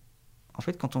pourquoi. En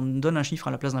fait, quand on donne un chiffre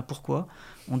à la place d'un pourquoi,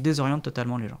 on désoriente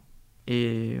totalement les gens.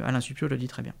 Et Alain Suppiot le dit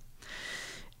très bien.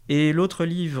 Et l'autre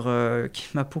livre qui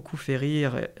m'a beaucoup fait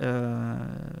rire,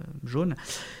 jaune,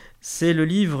 c'est le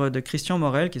livre de Christian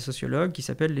Morel, qui est sociologue, qui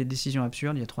s'appelle « Les décisions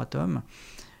absurdes », il y a 3 tomes.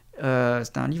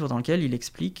 C'est un livre dans lequel il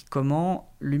explique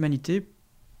comment l'humanité,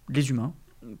 les humains,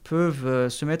 peuvent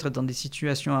se mettre dans des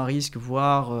situations à risque,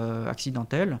 voire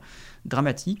accidentelles,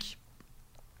 dramatiques,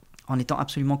 en étant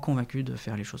absolument convaincus de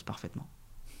faire les choses parfaitement.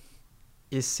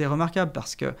 Et c'est remarquable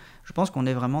parce que je pense qu'on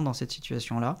est vraiment dans cette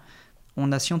situation-là.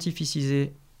 On a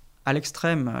scientificisé à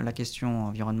l'extrême la question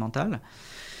environnementale.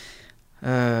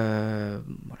 Le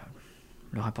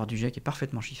rapport du GIEC est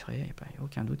parfaitement chiffré, il n'y a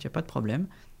aucun doute, il n'y a pas de problème.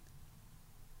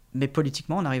 Mais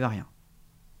politiquement, on n'arrive à rien.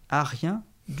 À rien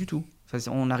du tout.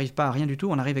 Enfin, on n'arrive pas à rien du tout,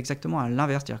 on arrive exactement à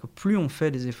l'inverse. C'est-à-dire que plus on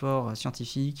fait des efforts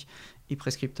scientifiques et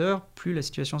prescripteurs, plus la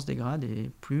situation se dégrade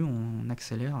et plus on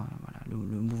accélère le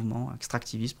mouvement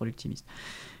extractiviste, productiviste.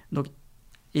 Donc,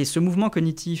 et ce mouvement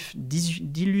cognitif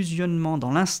d'illusionnement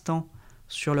dans l'instant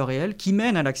sur le réel, qui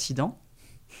mène à l'accident,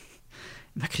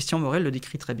 Christian Morel le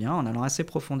décrit très bien en allant assez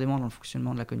profondément dans le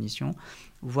fonctionnement de la cognition,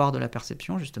 voire de la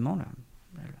perception, justement,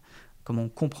 comment on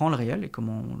comprend le réel et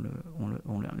comment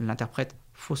on l'interprète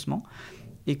faussement,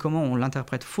 et comment on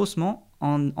l'interprète faussement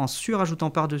en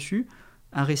surajoutant par-dessus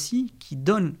un récit qui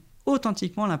donne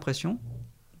authentiquement l'impression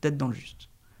d'être dans le juste.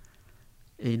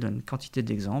 Et il donne une quantité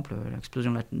d'exemples,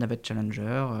 l'explosion de la navette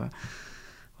Challenger,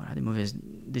 voilà, des mauvaises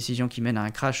décisions qui mènent à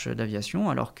un crash d'aviation,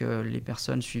 alors que les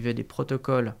personnes suivaient des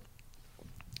protocoles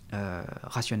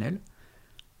rationnels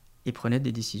et prenaient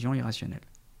des décisions irrationnelles,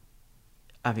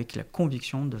 avec la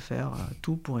conviction de faire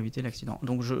tout pour éviter l'accident.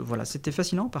 Donc voilà, c'était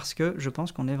fascinant parce que je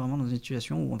pense qu'on est vraiment dans une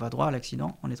situation où on va droit à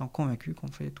l'accident en étant convaincu qu'on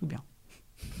fait tout bien.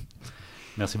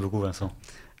 Merci beaucoup Vincent.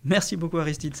 Merci beaucoup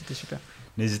Aristide, c'était super.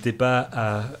 N'hésitez pas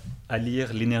à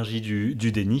lire L'énergie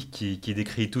du déni qui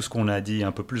décrit tout ce qu'on a dit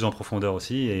un peu plus en profondeur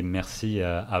aussi, et merci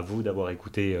à vous d'avoir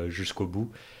écouté jusqu'au bout.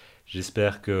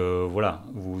 J'espère que voilà,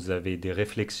 vous avez des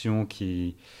réflexions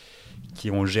qui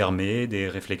ont germé, des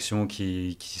réflexions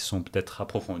qui sont peut-être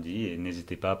approfondies, et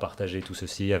n'hésitez pas à partager tout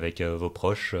ceci avec vos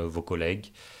proches, vos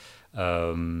collègues,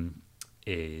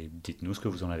 et dites-nous ce que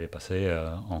vous en avez passé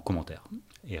en commentaire.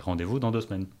 Et rendez-vous dans 2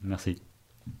 semaines. Merci.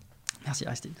 Merci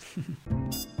Aristide.